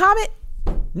wasn't Comet?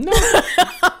 No.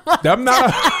 I'm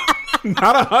not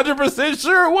 100%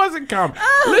 sure it wasn't Comet.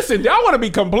 Listen, y'all want to be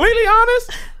completely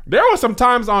honest? There were some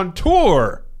times on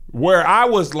tour where I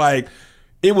was like,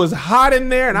 it was hot in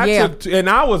there, and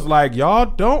I was like, y'all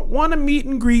don't want to meet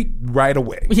and greet right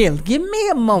away. Yeah, give me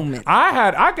a moment.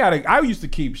 I used to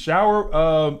keep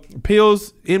shower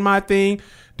pills in my thing,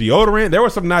 deodorant. There were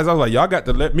some nights I was like, y'all got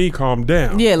to let me calm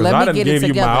down. Yeah, let me get it together.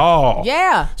 You my all.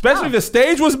 Yeah. Especially if the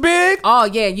stage was big. Oh,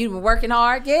 yeah, you were working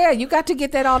hard. Yeah, you got to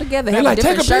get that all together. They're like,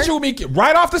 take a picture with me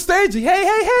right off the stage.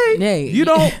 Hey. You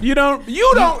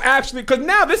don't actually, because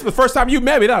now this is the first time you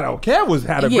met me. Kev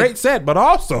had a great set, but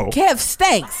also. Kev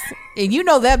stinks. And you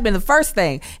know that's been the first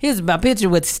thing. Here's my picture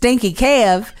with Stinky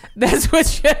Kev. That's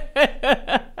what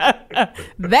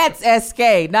that's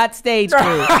SK, not stage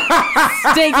crew.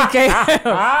 Stinky Kev.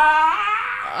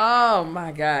 Oh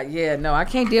my God. Yeah, no, I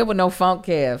can't deal with no funk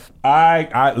Kev.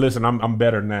 I listen, I'm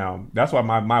better now. That's why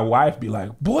my wife be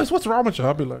like, boys, what's wrong with you?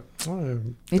 I'll be like,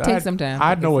 it takes some time.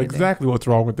 I know exactly what's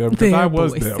wrong with them because I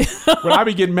was them. When I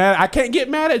be getting mad, I can't get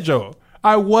mad at Joe.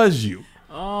 I was you.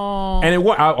 Oh.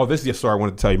 And this is a story I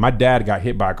wanted to tell you. My dad got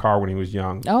hit by a car when he was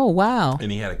young. Oh, wow. And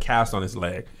he had a cast on his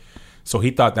leg. So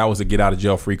he thought that was a get out of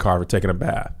jail free card for taking a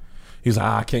bath. He was like,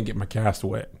 I can't get my cast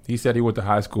wet. He said he went to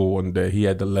high school one day. He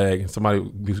had the leg,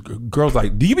 and these girls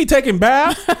like, do you be taking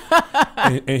baths?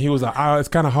 and he was like, it's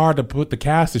kind of hard to put the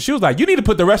cast in. She was like, you need to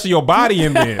put the rest of your body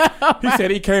in there. He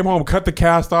said he came home, cut the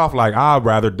cast off, like, I'd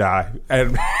rather die.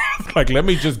 And like, let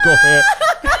me just go ahead.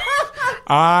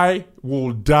 I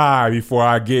will die before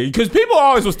I get, because people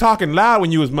always was talking loud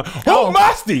when you was who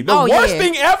musty. The worst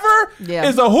thing ever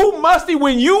is a who musty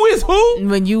when you is who.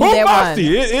 When you who that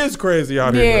musty. One. It is crazy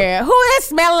out here. Yeah, who that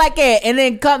smell like that? And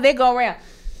then they go around.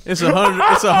 It's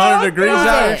 100 degrees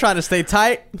out. You're trying to stay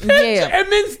tight. Yeah,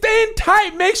 and then staying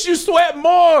tight makes you sweat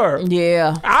more.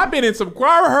 Yeah, I've been in some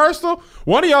choir rehearsal.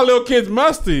 One of y'all little kids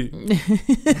musty.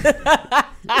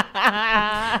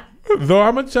 Though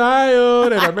I'm a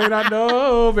child and I may not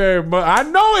know very much, I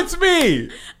know it's me.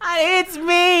 It's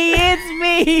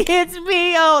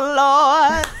me, oh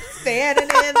Lord, standing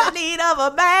in the need of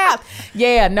a bath.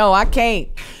 Yeah, no, I can't.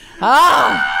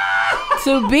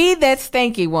 To be that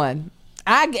stinky one.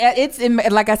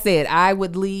 Like I said, I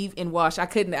would leave and wash. I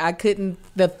couldn't.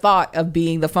 The thought of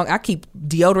being the funk. I keep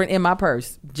deodorant in my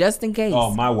purse just in case.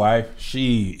 Oh, my wife,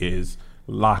 she is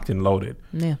locked and loaded.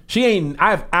 Yeah. She ain't.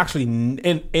 I've actually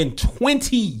in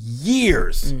 20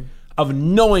 years of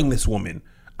knowing this woman,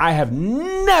 I have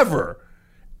never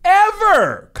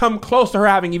ever come close to her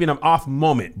having even an off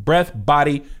moment. Breath,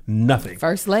 body, nothing.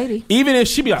 First lady. Even if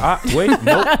she be like, wait,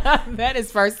 nope. That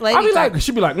is first lady.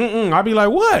 She'd be like, I'd be like,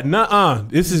 what? Nuh-uh.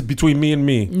 This is between me and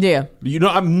me. Yeah. You know,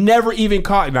 I've never even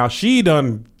caught. Now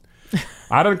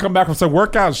I done come back from some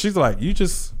workout. She's like, you're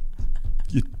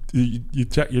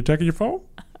checking your phone?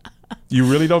 You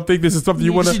really don't think this is something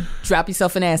you want to drop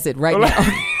yourself in acid right now?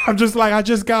 I'm just like, I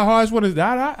just got hard. I just want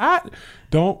to.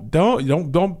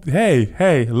 Don't.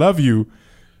 Hey, love you.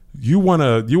 You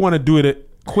wanna do it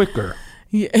quicker,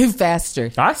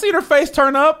 faster. I seen her face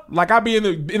turn up. Like I be in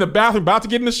the bathroom about to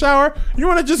get in the shower. You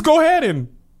want to just go ahead and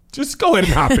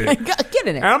hop in. Get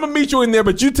in there. And I'm gonna meet you in there,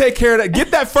 but you take care of that.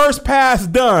 Get that first pass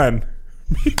done.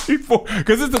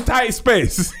 Because it's a tight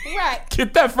space. Right.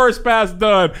 Get that first pass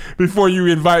done before you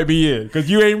invite me in. Because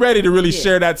you ain't ready to really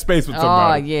share that space with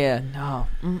somebody. Oh, yeah. No.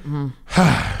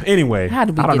 Anyway, I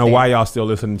don't know why y'all still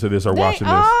listening to this or watching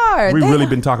this. We've really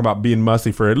been talking about being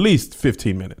musty for at least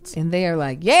 15 minutes. And they are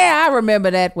like, yeah, I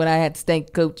remember that when I had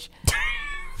Stink Coach.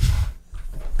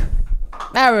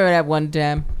 I remember that one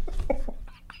time.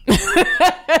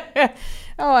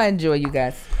 Oh, I enjoy you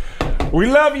guys. We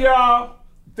love y'all.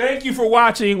 Thank you for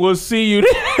watching. We'll see you.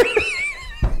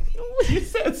 You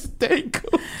said steak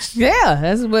coach. Yeah,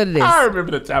 that's what it is. I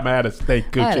remember the time I had a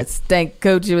steak coach. I had a steak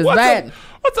coach. It was bad.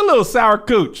 What's a little sour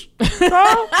cooch?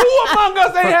 Huh? Who among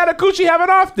us ain't had a coochie have an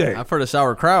off day? I've heard of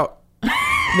sauerkraut.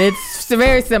 It's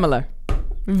very similar.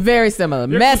 Very similar.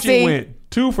 Your Messy. coochie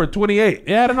went 2 for 28. It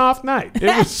had an off night. It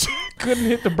was couldn't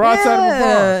hit the broadside of a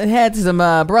bar. It had some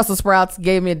Brussels sprouts.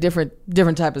 Gave me a different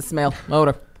type of smell,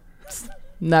 odor.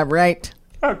 Not right.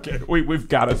 Okay, we've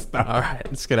got to stop. All right,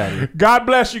 let's get out of here. God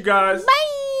bless you guys.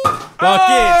 Bye.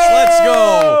 Buckets, let's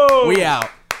go. We out.